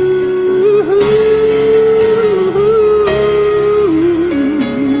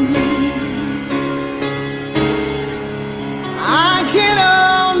 I can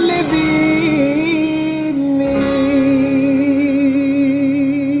only be me.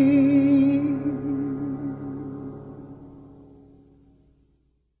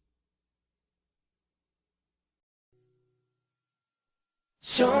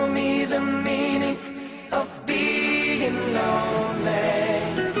 Show me the meaning of being lonely.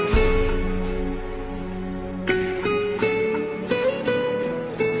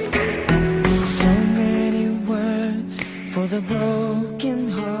 So many words for the broken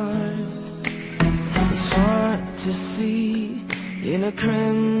heart. It's hard to see in a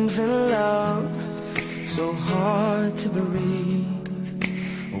crimson love, so hard to breathe.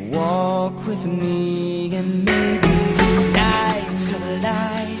 Walk with me and maybe night to the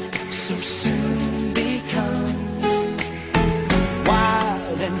light so soon become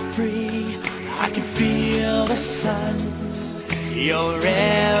wild and free. I can feel the sun. Your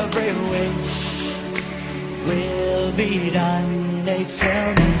every wish will be done. They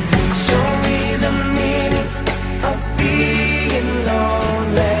tell me, show me the meaning of being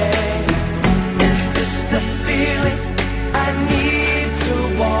lonely. Is this the feeling I need to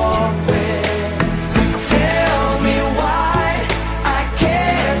walk with? Tell me why I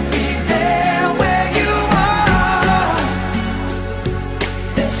can't be there where you are.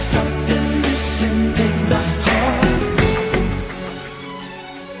 There's something missing in my heart.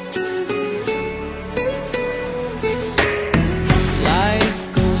 Life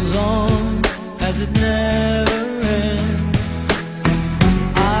goes on as it never ends.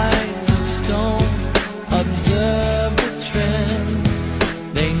 I just don't observe the trends.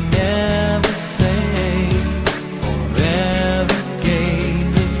 They never say forever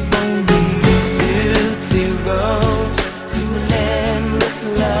gaze upon me. Beauty rose to an endless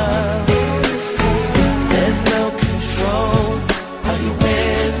love. There's no control. Are you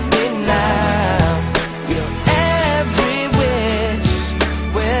with me now? Your every wish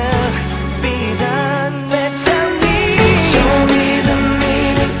will be done. Tell me, show me the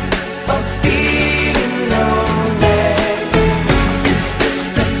meaning of being lonely. Is this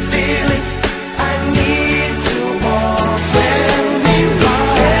the feeling I need to walk?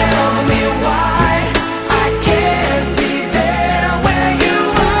 Tell me why I can't be there where you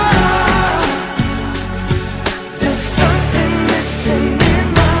are. There's something missing in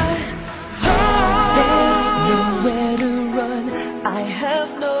my heart. There's nowhere to run. I have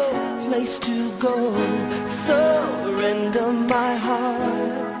no place to go. Surrender my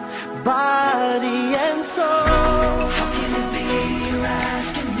heart. Bye.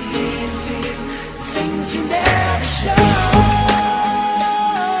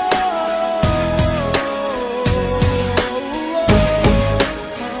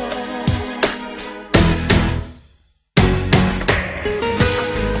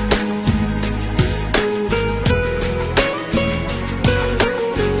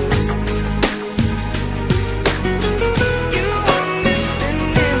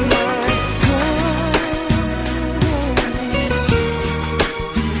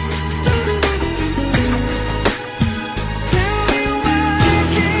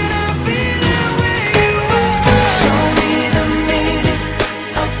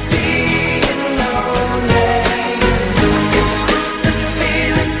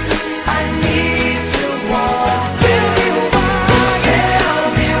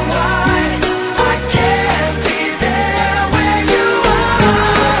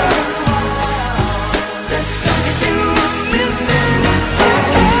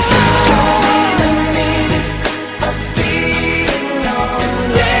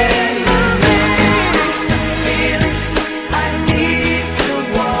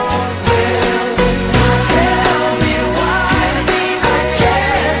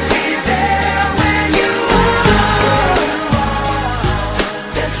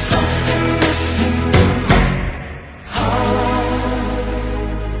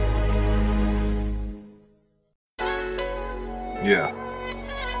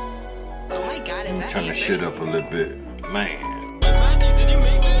 Turn the shit up a little bit. Man.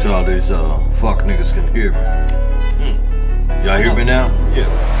 So all these fuck niggas can hear me. Y'all hear me now? Yeah.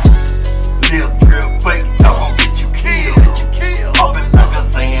 Lip drip fake, I'm gon' get you killed. Poppin' like a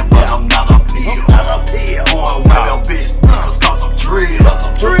sand, but I'm not a pill. Going with your bitch, niggas cause some drill.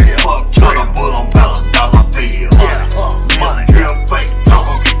 Fuck tryna put on $1 bill. Lip drip fake, I'm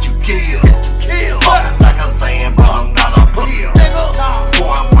gon' get you killed. Poppin' like a sand, but I'm not a pill.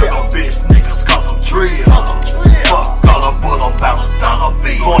 Going with your bitch, niggas cause some drill. Fuck tryna put on $1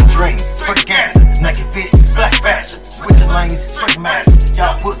 bill. Going drink, straight gas, naked fit, black fashion. Switching lanes, straight match.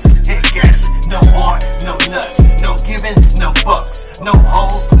 Y'all pussies, head gassing. No heart, no nuts, no giving, no fucks. No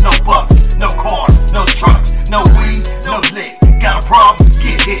hoes, no bucks, no cars, no trucks, no weed, no lick. Got a problem,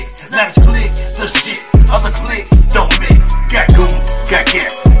 get hit. Let's click the shit. Other clicks don't mix. Got goon, got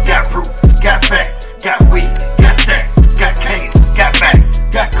gas, got proof, got facts, got weed, got stacks, got K's, got backs,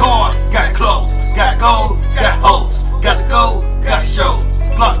 got cars, got clothes, got gold, got hoes, got the gold, got shows.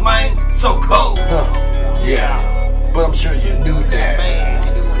 Block man, so cold. Yeah, but I'm sure you knew that.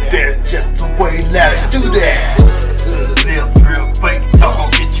 That's just the way lads do that. Lip drip fake, I'm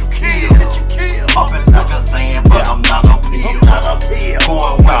gon' get you killed. Poppin' like a sand, but I'm not a pill.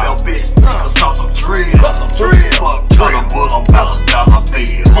 Going with your bitch, niggas cause some drill. Fuck tryna put on $1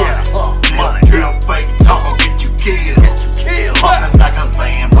 bill. Lip drip fake, I'm gon' get you killed. Poppin' like a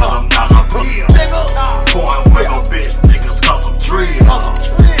sand, but I'm not a pill. Going with your bitch, niggas cause some drill.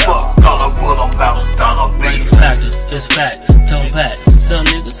 Fuck tryna put on $1 bill. It's fact, don't pack. Some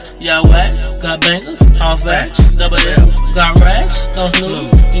niggas, y'all whack, got bangers, all facts, double L, got racks, don't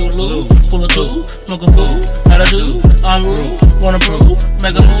snooze, you lose, full of two, smoke a fool, how to do, on rule, wanna prove,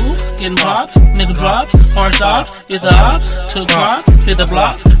 make a move, getting popped, nigga drop, hard stops, it's a ops, took crop, hit the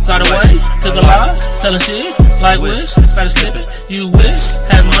block, got away, took a lot, selling shit, like wish, better slip it, you wish,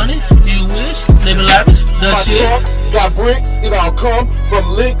 have money, you wish, living lavish, the shit. Got bricks, it all come from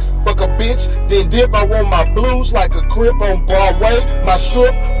licks, fuck a bitch, then dip, I want my blues like a crib on Broadway, my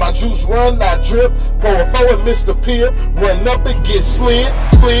strip, my juice run, not drip, going forward, Mr. Pier, run up and get slid,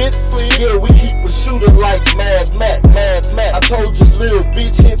 yeah, we keep a shooter like Mad Max, I told you little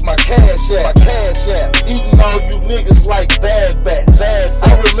bitch hit my cash app, eating all you niggas like bad batch,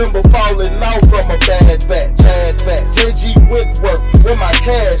 I remember falling out from a bad batch, JG Whitworth, with my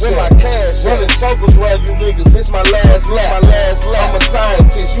cash running circles around you niggas, this my last lap, I'm a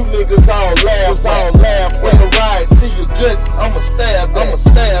scientist, you niggas all laugh, when the ride, see you good, I'ma stab that,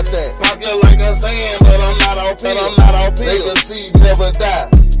 pocket like a sand, but I'm not on pills, legacy never die,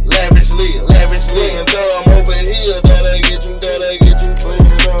 lavish live, and dumb over here, that'll get you, dumb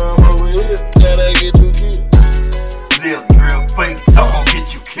over here, that'll get you killed. Lip drip fake, I'm gon'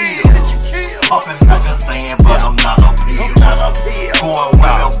 get you killed. Poppin' like a sand, but I'm not a pill. Going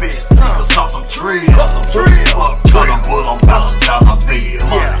with your bitch, niggas cause some drill. Fuck tryna put on $1 bill.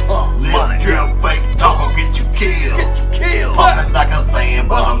 Lip drip fake, I'm gon' get you killed. Poppin' like a sand,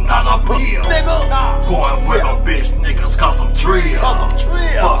 but I'm not a pill. Going with your bitch, niggas cause some drill.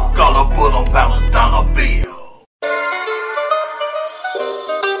 Fuck all I put on $1 bill.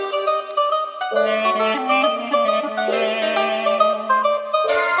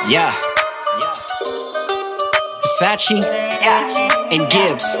 Yeah. Versace and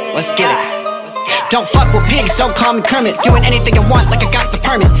Gibbs, let's get it. Don't fuck with pigs, don't call me Kermit. Doing anything I want like I got the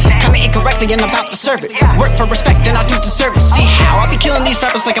permit. Coming incorrectly and I'm about to serve it. Work for respect and I do deserve it. See how I be killing these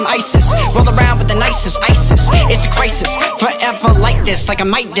rappers like I'm ISIS. Roll around with the nicest ISIS. It's a crisis, forever like this. Like I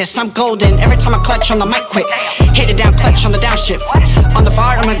might diss, I'm golden. Every time I clutch on the mic quick. Hit it down, clutch on the downshift. On the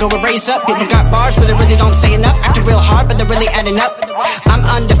bar, I'm gonna go with raise up. People got bars but they really don't say enough. Acting real hard but they're really adding up. I'm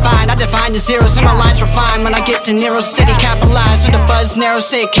undefined, I define the zeros and my lines refine. When I get to Nero, steady capitalize. When the buzz narrow,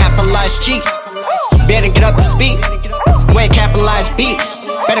 say capitalize G. Better get up to speed. Way capitalized beats.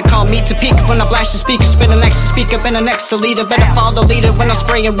 Better call me to peak when I blast the speaker. Spin the next speaker, been the next leader. Better follow the leader when I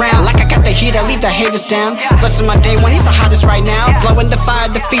spray around. Like I got the heat, I leave the haters down. Blessing my day when he's the hottest right now. Flowing the fire,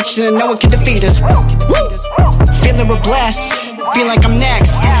 the feature, and no one can defeat us. Woo! Feeling we're blessed, feel like I'm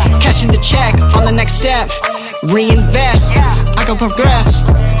next. Cashing the check on the next step. Reinvest, I go progress.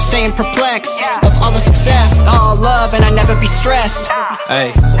 Staying perplexed of all the success. All love and I never be stressed.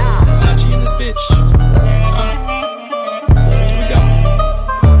 Hey, Versace in this bitch. Here we go.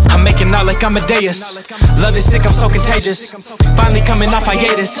 I'm making Rockin' out like Amadeus. Love is sick, I'm so contagious. Finally coming off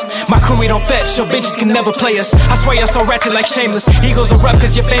hiatus. My crew, we don't fetch, so bitches can never play us. I swear you're so ratchet like Shameless. Eagles erupt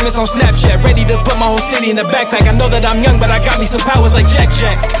cause you're famous on Snapchat. Ready to put my whole city in the backpack. I know that I'm young, but I got me some powers like Jack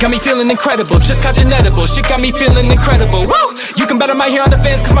Jack. Got me feeling incredible, just caught an edible. Shit got me feeling incredible. Woo! You can bet on my hair on the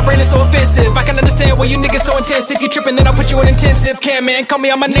fence cause my brain is so offensive. I can understand why you niggas so intense. If you trippin', then I'll put you in intensive care, man. Call me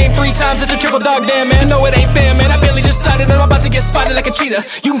on my name 3 times, it's a triple dog, damn, man. No, it ain't fair, man. I barely just started and I'm about to get spotted like a cheetah.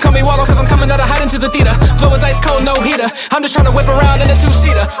 You can call me Wallow cause I'm coming out of hiding to the theater. Flow is ice cold, no heater. I'm just trying to whip around in a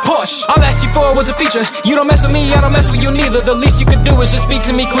 2-seater Porsche. All I asked you for was a feature. You don't mess with me, I don't mess with you neither. The least you could do is just speak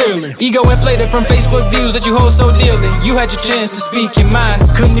to me clearly. Ego inflated from Facebook views that you hold so dearly. You had your chance to speak your mind.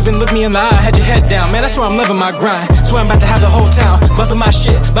 Couldn't even look me in the eye, had your head down. Man, that's where I'm living my grind. Swear I'm about to have the whole town bumping my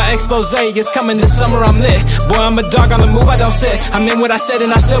shit. My expose is coming this summer, I'm lit. Boy, I'm a dog on the move, I don't sit. I meant what I said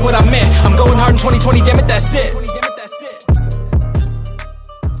and I said what I meant. I'm going hard in 2020, damn it, that's it.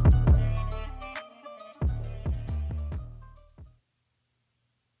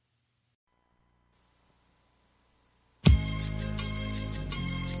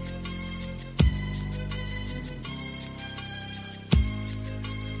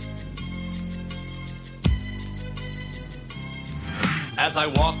 As I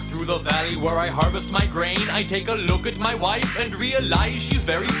walk through the valley where I harvest my grain, I take a look at my wife and realize she's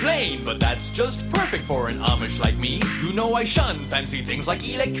very plain. But that's just perfect for an Amish like me. You know I shun fancy things like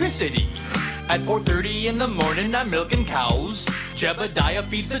electricity. At 4:30 in the morning I'm milking cows. Jebediah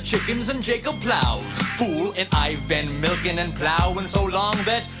feeds the chickens and Jacob plows. Fool, and I've been milking and plowing so long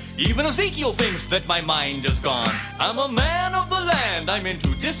that even Ezekiel thinks that my mind is gone. I'm a man of the land, I'm into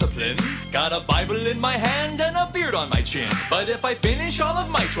discipline. Got a Bible in my hand and a beard on my chin. But if I finish all of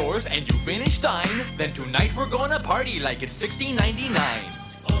my chores and you finish thine, then tonight we're gonna party like it's 1699.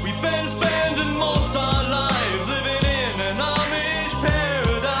 We've been spending most our lives living in an Amish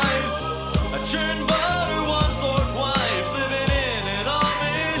paradise. I churn butter once or twice, living in an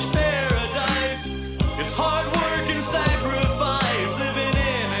Amish paradise. It's hard work and sacrifice, living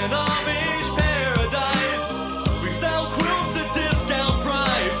in an Amish paradise. We sell quilts at discount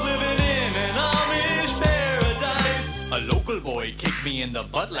price, living in an Amish paradise. A local boy kicked me in the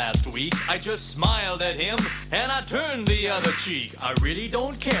butt last week. I just smiled at him and I turned the other cheek. I really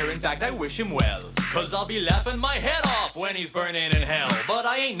don't care, in fact I wish him well, cause I'll be laughing my head off when he's burning in hell. But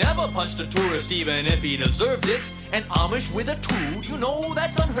I ain't never punched a tourist even if he deserved it. An Amish with a tool, you know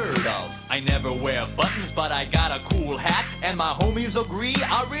that's unheard of. I never wear buttons but I got a cool hat, and my homies agree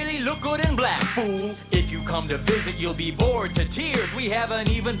I really look good in black. Fool, if you come to visit you'll be bored to tears. We haven't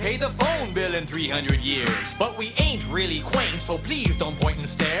even paid the phone bill in 300 years. But we ain't really quaint, so please don't point and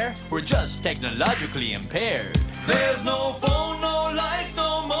stare. We're just technologically impaired. There's no phone, no lights,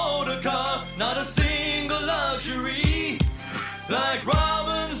 no motor car, not a single luxury. Like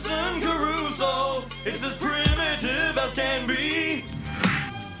Robinson Crusoe, it's as primitive as can be.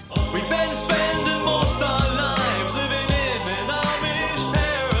 We've been spending most our lives living in an Amish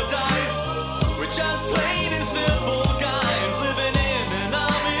paradise. We're just plain and simple guys living in an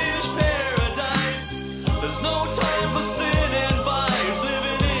Amish paradise. There's no time for sin and vice,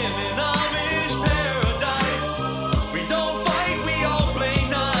 living in an Amish paradise. We don't fight, we all play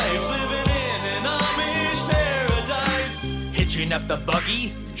nice, living in an Amish paradise. Hitching up the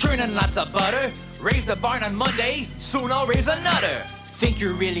buggy, churning lots of butter. Raise the barn on Monday, soon I'll raise another. Think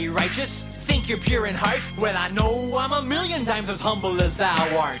you're really righteous? Think you're pure in heart? Well, I know I'm a million times as humble as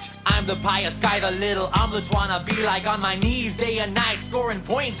thou art. I'm the pious guy the little omelets wanna be like, on my knees day and night, scoring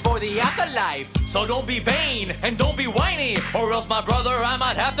points for the afterlife. So don't be vain and don't be whiny, or else, my brother, I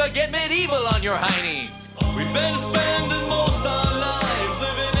might have to get medieval on your hiney. We've been spending most our lives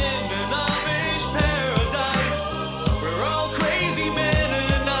living in an Amish paradise. We're all crazy men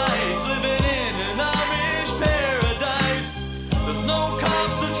and knights living in an Amish paradise. There's no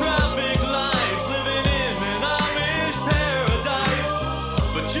cops or traffic lights, living in an Amish paradise.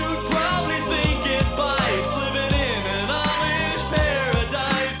 But you'd probably think it bites, living in an Amish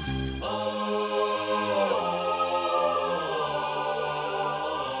paradise.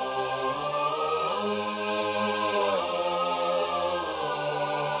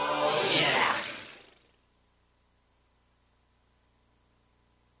 Yeah.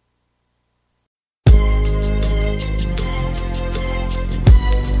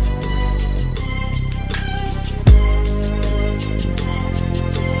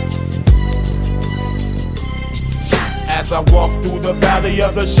 As I walk through the valley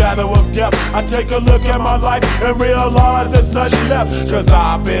of the shadow of death, I take a look at my life and realize there's nothing left. Cause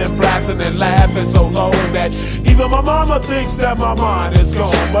I've been blasting and laughing so long that even Even my mama thinks that my mind is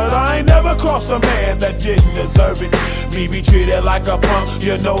gone, but I ain't never crossed a man that didn't deserve it. Me be treated like a punk,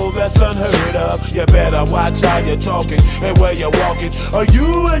 you know that's unheard of. You better watch how you're talking and where you're walking, or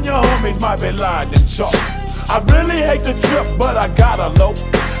you and your homies might be lined in chalk. I really hate the trip, but I gotta low.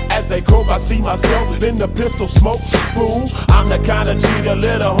 As they croak, I see myself in the pistol smoke. Fool, I'm the kind of G the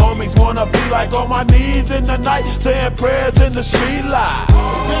little homies wanna be like, on my knees in the night, saying prayers in the street light.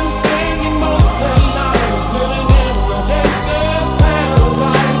 Been spending most of their lives living in the gangster's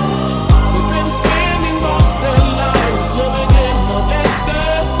paradise. We've been spending most of their lives living in the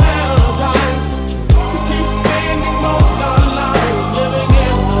gangster's paradise. We keep spending most of our lives living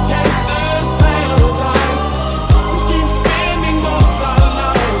in the gangster's paradise. We keep spending most of our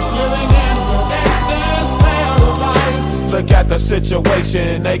lives living in the gangster's paradise. Look at the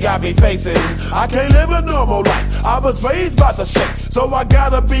situation they got me facing. I can't live a normal life. I was raised by the state, so I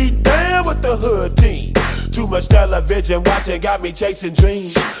gotta be down with the hood team. Too much television watching got me chasing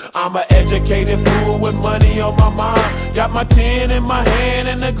dreams. I'm an educated fool with money on my mind. Got my 10 in my hand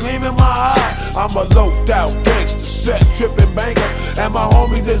and a gleam in my eye. I'm a loped out gangster, set tripping banker, and my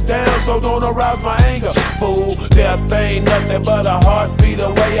homies is down, so don't arouse my anger. Fool, death ain't nothing but a heartbeat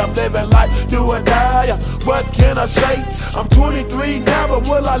away. I'm living life, do or die. What can I say? I'm 23 now, but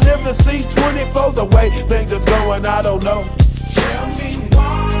will I live to see 24? The way things is going, I don't know. Tell me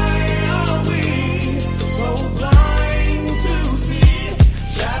why are we so blind to see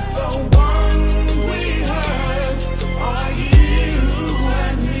that the ones we hurt are you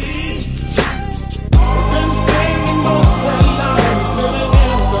and me? We've been spending most of our lives living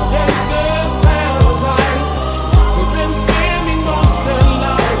in the gangster's paradise. We've been spending most of our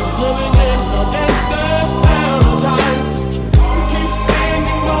lives living in the gangster's paradise. We keep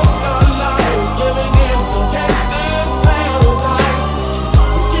spending most of our lives living in the gangster's paradise.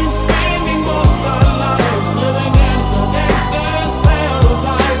 We keep spending most of our lives living in the gangster's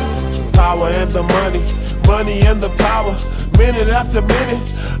paradise. Power and the money, money and the power. Minute after minute,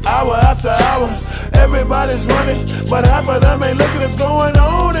 hour after hour, everybody's running, but half of them ain't looking what's going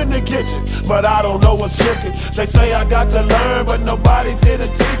on in the kitchen. But I don't know what's cooking. They say I got to learn, but nobody's here to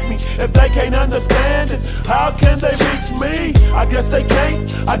teach me. If they can't understand it, how can they reach me? I guess they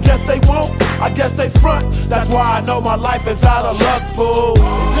can't, I guess they won't, I guess they front. That's why I know my life is out of luck, fool.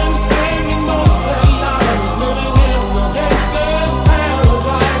 We've been spending most of our lives living in the gangster's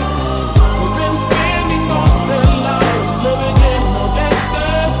paradise. We've been spending most of our lives living in the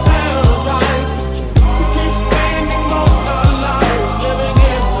gangster's paradise. We keep spending most of our lives living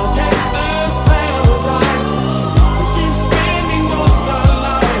in the gangster's paradise. We keep spending most of our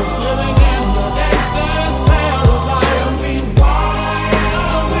lives living in the gangster's paradise. Tell me why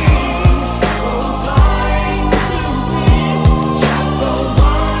are we so blind to see that the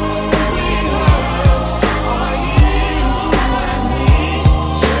ones we hurt are you and me?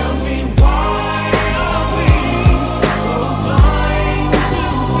 Tell me why are we so blind to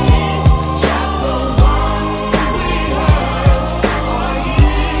see that the ones we hurt are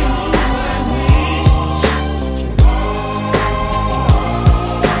you and me?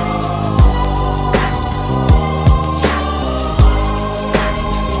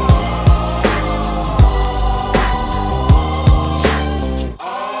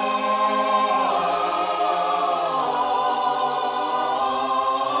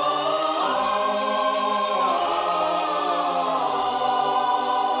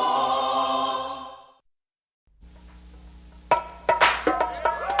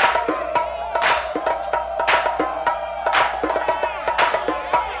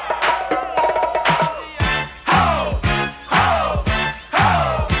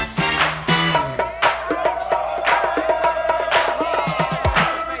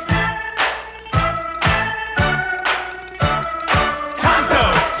 Tonto,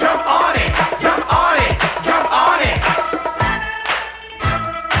 jump on it, jump on it, jump on it.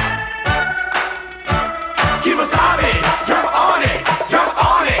 Kemosabe, jump on it, jump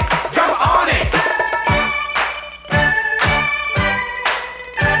on it, jump on it.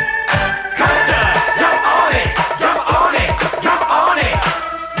 Costa, jump on it, jump on it, jump on it.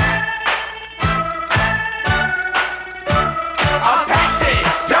 Apache,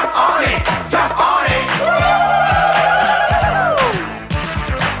 jump on it, jump on it.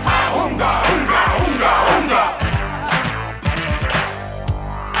 Unga, unga, unga, unga.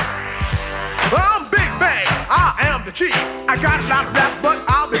 I'm Big Bang, I am the chief. I got a lot of raps, but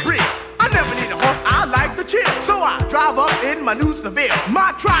I'll be brief. I never need a horse, I like to chill. So I drive up in my new Seville.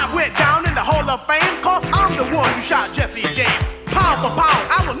 My tribe went down in the Hall of Fame, cause I'm the one who shot Jesse James. Pound for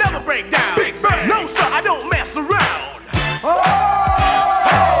pound, I will never break down. Big Bang. No, sir, I don't mess around. Oh!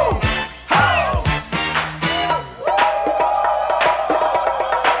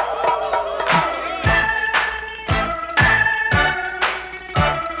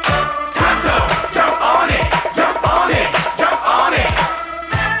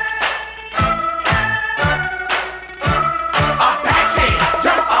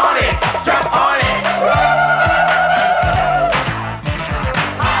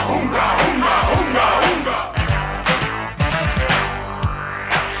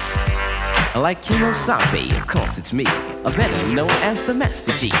 like Kemosabe, of course it's me, better known as the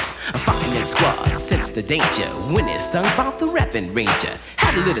Master G. I'm fucking them squads, sense the danger, when it's stung by the rapping ranger.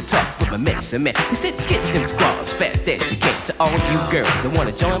 Had a little talk with my medicine man, he said get them squads fast as you can. To all you girls that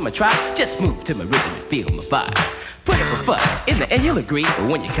wanna join my tribe, just move to my rhythm and feel my vibe. Put up a fuss in the end you'll agree, but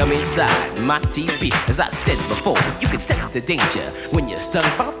when you come inside my TV, as I said before, you can sense the danger when you're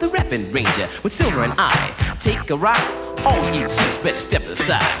stung by the rapping ranger. With Silver and I take a ride, all you chicks better step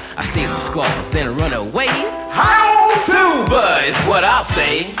aside. I stay with squads, then run away. How Silver is what I'll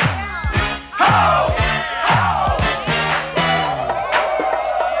say. How?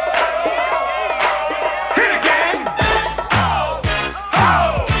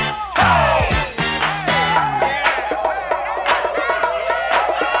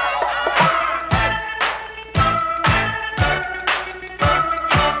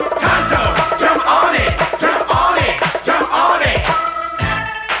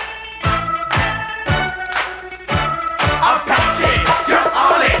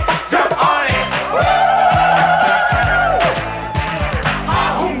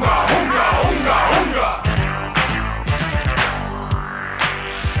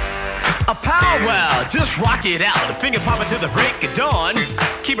 Just rock it out, finger popping to the break of dawn.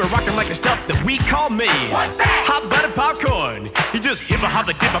 Keep it rocking like the stuff that we call me. What's that? Hot buttered popcorn. You just hip a hop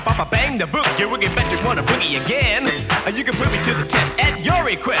a dip a pop a bang the book. You wiggy bet you wanna boogie again. You can put me to the test at your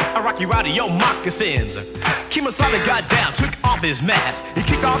request. I rock you out of your moccasins. Kemosabe got down, took off his mask. He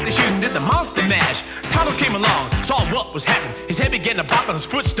kicked off the shoes and did the monster mash. Tonto came along, saw what was happening. His head began to bop and his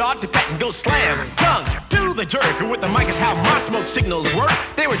foot started to pat and go slam. Tongue to the jerk. With the mic is how my smoke signals work.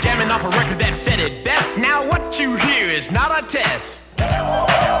 They were jamming off a record that said it best. Now what you hear is not a test. Unga,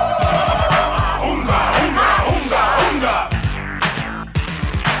 unga, unga, unga.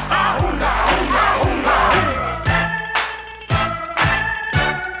 Unga, unga, unga.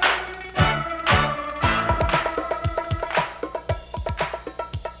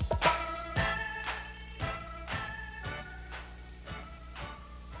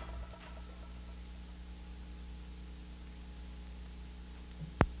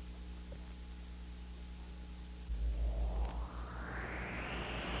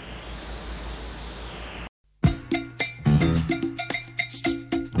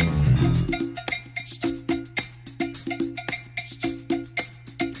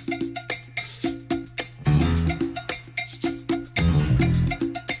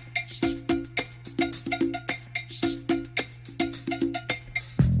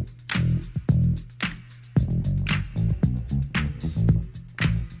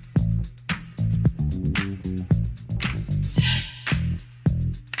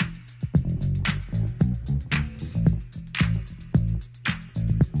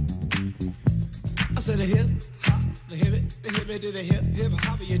 I said the hip hop, the hip it to the hip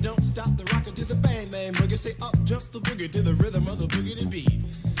hop. You don't stop the rocker to the bang bang boogie. Say up jump the boogie to the rhythm of the boogie to beat.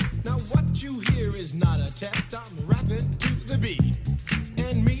 Now what you hear is not a test. I'm rapping to the beat,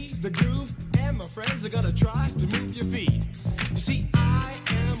 and me, the groove, and my friends are gonna try to move your feet. You see, I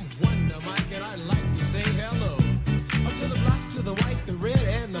am Wonder Mike, and I like to say hello to the black, to the white, the red,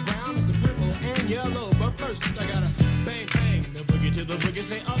 and the brown, and the purple and yellow. But first, I gotta bang bang the boogie to the boogie.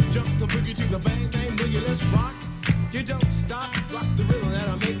 Say up jump the boogie to the bang bang boogie. Let's rock. You don't stop, rock the rhythm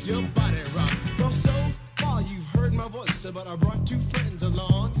that'll make your body rock. Well, so far you've heard my voice, but I brought two friends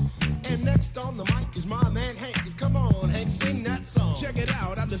along. And next on the mic is my man Hank. Come on, Hank, sing that song. Check it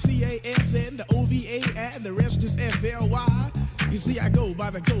out, I'm the CASN, the OVA, and the rest is FLY. You see, I go by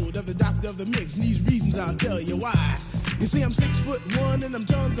the code of the doctor of the mix, and these reasons I'll tell you why. You see, I'm 6'1", and I'm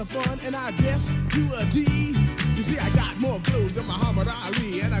tons of fun, and I dress to a T. You see, I got more clothes than Muhammad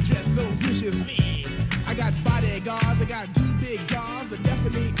Ali, and I dress so viciously. I got bodyguards, I got two big cars that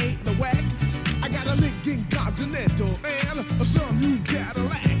definitely ain't the whack. I got a Lincoln Continental and some new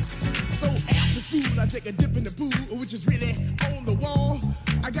Cadillac. So after school, I take a dip in the pool, which is really on the wall.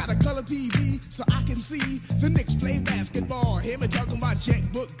 I got a color TV so I can see the Knicks play basketball. Hear me talking my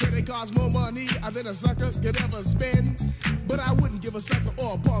checkbook, credit cards more money than a sucker could ever spend. But I wouldn't give a sucker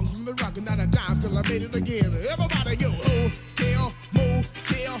or a bum from the rock, not a dime till I made it again. Everybody go, hotel,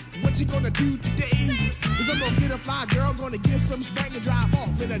 motel, what you gonna do today? Cause I'm gonna get a fly girl, gonna get some spring and drive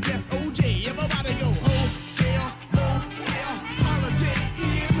off in a death OJ. Everybody go, hotel, motel, holiday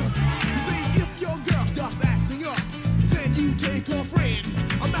inn. You see, if your girl starts acting up, then you take her friend.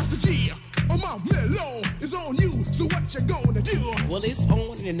 I'm Master G, my mellow is on you, so what you gonna do? Well, it's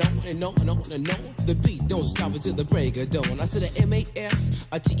on and on and on and on and on. The beat don't stop until the break of dawn. I said a M-A-S,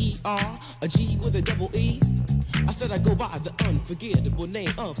 a T-E-R, a G with a double E. I said I go by the unforgettable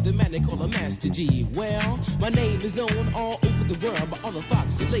name of the man they call a Master G. Well, my name is known all over the world by all the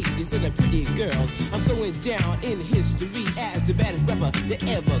foxy ladies and the pretty girls. I'm going down in history as the baddest rapper that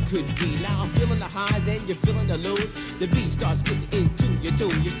ever could be. Now I'm feeling the highs and you're feeling the lows. The beat starts getting into your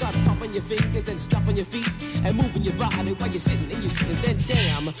toe. You start popping your fingers and stomping your feet and moving your body while you're sitting and you're sitting. Then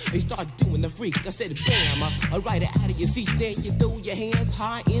damn, you start doing the freak. I said bam, right out of your seat. Then you throw your hands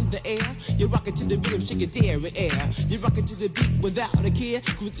high in the air. You're rocking to the rhythm, shake your dairy air. You're rocking to the beat without a care.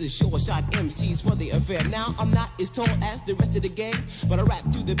 Cruise the short shot MCs for the affair. Now I'm not as tall as the rest of the gang, but I rap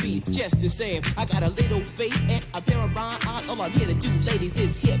to the beat just the same. I got a little face and a pair of rhyme eyes. All I'm here to do, ladies,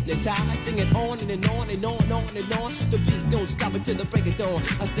 is hypnotize. Sing it on and on and on and on and on. The beat don't stop until the break of dawn.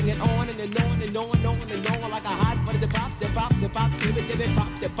 I sing it on and on and on and on and on like a hot butter. The pop, the pop, the pop, give it,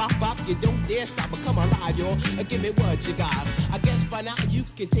 pop, the pop, pop. You don't dare stop or come alive, y'all. Give me what you got. I guess by now you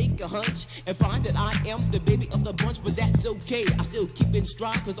can take a hunch and find that I am the baby of the bunch, but that's okay. I still keep in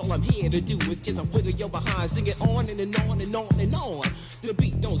stride, cause all I'm here to do is just a wiggle your behind. Sing it on and on and on and on. The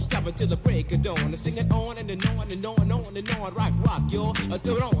beat don't stop until the break of dawn. I sing it on and on and on and on and on. Rock, y'all.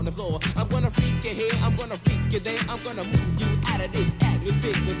 Throw it on the floor. I'm gonna freak you here, I'm gonna freak you there. I'm gonna move you out of this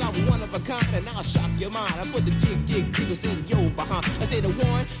atmosphere, cause I'm one of a kind and I'll shock your mind. I put the jiggles in your behind. I say the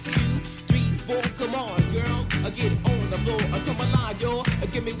 1, 2, 3, 4, come on, girls. Get on the floor. Come alive, y'all.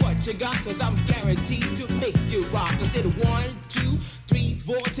 Give me what you got, cause I'm guaranteed to make you rock. I said 1, 2, 3,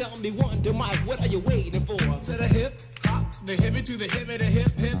 4. Tell me one to Mike, what are you waiting for? To the hip hop, the hippie to the hippie, the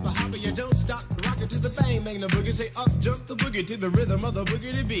hip hip, the hopper, you don't stop. Rock it to the bang, bang the boogie. Say up, jump the boogie to the rhythm of the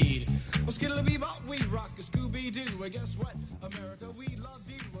boogie beat. Well, skittle bebop, we rock a Scooby Doo. Well, guess what, America, we love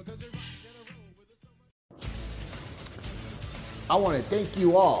you because you're rocking a roll with us so much. I want to thank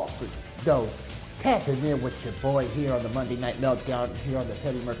you all for tapping in with your boy here on the Monday Night Meltdown here on the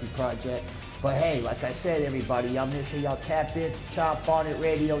Petty Murphy Project. But hey, like I said, everybody, y'all make sure y'all tap in to Chop On It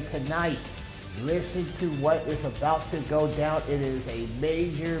Radio tonight. Listen to what is about to go down. It is a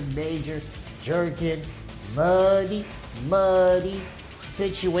major jerking, muddy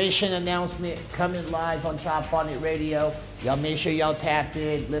situation announcement coming live on Chop On It Radio. Y'all make sure y'all tap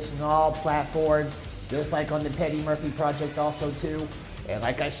in, listen to all platforms, just like on the Petty Murphy Project also too. And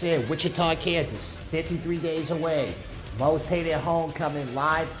like I said, Wichita, Kansas, 53 days away. Most Hated Homecoming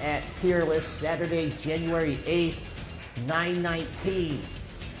live at Peerless, Saturday, January 8th, 9:19,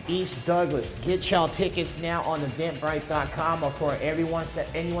 East Douglas. Get y'all tickets now on Eventbrite.com, or for anyone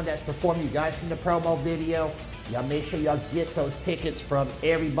that's performing. You guys seen the promo video. Y'all make sure y'all get those tickets from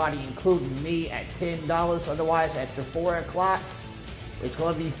everybody, including me, at $10. Otherwise, after 4 o'clock, it's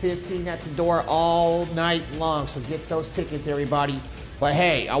going to be $15 at the door all night long. So get those tickets, everybody. But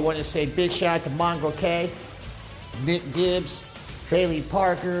hey, I want to say big shout out to Mongo K, Nick Gibbs, Bailey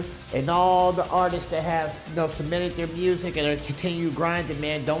Parker, and all the artists that have submitted their music and are continue grinding,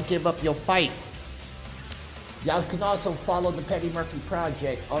 man. Don't give up your fight. Y'all can also follow the Petty Murphy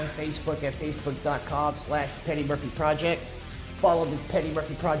Project on Facebook at facebook.com/Petty Murphy Project. Follow the Petty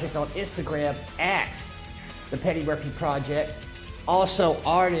Murphy Project on Instagram at the Petty Murphy Project. Also,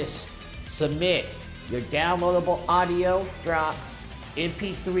 artists, submit your downloadable audio drop,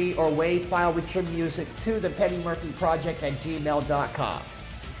 MP3 or WAV file with your music to the Petty Murphy Project at gmail.com.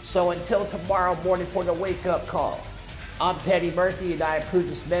 So until tomorrow morning for the wake-up call, I'm Petty Murphy and I approve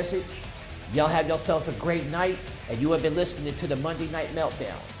this message. Y'all have yourselves a great night, and you have been listening to the Monday Night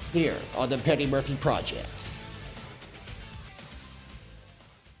Meltdown here on the Petty Murphy Project.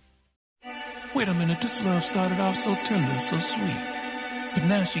 Wait a minute, this love started off so tender, so sweet. But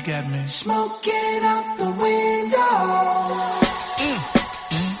now she got me smoking out the window.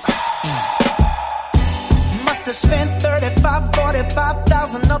 Must have spent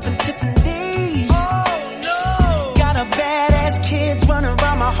 45,000 up in Tiffany's. Oh no! Got a badass kids running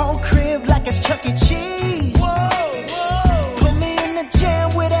around my whole crib like it's Chuck E. Cheese. Whoa! Put me in the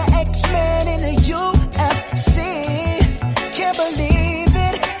jam with an X-Men in the UFC. Can't believe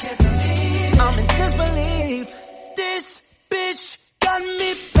it. I'm in disbelief. This bitch got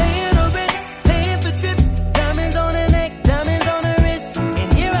me paying her rent, paying for trips, diamonds on her neck, diamonds on her wrist,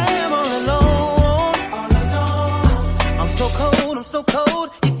 and here I am all alone. I'm so cold.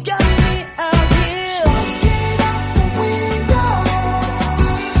 You got me out here. Smoking out the window.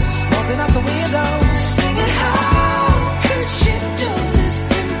 Smoking out the window. Singing, how could she do this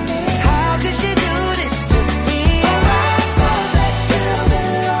to me? How could she do this to me? Oh, I thought that girl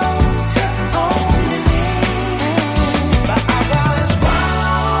belonged to only me. But I was wrong.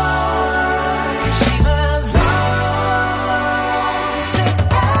 She belonged to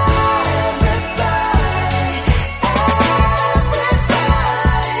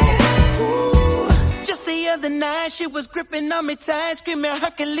everybody. she was gripping on me tight, screaming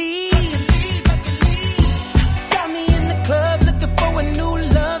Hercules. Got me in the club looking for a new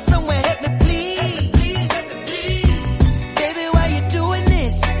love, somewhere help me please. Baby, why you doing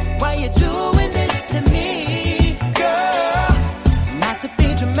this? Why you doing this to me, girl? Not to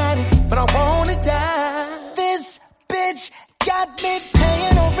be dramatic, but I wanna die. This bitch got me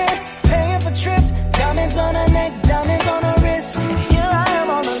paying her rent, paying for trips, diamonds on her neck, diamonds on her wrist. Here I am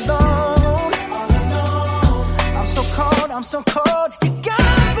all alone. I'm so cold. You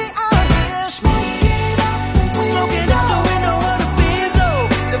got me out here smoking out the window of the Benzo,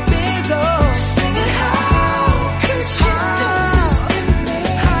 singing how could you do this to me?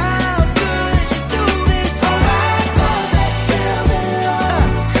 How could you do this? Alright, for that girl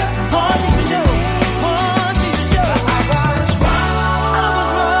belong to one thing for sure. I was wrong.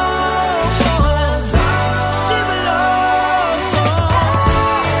 She belongs to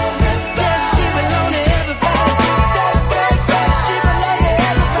yes, she belongs to everybody.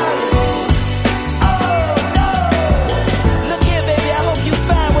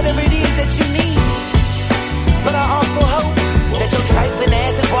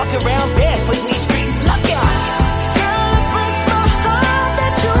 Around barefoot in these streets, look out. Girl, it breaks my heart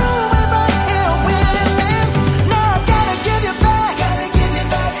that you went right here with me. Now I gotta give you back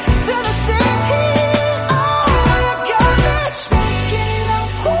to the city. Oh, you got me smoking out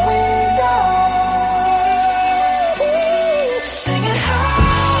the window, singing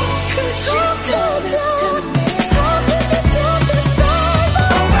how could you do this to me? How could you do this, baby?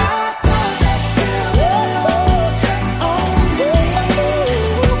 Alright, for that girl belong to only you.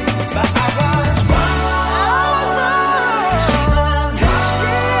 But I was wrong. She belongs to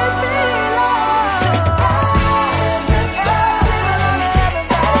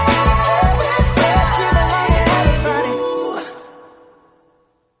everybody.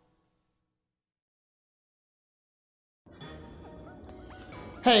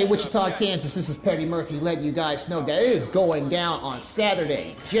 Hey, Wichita, Kansas, this is Petty Murphy letting you guys know that it is going down on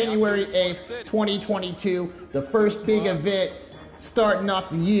Saturday, January 8th, 2022. The first big event starting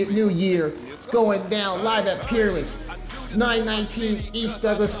off the new year. It's going down live at Peerless, 919 East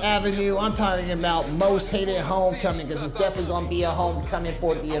Douglas Avenue. I'm talking about Most Hated Homecoming, because it's definitely going to be a homecoming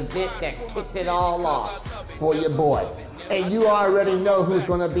for the event that kicked it all off for your boy. And you already know who's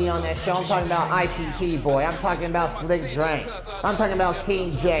going to be on that show. I'm talking about ICT Boy. I'm talking about Flick Drank. I'm talking about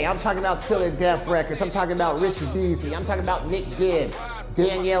King J. I'm talking about Till the Death Records. I'm talking about Richie Beasley. I'm talking about Nick Gibbs,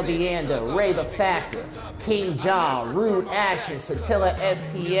 Danielle Deando, Ray the Factor, King John, Rude Action, Satilla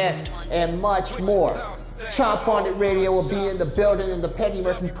STS, and much more. Chop On It Radio will be in the building, and the Petty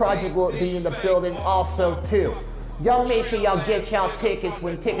Murphy Project will be in the building also too. Y'all make sure y'all get y'all tickets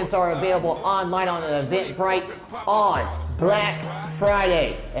when tickets are available online on the Eventbrite on Black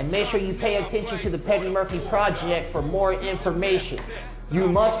Friday. And make sure you pay attention to the Petty Murphy Project for more information. You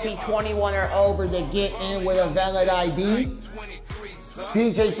must be 21 or over to get in with a valid ID.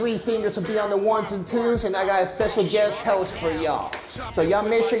 DJ Three Fingers will be on the ones and twos, and I got a special guest host for y'all. So y'all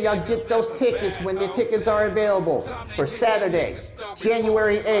make sure y'all get those tickets when the tickets are available for Saturday,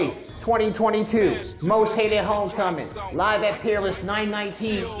 January 8th, 2022. Most Hated Homecoming, live at Peerless,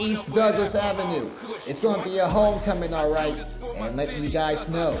 919 East Douglas Avenue. It's going to be a homecoming, all right. And letting you guys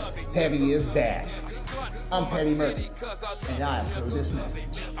know, Petty is back. I'm Petty Murphy, and I approve this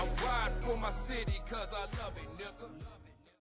message.